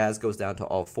 Jazz goes down to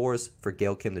all 4s for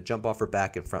Gail Kim to jump off her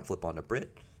back and front flip onto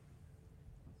Britt.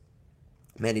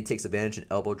 Mandy takes advantage and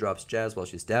elbow drops Jazz while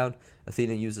she's down.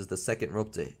 Athena uses the second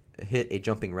rope to hit a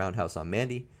jumping roundhouse on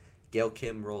Mandy. Gail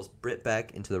Kim rolls Britt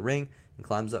back into the ring and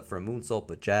climbs up for a moonsault,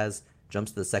 but Jazz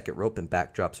jumps to the second rope and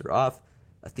backdrops her off.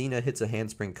 Athena hits a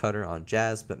handspring cutter on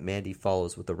Jazz, but Mandy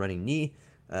follows with a running knee.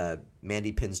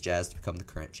 Mandy pins Jazz to become the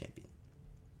current champion.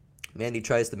 Mandy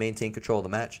tries to maintain control of the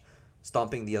match,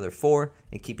 stomping the other 4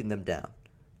 and keeping them down.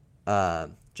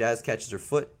 Jazz catches her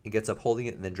foot and gets up holding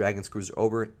it, and then Dragon screws her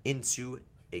over into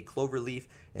a clover leaf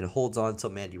and holds on until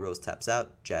Mandy Rose taps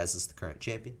out. Jazz is the current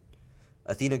champion.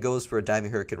 Athena goes for a diving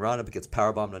Hurricane Rana but gets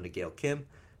powerbombed onto Gail Kim.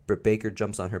 Britt Baker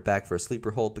jumps on her back for a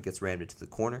sleeper hold but gets rammed into the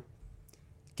corner.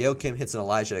 Gail Kim hits an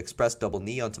Elijah Express double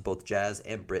knee onto both Jazz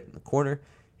and Britt in the corner.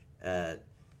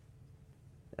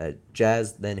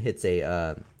 Jazz then hits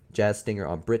a Jazz Stinger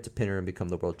on Britt to pin her and become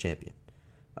the world champion.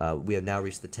 We have now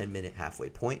reached the 10-minute halfway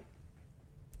point.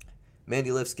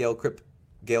 Mandy lifts Gail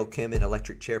Kim in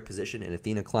electric chair position, and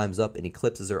Athena climbs up and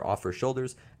eclipses her off her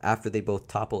shoulders. After they both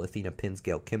topple, Athena pins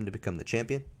Gail Kim to become the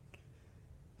champion.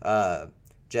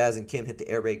 Jazz and Kim hit the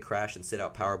air raid crash and sit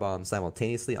out powerbomb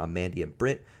simultaneously on Mandy and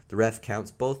Britt. The ref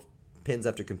counts both pins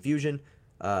after confusion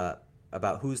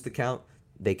about who's to count.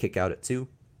 They kick out at 2.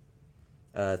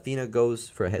 Athena goes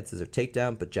for a head scissor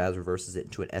takedown, but Jazz reverses it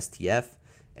into an STF.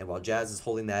 And while Jazz is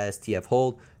holding that STF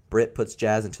hold, Britt puts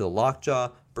Jazz into the lockjaw,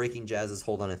 breaking Jazz's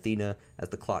hold on Athena as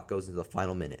the clock goes into the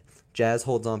final minute. Jazz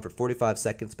holds on for 45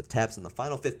 seconds, but taps in the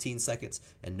final 15 seconds,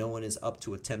 and no one is up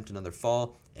to attempt another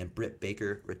fall, and Britt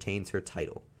Baker retains her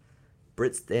title.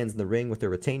 Britt stands in the ring with her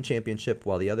retained championship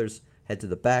while the others head to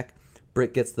the back.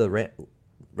 Britt gets to the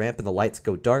ramp and the lights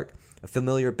go dark. A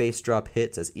familiar bass drop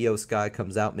hits as Io Sky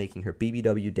comes out making her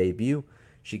BBW debut.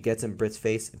 She gets in Britt's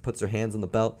face and puts her hands on the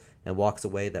belt and walks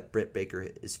away. That Britt Baker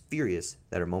is furious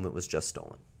that her moment was just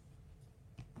stolen.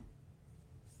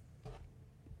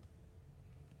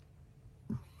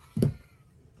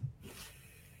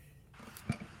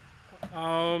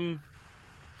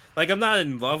 Like, I'm not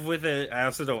in love with it. I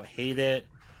also don't hate it.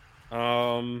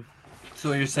 So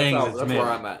what you're saying is That's mid. where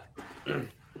I'm at.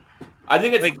 I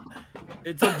think it's Like,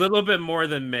 it's a little bit more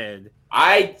than mid.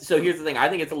 So here's the thing. I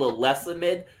think it's a little less than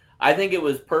mid. I think it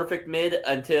was perfect mid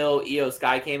until Io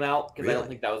Sky came out because I don't Really?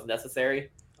 think that was necessary.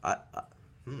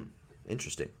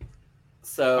 Interesting.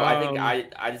 So I think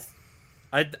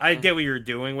I get what you're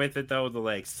doing with it though, to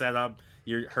like set up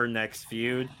her next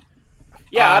feud.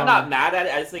 Yeah, I'm not mad at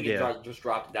it. I just think yeah. it just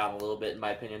dropped down a little bit in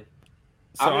my opinion.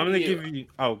 So I'm gonna give you.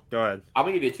 Oh, go ahead. I'm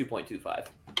gonna give you a 2.25.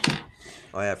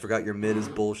 Oh yeah, I forgot your mid is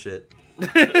bullshit.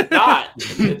 Not.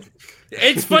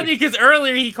 It's funny because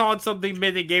earlier he called something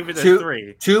mid and gave it a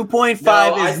 3.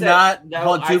 2.5 is not. No,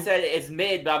 well, I said it's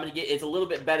mid, but I'm gonna get. It's a little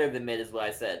bit better than mid, is what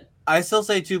I said. I still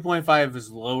say 2.5 is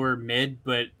lower mid,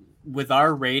 but with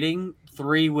our rating,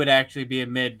 3 would actually be a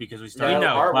mid because we started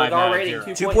No, with with our 5.0. rating,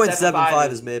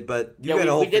 2.75 is mid, but you Yeah, get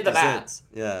a whole we did the 50 math. cents.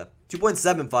 Yeah,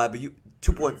 2.75, but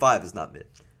 2.5 is not mid.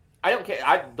 I don't care.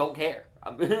 I don't care.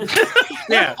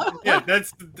 Yeah,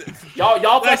 that's y'all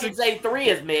Classic- fucking say 3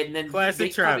 is mid, and then Classic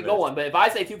keep Travis. going. But if I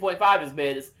say 2.5 is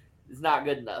mid, it's not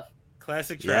good enough.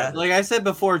 classic Yeah. trap. Like I said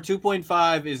before,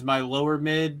 2.5 is my lower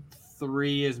mid,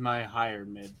 3 is my higher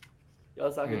mid, Y'all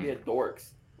it's not gonna be a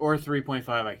dorks. or 3.5.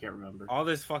 I can't remember. All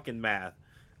this fucking math.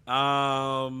 That's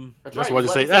right, why I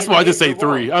just say. let's That's say why I they just say hit the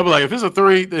wall. 3. I'm like, if it's a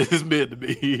 3, then it's mid to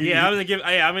me. Yeah, I'm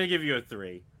gonna give you a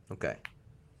 3. Okay.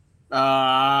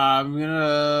 I'm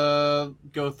gonna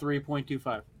go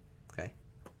 3.25. Okay.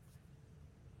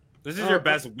 This is your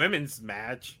best women's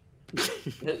match.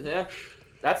 Yeah,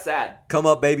 that's sad. Come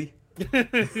up, baby.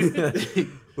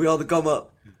 We all to come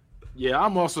up. Yeah,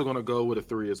 I'm also gonna go with a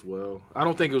 3 as well. I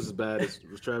don't think it was as bad as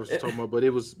Travis was talking about, but it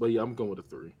was. But yeah, I'm going with a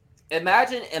 3.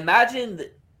 Imagine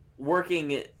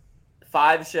working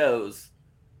 5 shows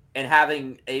and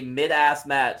having a mid-ass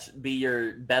match be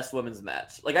your best women's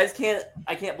match. Like I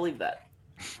can't believe that.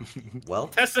 Well,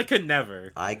 Tessa could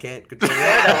never. I can't control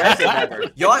Yeah, that. the rest could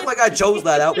never. Y'all act like I chose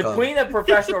that The outcome. queen of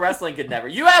professional wrestling could never.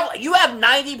 You have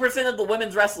 90% of the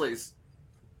women's wrestlers.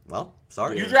 Well,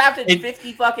 sorry. You drafted And-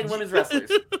 50 fucking women's wrestlers.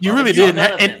 You really You did,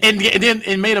 none of and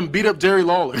then made him beat up Jerry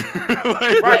Lawler.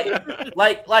 Right.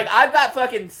 Like I've got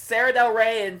fucking Sarah Del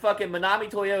Rey and fucking Manami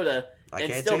Toyota. I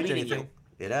and can't still change beating anything.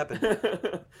 It happened.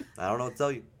 you. I don't know what to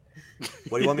tell you.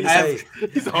 What do you want me to I have- say?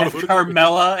 He's I have all-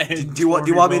 Carmella and Do you want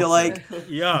me to like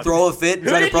Yeah. throw a fit and Who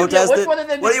try to did you kill? protest Which it? one of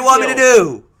them What do did you you want me to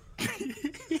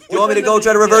do? You want me to go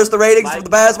try to reverse the ratings from the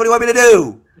past? What do you want me to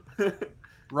do?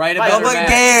 right Mike, I about don't you're her fucking mad.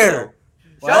 match. care.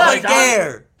 Shut I up, don't fucking John.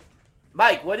 care.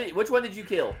 Mike, which one did you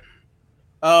kill?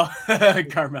 Oh,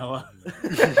 Carmella.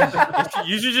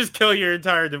 You should just kill your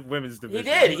entire women's He division.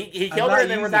 did. He I'm killed her not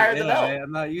and then using retired it. the Yeah, belt.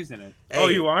 I'm not using it. Oh,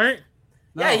 Hey, you aren't?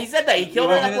 Yeah, he said that. He killed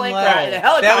He her in a wasn't plane in crash, love. in a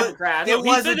helicopter That crash. It he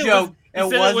was said a it joke. he It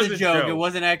said was a joke. It joke.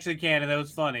 wasn't actually canon. That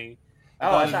was funny.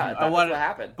 Oh, I thought that's wanted- what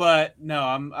happened. But no,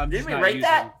 I'm Did just we not rate using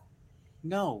that?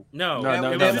 No. No,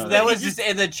 No, That was just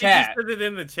in the He chat. just put it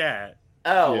in the chat.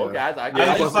 Oh, Yeah. okay. I I I'm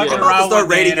was just fucking about around to start one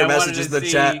day rating and your I wanted messages to in the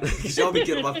see- chat. Because y'all be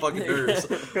getting my fucking nerves.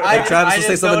 I Like, Travis will say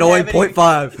just something don't annoying. have any-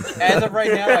 0.5. As of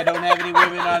right now, I don't have any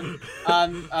women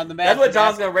on the match. That's what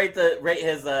John's gonna rate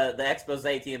his the expose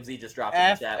TMZ just dropped in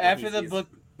the chat. when After he the sees- book.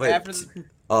 Wait. After the,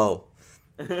 Oh,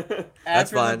 that's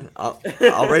after fine.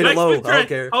 The, I'll rate it Mike's low. I been trying- don't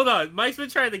care. Hold on, Mike's been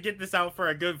trying to get this out for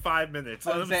a good 5 minutes.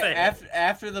 Let him say it.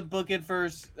 after the book it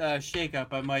first shakeup,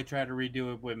 I might try to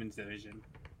redo a women's division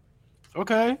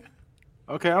Okay.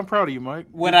 Okay, I'm proud of you, Mike.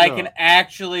 when Good I job. can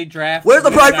actually draft. Where's the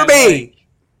women pride for I me? like.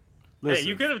 Listen, Hey,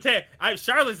 you could have taken.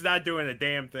 Charlotte's not doing a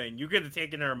damn thing. You could have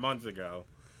taken her months ago.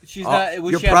 She's not.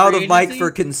 Was You're she on proud free of Mike agency?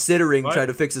 for considering What? trying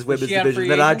to fix his women's she on division. free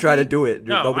Then I try to agency? do it.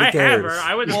 No, Nobody I cares. have her.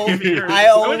 I would Well, have given her. I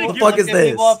only What the fuck look is at this?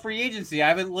 people off free agency. I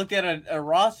haven't looked at a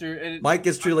roster. And, Mike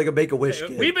gets treated like a Make-A-Wish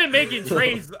kid. We've been making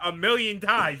trades a million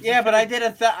times. yeah, but I did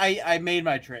I made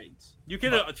my trades. You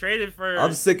could have traded for.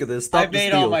 I'm sick of this. Stop I the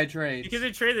made all steal. my You trades. could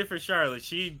have traded for Charlotte.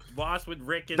 She lost with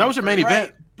Rick. And That was your main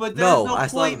event. Right, but there's No, no, I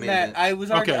still have a point, main Matt. event. I was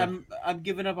already. Okay. I'm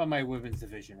giving up on my women's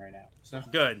division right now. So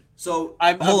Good. So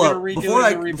I'm hold gonna up. redo Before it I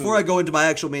as a reboot. before I go into my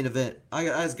actual main event, I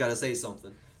just gotta say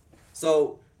something.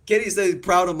 So Kenny says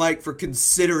proud of Mike for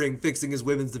considering fixing his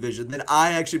women's division. Then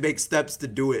I actually make steps to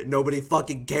do it. Nobody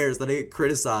fucking cares that I get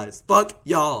criticized. Fuck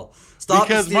y'all. Stop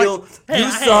Because the steal. Hey, You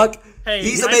hey, suck. hey,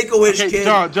 He's a Mike- Make-A-Wish Okay, kid.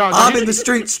 John, I'm in the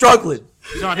street struggling.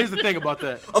 John, here's the thing about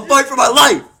that. I'm fighting for my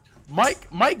life.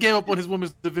 Mike gave up on his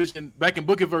women's division back in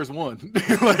Book It Verse 1.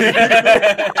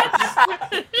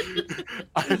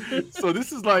 So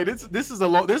this is like this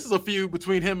is a feud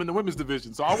between him and the women's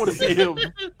division. So I want to see him.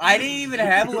 I didn't even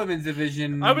have a women's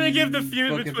division. I'm gonna give the feud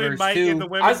Book It between Verse Mike 2. and the I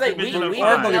women's was like, division. we of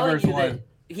are were Book It telling Verse you that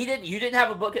 1. you didn't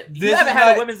have a book. You This haven't is had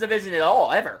my- a women's division at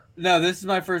all ever, No, this is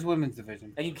my first women's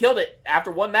division. and you killed it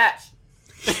after one match.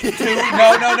 No.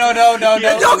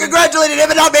 Y'all congratulated him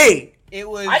and not me. It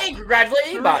was. I didn't congratulate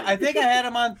anybody. I think I had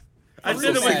him on. I three said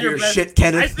it was matches. your Your best. shit,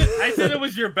 Kenneth. I said it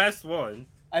was your best one.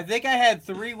 I think I had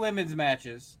 3 women's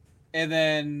matches, and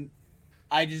then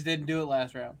I just didn't do it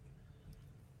last round.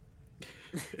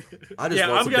 I just Yeah,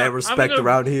 want I'm some gonna- damn respect I'm gonna-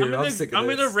 around here. I'm, gonna, I'm sick of I'm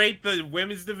this. gonna rate the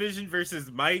women's division versus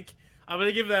Mike. I'm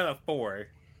gonna give that a 4.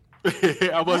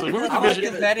 I was the women's What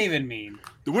division. does that even mean?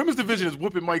 The women's division is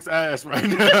whooping Mike's ass right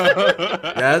now.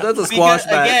 Yeah, that's a squash Because,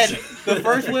 match. again, the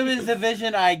first women's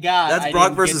division I got. That's I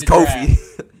Brock didn't get versus to draft.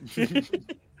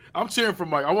 Kofi. I'm cheering for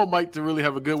Mike. I want Mike to really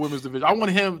have a good women's division. I want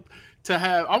him to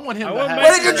have. I want him I to want have. Mike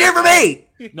Why did you cheer for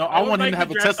me? No, I I want want him Mike to have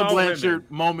to a draft Tessa all women.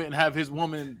 Blanchard moment and have his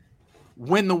woman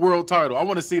win the world title. I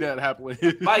want to see that happen.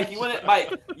 Mike, you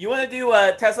want to do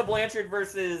Tessa Blanchard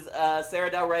versus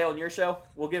Sarah Del Rey on your show?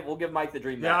 We'll give Mike the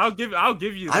dream Yeah, match. I'll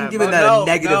give you. I'm that, giving Mike. that a No,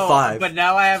 negative no, 5. But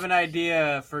now I have an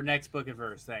idea for next book and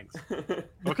verse. Thanks.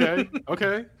 Okay.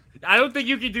 Okay. I don't think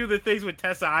you can do the things with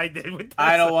Tessa I did with Tessa.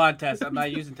 I don't want Tessa. I'm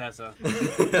not using Tessa. But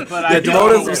I yeah, know-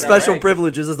 Demone has some Sarah special Del Rey.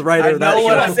 privileges as the writer I of that know you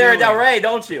what show. want I'm Sarah doing. Del Rey,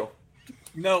 don't you?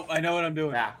 No, I know what I'm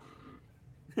doing. Yeah.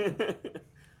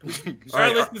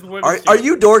 Charlotte is women's Are champion.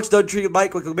 you dorks done treat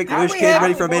Mike like a Make-A-Wish How we kid have-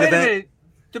 ready for a main wait event? minute.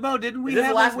 Demo, didn't we Is this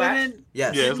have the last a match? woman?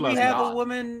 Yes. Yeah, it's Didn't we last have match. a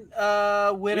woman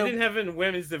We win a, didn't have a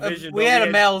women's division. we but had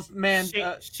a male man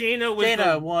Shayna was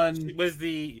Dana the, won. was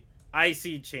the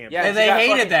IC champion. Yeah, And she they got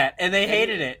hated fucking- that. And they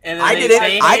hated it. And then I they- did it.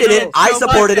 they I did hated it. I so much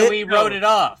supported that it. We wrote it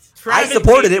off. I Travis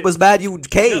supported hated it. Was mad you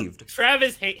caved.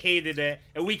 Travis hated it,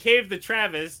 and we caved to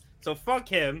Travis, so fuck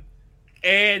him.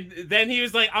 And then he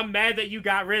was like, "I'm mad that you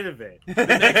got rid of it." The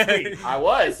next week. I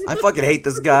was. I fucking hate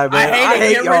this guy, I man. hate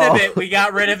it. Get rid y'all. of it. We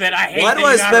got rid of it. I hate Why that do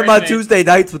I you got spend rid my of it. Tuesday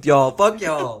nights with y'all? Fuck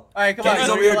y'all. All right, come Kenny's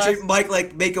on. over here last treating Mike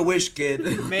like Make-A-Wish kid.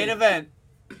 main event.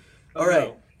 All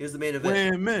right, here's the main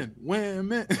event.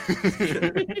 Women.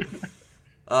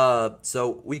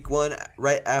 So week 1,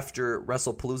 right after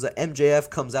WrestlePalooza, MJF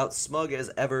comes out smug as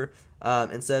ever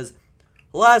and says,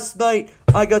 "Last night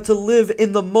I got to live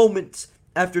in the moment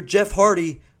after Jeff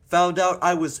Hardy found out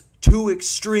I was too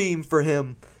extreme for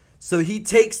him. So he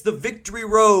takes the victory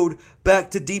road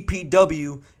back to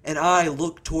DPW, and I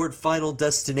look toward Final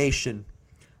Destination.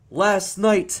 Last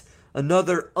night,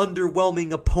 another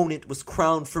underwhelming opponent was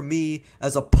crowned for me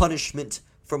as a punishment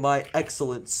for my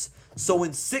excellence. So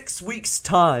in 6 weeks'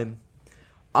 time,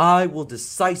 I will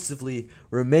decisively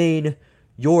remain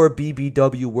your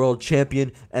BBW World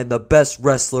Champion and the best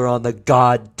wrestler on the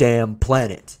goddamn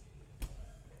planet."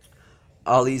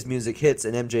 Ali's music hits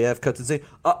and MJF cuts and says,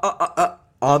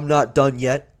 "I'm not done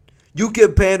yet. You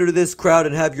can pander to this crowd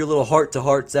and have your little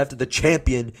heart-to-hearts after the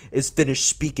champion is finished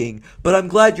speaking. But I'm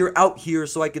glad you're out here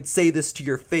so I can say this to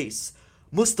your face.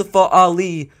 Mustafa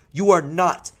Ali, you are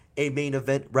not a main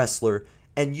event wrestler,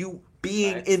 and you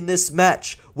being Right. in this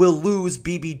match will lose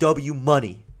BBW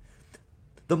money.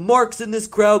 The marks in this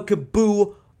crowd can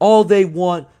boo all they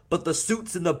want, but the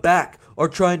suits in the back are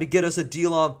trying to get us a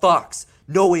deal on Fox,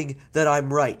 knowing that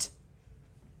I'm right.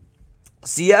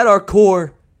 See, at our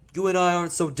core, you and I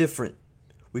aren't so different.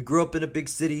 We grew up in a big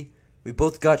city, we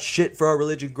both got shit for our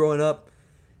religion growing up,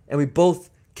 and we both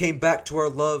came back to our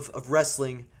love of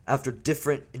wrestling after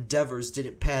different endeavors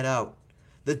didn't pan out.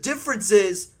 The difference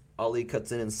is, Ali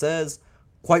cuts in and says,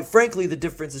 quite frankly, the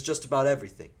difference is just about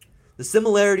everything. The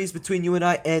similarities between you and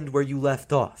I end where you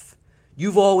left off.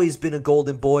 You've always been a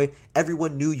golden boy.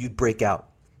 Everyone knew you'd break out.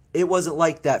 It wasn't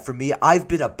like that for me. I've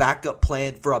been a backup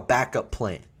plan for a backup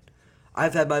plan.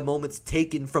 I've had my moments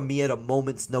taken from me at a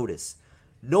moment's notice.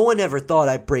 No one ever thought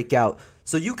I'd break out.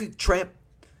 So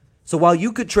while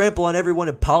you could trample on everyone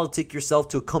and politic yourself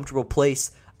to a comfortable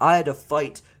place, I had to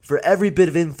fight for every bit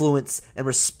of influence and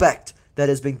respect that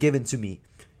has been given to me.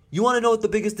 You want to know what the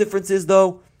biggest difference is,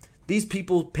 though? These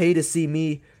people pay to see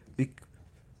me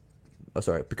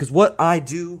because what I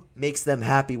do makes them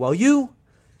happy, while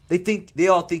they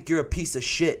all think you're a piece of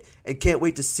shit and can't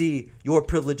wait to see your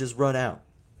privileges run out.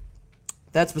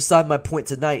 That's beside my point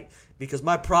tonight, because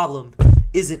my problem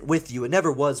isn't with you. It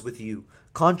never was with you.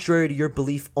 Contrary to your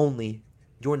belief only,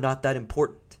 you're not that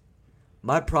important.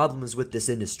 My problem is with this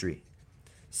industry.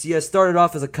 See, I started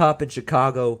off as a cop in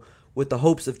Chicago with the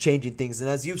hopes of changing things, and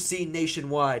as you've seen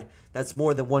nationwide, that's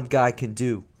more than one guy can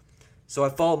do. So I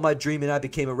followed my dream and I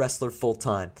became a wrestler full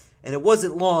time. And it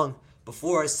wasn't long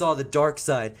before I saw the dark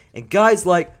side, and guys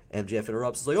like MJF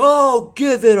interrupts, like, oh,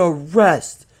 give it a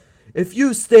rest. If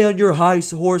you stay on your high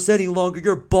horse any longer,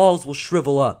 your balls will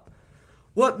shrivel up.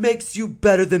 What makes you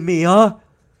better than me, huh?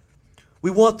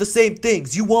 We want the same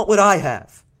things. You want what I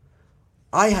have.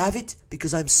 I have it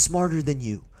because I'm smarter than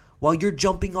you. While you're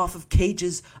jumping off of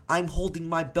cages, I'm holding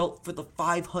my belt for the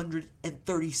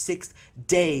 536th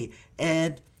day.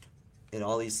 And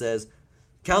Ali says,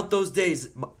 count those days,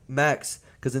 Max,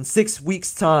 because in 6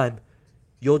 weeks' time,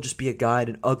 you'll just be a guy in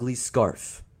an ugly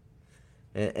scarf.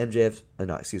 And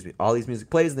Ali's music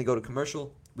plays and they go to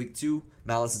commercial. Week 2,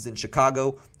 Malice is in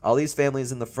Chicago. Ali's family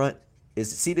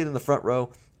is seated in the front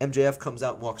row. MJF comes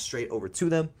out and walks straight over to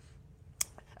them.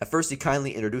 At first, he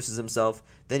kindly introduces himself.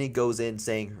 Then he goes in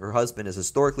saying her husband has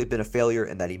historically been a failure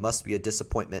and that he must be a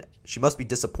disappointment. She must be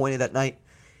disappointed that night.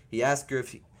 He asks her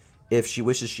if she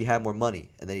wishes she had more money,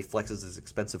 and then he flexes his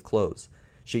expensive clothes.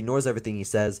 She ignores everything he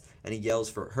says, and he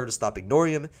yells for her to stop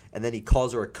ignoring him, and then he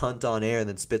calls her a cunt on air and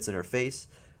then spits in her face.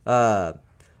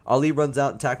 Ali runs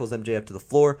out and tackles MJF to the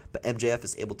floor, but MJF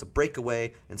is able to break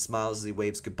away and smiles as he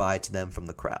waves goodbye to them from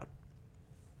the crowd.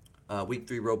 Week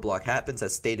 3 roadblock happens,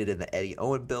 as stated in the Eddie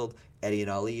Owen build. Eddie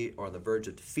and Ali are on the verge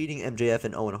of defeating MJF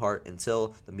and Owen Hart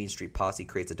until the Mean Street Posse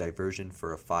creates a diversion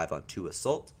for a 5-on-2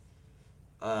 assault.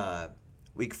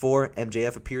 Week 4,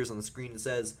 MJF appears on the screen and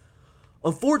says,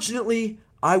 unfortunately,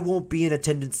 I won't be in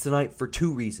attendance tonight for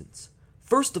 2 reasons.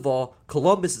 First of all,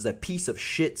 Columbus is a piece of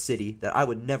shit city that I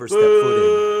would never step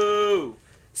foot in.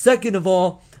 Second of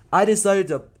all, I decided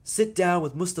to sit down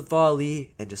with Mustafa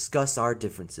Ali and discuss our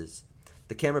differences.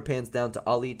 The camera pans down to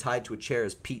Ali tied to a chair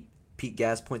as Pete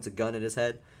Gas points a gun at his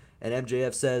head, and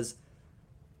MJF says,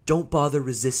 don't bother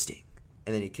resisting.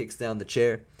 And then he kicks down the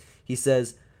chair. He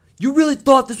says, you really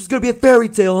thought this was going to be a fairy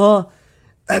tale, huh?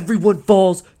 Everyone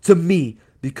falls to me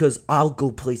because I'll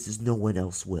go places no one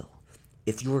else will.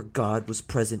 If your God was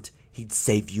present, he'd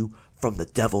save you from the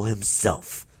devil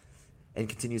himself. And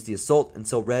continues the assault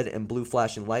until red and blue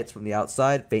flashing lights from the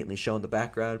outside faintly show in the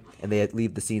background, and they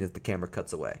leave the scene as the camera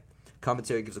cuts away.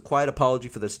 Commentary gives a quiet apology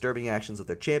for the disturbing actions of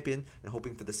their champion and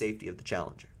hoping for the safety of the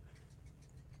challenger.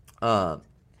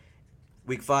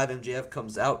 Week 5, MJF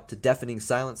comes out to deafening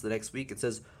silence the next week and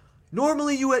says,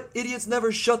 normally you idiots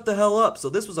never shut the hell up, so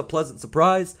this was a pleasant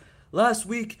surprise. Last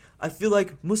week, I feel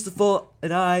like Mustafa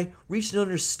and I reached an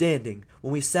understanding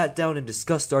when we sat down and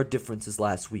discussed our differences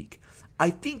last week.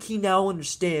 I think he now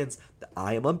understands that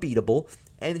I am unbeatable,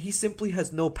 and he simply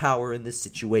has no power in this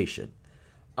situation.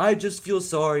 I just feel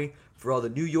sorry for all the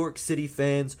New York City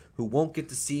fans who won't get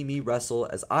to see me wrestle,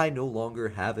 as I no longer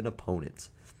have an opponent.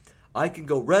 I can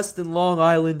go rest in Long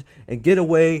Island and get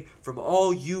away from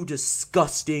all you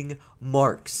disgusting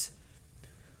marks.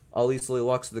 Ali slowly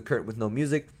walks to the curtain with no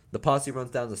music. The posse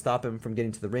runs down to stop him from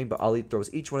getting to the ring, but Ali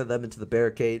throws each one of them into the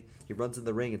barricade. He runs in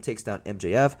the ring and takes down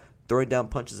MJF, throwing down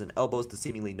punches and elbows to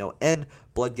seemingly no end,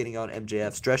 blood getting on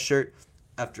MJF's dress shirt.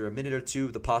 After a minute or two,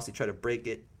 the posse try to break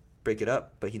it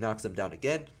up, but he knocks them down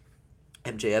again.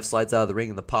 MJF slides out of the ring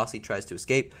and the posse tries to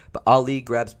escape, but Ali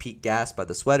grabs Pete Gas by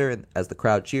the sweater, and as the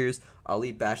crowd cheers,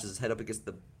 Ali bashes his head up against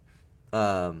the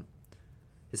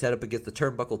his head up against the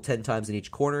turnbuckle 10 times in each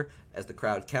corner as the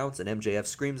crowd counts and MJF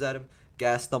screams at him.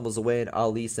 Gas stumbles away and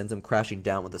Ali sends him crashing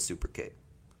down with a super kick.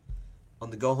 On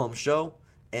the go-home show,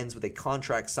 ends with a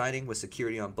contract signing with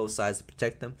security on both sides to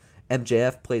protect them.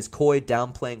 MJF plays coy,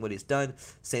 downplaying what he's done,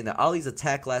 saying that Ali's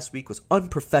attack last week was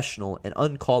unprofessional and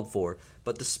uncalled for,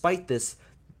 but despite this,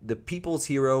 the people's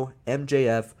hero,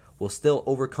 MJF, will still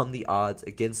overcome the odds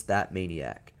against that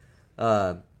maniac.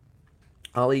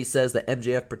 Ali says that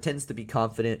MJF pretends to be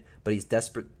confident, but he's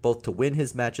desperate both to win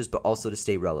his matches but also to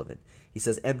stay relevant. He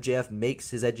says MJF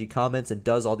makes his edgy comments and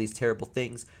does all these terrible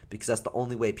things because that's the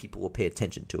only way people will pay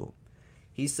attention to him.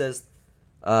 He says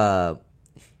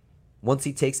once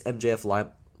he takes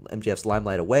MJF's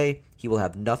limelight away, he will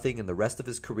have nothing, and the rest of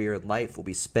his career and life will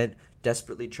be spent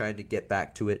desperately trying to get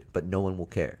back to it, but no one will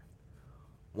care.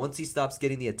 Once he stops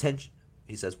getting the attention,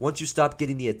 he says, once you stop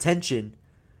getting the attention,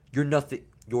 you're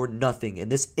nothing,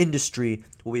 and this industry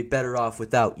will be better off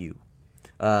without you.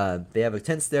 They have a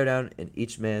tense stare down, and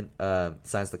each man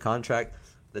signs the contract.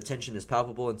 The tension is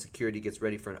palpable, and security gets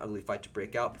ready for an ugly fight to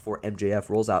break out before MJF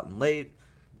rolls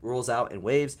out and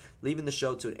waves, leaving the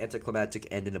show to an anticlimactic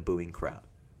end in a booing crowd.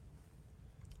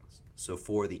 So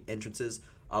for the entrances,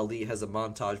 Ali has a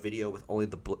montage video with Only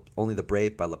the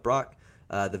Brave by LeBrock.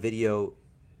 The video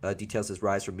details his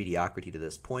rise from mediocrity to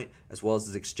this point, as well as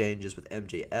his exchanges with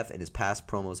MJF and his past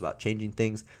promos about changing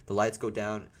things. The lights go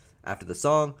down after the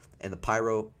song, and the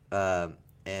pyro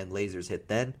and lasers hit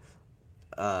then.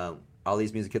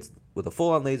 Ali's music hits with a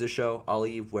full-on laser show.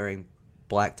 Ali wearing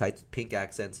black tights with pink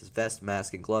accents. His vest,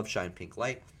 mask, and gloves shine pink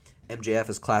light. MJF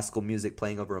has classical music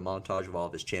playing over a montage of all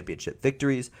of his championship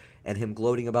victories, and him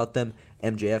gloating about them.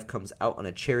 MJF comes out on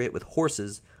a chariot with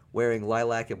horses, wearing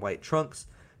lilac and white trunks,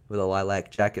 with a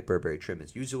lilac jacket, Burberry trim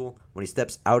as usual. When he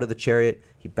steps out of the chariot,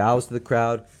 he bows to the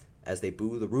crowd as they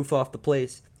boo the roof off the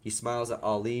place. He smiles at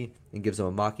Ali and gives him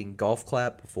a mocking golf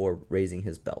clap before raising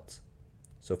his belt.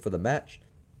 So for the match,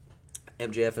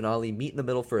 MJF and Ali meet in the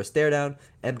middle for a stare down.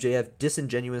 MJF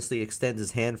disingenuously extends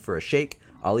his hand for a shake.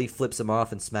 Ali flips him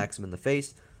off and smacks him in the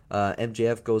face.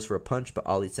 MJF goes for a punch, but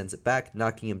Ali sends it back,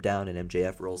 knocking him down, and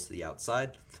MJF rolls to the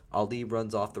outside. Ali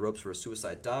runs off the ropes for a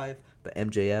suicide dive, but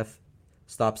MJF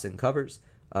stops and covers.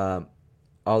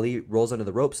 Ali rolls under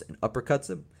the ropes and uppercuts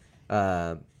him.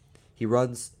 He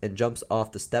runs and jumps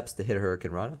off the steps to hit a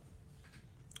Hurricane Rana.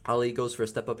 Ali goes for a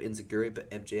step-up enziguri, but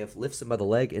MJF lifts him by the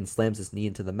leg and slams his knee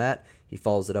into the mat. He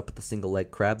follows it up with a single leg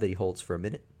crab that he holds for a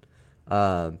minute.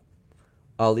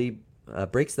 Ali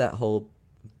breaks that hold,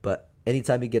 but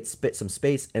anytime he gets some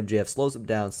space, MJF slows him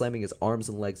down, slamming his arms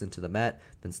and legs into the mat,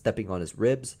 then stepping on his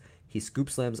ribs. He scoop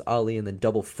slams Ali and then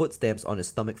double foot stamps on his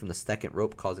stomach from the second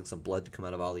rope, causing some blood to come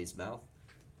out of Ali's mouth.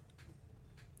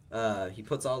 He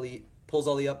pulls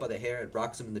Ali up by the hair and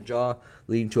rocks him in the jaw,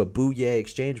 leading to a boo-yay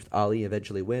exchange with Ali.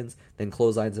 Eventually wins, then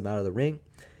clotheslines him out of the ring.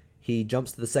 He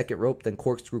jumps to the second rope, then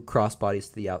corkscrew crossbodies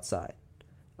to the outside.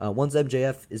 Once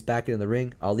MJF is back in the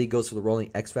ring, Ali goes for the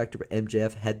rolling X Factor, but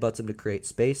MJF headbutts him to create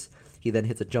space. He then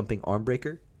hits a jumping arm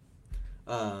breaker.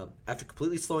 After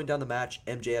completely slowing down the match,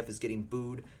 MJF is getting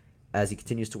booed as he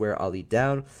continues to wear Ali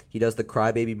down. He does the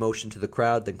crybaby motion to the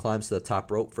crowd, then climbs to the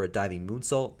top rope for a diving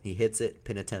moonsault. He hits it,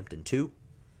 pin attempt in 2.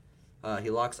 He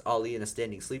locks Ali in a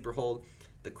standing sleeper hold.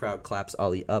 The crowd claps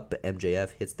Ali up, but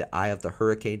MJF hits the eye of the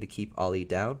hurricane to keep Ali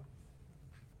down.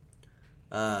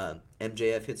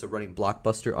 MJF hits a running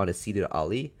blockbuster on a seated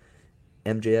Ali.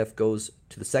 MJF goes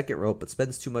to the second rope, but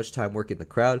spends too much time working the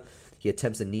crowd. He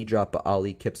attempts a knee drop, but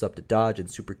Ali kips up to dodge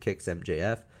and super kicks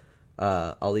MJF.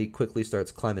 Ali quickly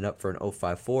starts climbing up for an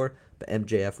 054, but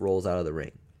MJF rolls out of the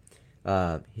ring.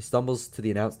 He stumbles to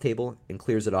the announce table and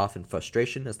clears it off in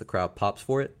frustration as the crowd pops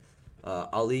for it.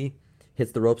 Ali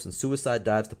hits the ropes and suicide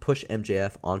dives to push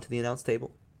MJF onto the announce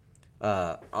table.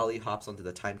 Ali hops onto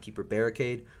the timekeeper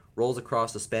barricade, rolls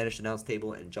across the Spanish announce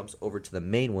table, and jumps over to the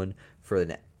main one for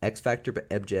an X Factor, but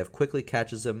MJF quickly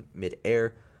catches him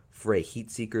mid-air for a heat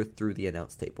seeker through the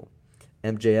announce table.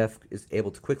 MJF is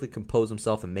able to quickly compose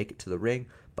himself and make it to the ring,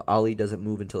 but Ali doesn't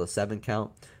move until a 7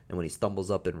 count, and when he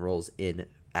stumbles up and rolls in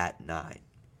at 9.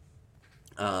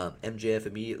 MJF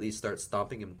immediately starts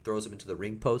stomping and throws him into the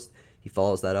ring post. He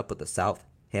follows that up with the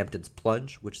Southampton's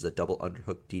plunge, which is a double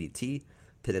underhook DDT,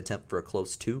 pin attempt for a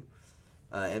close 2.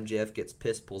 MJF gets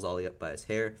pissed, pulls Ali up by his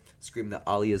hair, screaming that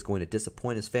Ali is going to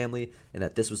disappoint his family and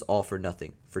that this was all for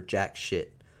nothing, for jack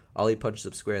shit. Ali punches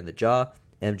him square in the jaw.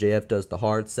 MJF does the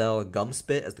hard sell and gum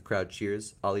spit as the crowd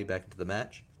cheers Ali back into the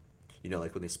match. You know,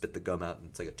 like when they spit the gum out and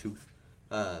it's like a tooth.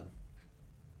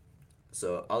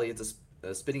 So Ali hits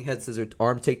a spinning head scissor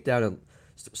arm takedown and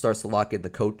starts to lock in the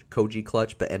Koji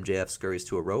clutch, but MJF scurries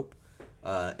to a rope.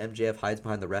 MJF hides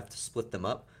behind the ref to split them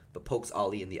up, but pokes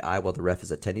Ali in the eye while the ref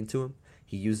is attending to him.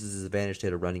 He uses his advantage to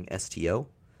hit a running STO.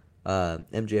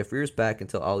 MJF rears back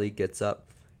until Ali gets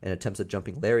up and attempts a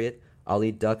jumping lariat.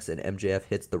 Ali ducks and MJF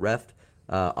hits the ref.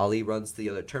 Ali runs to the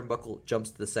other turnbuckle,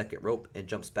 jumps to the second rope, and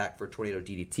jumps back for a tornado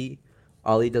DDT.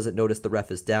 Ali doesn't notice the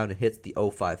ref is down and hits the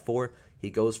 054. He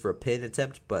goes for a pin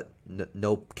attempt, but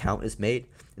no count is made,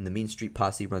 and the Mean Street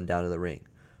Posse run down to the ring.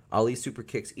 Ali super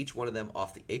kicks each one of them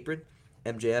off the apron.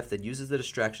 MJF then uses the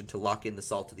distraction to lock in the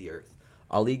Salt to the Earth.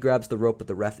 Ali grabs the rope, but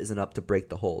the ref isn't up to break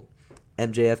the hold.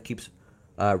 MJF keeps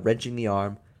wrenching the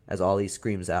arm as Ali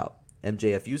screams out.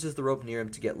 MJF uses the rope near him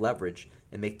to get leverage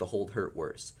and make the hold hurt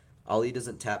worse. Ali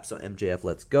doesn't tap, so MJF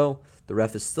lets go. The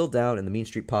ref is still down, and the Mean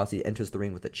Street Posse enters the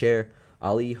ring with a chair.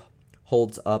 MJF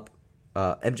holds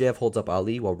up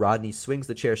Ali while Rodney swings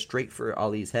the chair straight for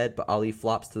Ali's head, but Ali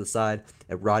flops to the side,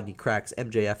 and Rodney cracks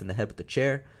MJF in the head with the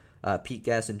chair. Pete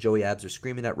Gas and Joey Abs are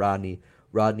screaming at Rodney.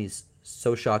 Rodney's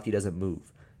so shocked he doesn't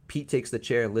move. Pete takes the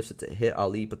chair and lifts it to hit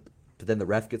Ali, but then the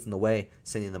ref gets in the way,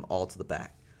 sending them all to the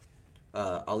back.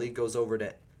 Ali goes over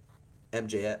to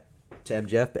MJF,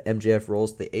 but MJF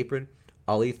rolls to the apron.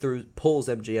 Ali pulls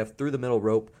MJF through the middle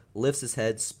rope, lifts his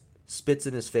head, spits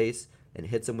in his face, and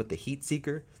hits him with the Heat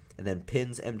Seeker, and then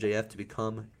pins MJF to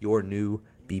become your new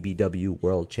BBW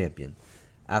World Champion.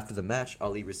 After the match,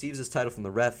 Ali receives his title from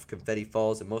the ref, confetti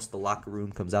falls, and most of the locker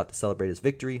room comes out to celebrate his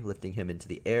victory, lifting him into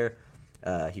the air.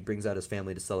 He brings out his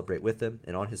family to celebrate with him,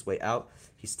 and on his way out,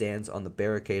 he stands on the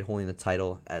barricade holding the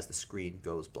title as the screen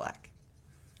goes black.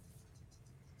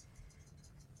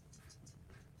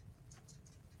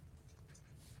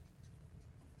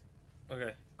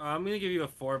 Okay, I'm gonna give you a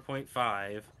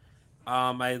 4.5.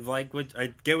 I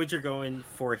get what you're going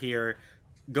for here.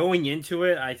 Going into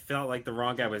it, I felt like the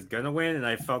wrong guy was gonna win, and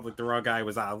I felt like the wrong guy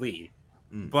was Ali.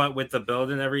 But with the build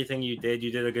and everything you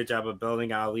did a good job of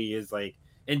building Ali.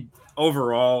 And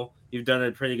overall, you've done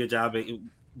a pretty good job at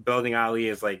building Ali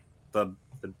as like a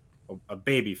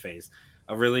baby face,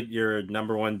 your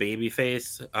number one baby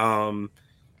face.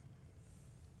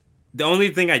 The only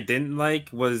thing I didn't like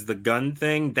was the gun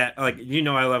thing. That, I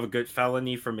love a good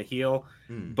felony from a heel,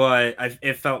 but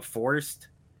it felt forced.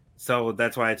 So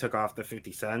that's why I took off the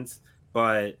 50 cents.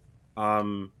 But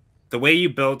the way you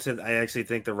built it, I actually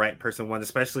think the right person won,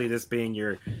 especially this being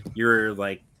your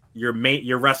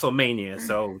WrestleMania.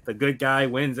 So the good guy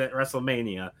wins at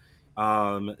WrestleMania.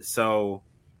 Yeah,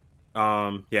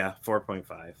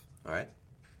 4.5. All right.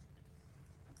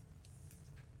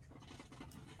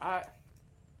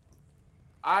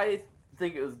 I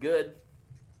think it was good.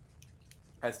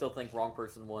 I still think wrong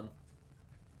person won.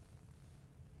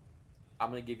 I'm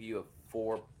going to give you a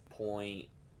 4.1.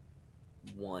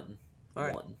 All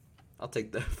right. I'll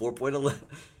take that 4.11.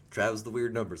 Travis, the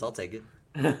weird numbers. I'll take it.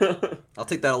 I'll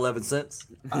take that 11 cents.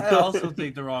 I also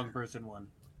think the wrong person won.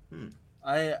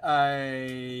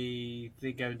 I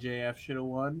think MJF should have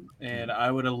won, and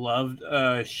I would have loved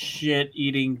a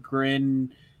shit-eating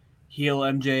grin heel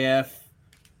MJF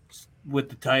with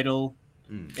the title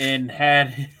and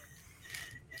had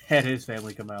his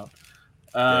family come out.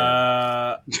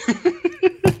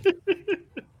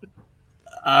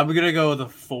 I'm gonna go with a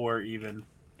 4 even.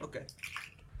 Okay.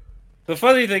 The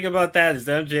funny thing about that is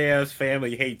MJF's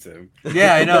family hates him.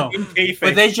 Yeah, I know.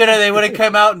 But they would have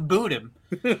come out and booed him.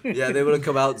 Yeah, they would have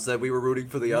come out and said we were rooting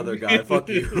for the other guy. Fuck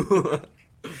you.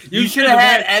 You should have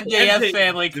had MJF's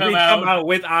family come out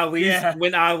with Ali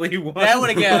when Ali won. That would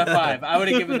have given a 5. I would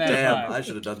have given that a 5. I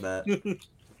should have done that.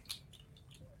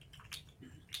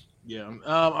 Yeah,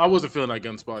 I wasn't feeling that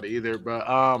gun spot either, but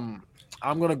I'm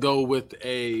gonna go with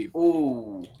a.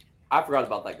 Ooh, I forgot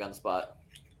about that gun spot.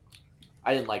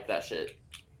 I didn't like that shit.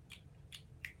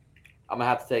 I'm gonna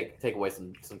have to take away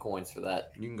some coins for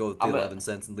that. You can go with the 11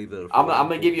 cents and leave it at a 4. I'm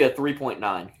gonna give you a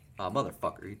 3.9. Oh,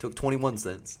 motherfucker! He took 21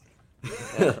 cents.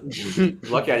 Yeah.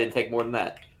 Lucky I didn't take more than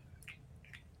that.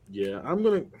 Yeah, I'm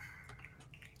gonna.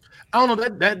 I don't know,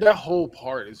 that whole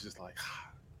part is just like.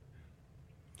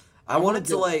 I wanted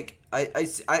to like. I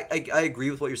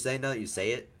agree with what you're saying now that you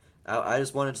say it. I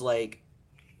just wanted to like,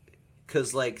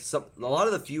 cause like a lot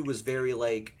of the feud was very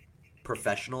like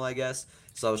professional, I guess.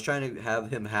 So I was trying to have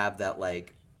him have that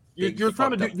like. You're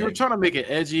trying to make it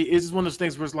edgy. It's just one of those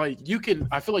things where it's like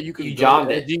I feel like you can you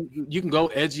can go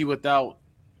edgy without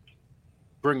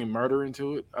bringing murder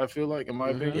into it. I feel like, in my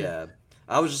opinion. Yeah,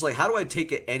 I was just like, how do I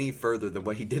take it any further than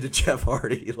what he did to Jeff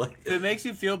Hardy? Like, if it makes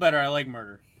you feel better, I like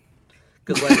murder.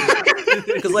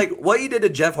 Because like what he did to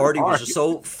Jeff Hardy was just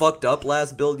so fucked up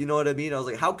last build. You know what I mean? I was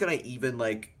like, how can I even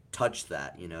like touch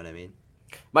that? You know what I mean?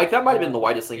 Mike, that might have been the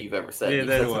whitest thing you've ever said. Yeah,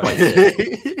 that was.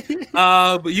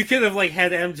 But you could have like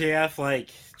had MJF like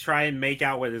try and make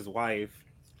out with his wife.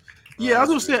 Yeah, I was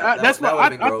gonna say that's that why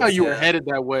would've I been thought you were gross, yeah. headed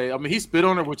that way. I mean, he spit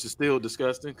on her, which is still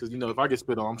disgusting. Because if I get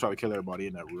spit on, I'm trying to kill everybody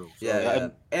in that room. So Yeah.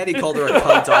 And he called her a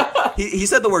cunt. He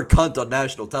said the word cunt on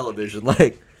national television.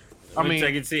 Like, I Which mean,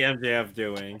 I can see MJF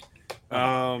doing.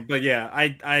 But yeah,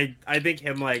 I think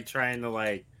him like trying to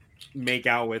like make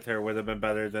out with her would have been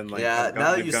better than like. yeah. the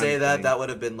Now that gun you say that, thing. that would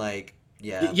have been like,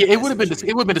 yeah. yeah, I it would have see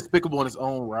been what you mean. despicable in its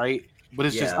own right. But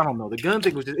it's just Yeah. I don't know. The gun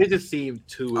thing was it just seemed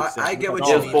too. I get what It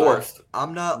you was mean. forced.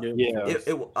 I'm not. Yeah.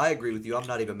 I agree with you. I'm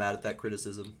not even mad at that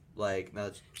criticism. Like,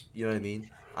 that's, you know what I mean?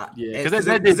 Yeah, because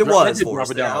that it did was drop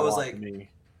forced. it down I a was lot like, to me.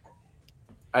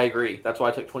 I agree. That's why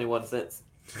I took 21 cents.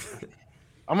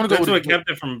 I'm gonna go. That's with what kept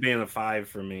it from being a 5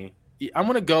 for me. I'm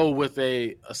gonna go with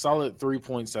a solid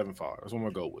 3.75. That's what I'm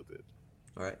gonna go with it.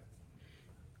 all right.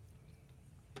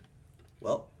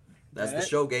 Well, that's the Alright.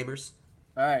 show, gamers.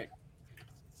 All right.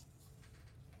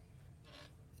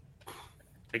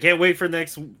 I can't wait for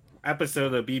next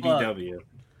episode of BBW.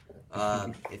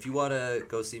 If you want to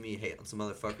go see me hate on some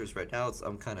motherfuckers right now,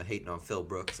 I'm kind of hating on Phil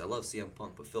Brooks. I love CM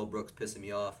Punk, but Phil Brooks pissing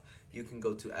me off. You can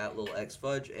go to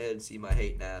 @LilXFudge and see my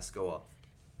hating ass go off.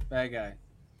 Bad guy.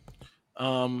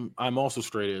 I'm also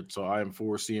straight edge, so I am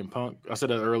for CM Punk. I said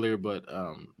that earlier, but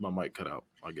my mic cut out,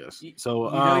 I guess. So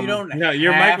You know you don't. No,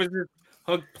 your have, mic was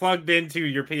just plugged into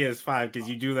your PS5 because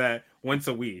you do that once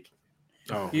a week.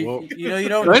 Oh, You, well, you know you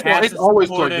don't. it's, have it's to always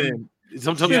support plugged him. in.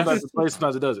 Sometimes Yeah. it does play,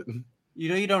 sometimes it doesn't. You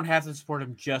know you don't have to support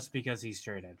him just because he's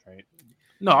straight edge, right?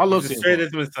 No, I love He's CM straight Punk.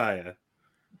 as Messiah.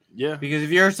 Yeah. Because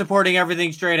if you're supporting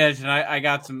everything straight edge, then I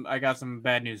got some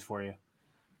bad news for you.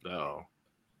 No.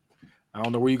 I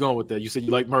don't know where you're going with that. You said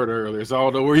you like murder earlier, so I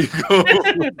don't know where you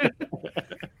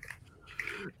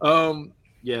go.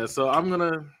 Yeah, so I'm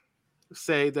gonna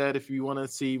say that if you want to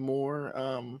see more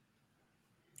of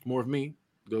me,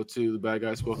 go to the Bad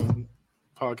Guy Spoken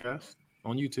podcast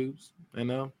on YouTube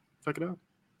and check it out.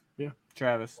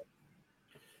 Travis.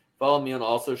 Follow me on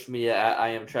all social media at I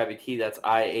am Travvyt. That's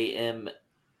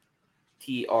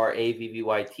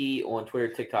IAMTRAVVYT on Twitter,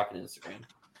 TikTok, and Instagram.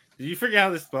 Did you forget how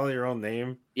to spell your own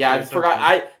name? Yeah, I Or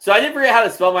forgot. something? I didn't forget how to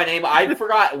spell my name. I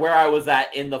forgot where I was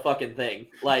at in the fucking thing.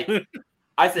 Like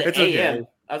I said, It's AM. okay.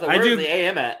 I was like, I where's do- the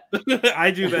AM at? I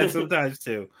do that sometimes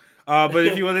too. But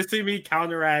if you want to see me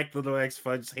counteract Little X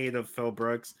Fudge's hate of Phil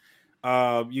Brooks,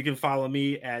 you can follow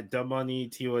me at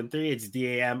DaMoneyT13. It's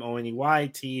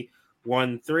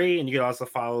DAMONEYT13, and you can also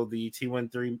follow the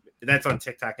T13. That's on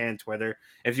TikTok and Twitter.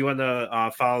 If you want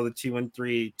to follow the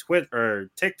T13 Twitter or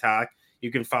TikTok,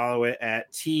 you can follow it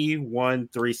at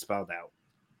T13 spelled out.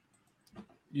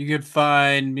 You could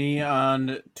find me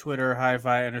on Twitter,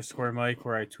 hi-fi_Mike,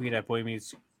 where I tweet at Boy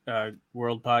Meets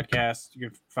World Podcast. You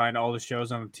can find all the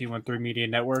shows on the T13 Media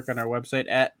Network on our website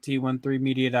at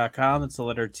T13media.com. It's the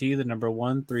letter T, the number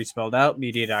 1, 3 spelled out,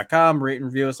 media.com. Rate and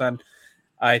review us on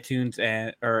iTunes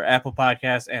or Apple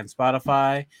Podcasts and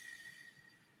Spotify.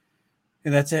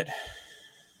 And that's it.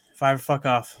 5 fuck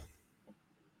off.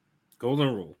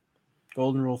 Golden rule.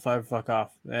 Golden rule, 5 fuck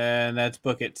off. And that's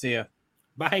book it. See ya.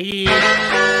 Bye.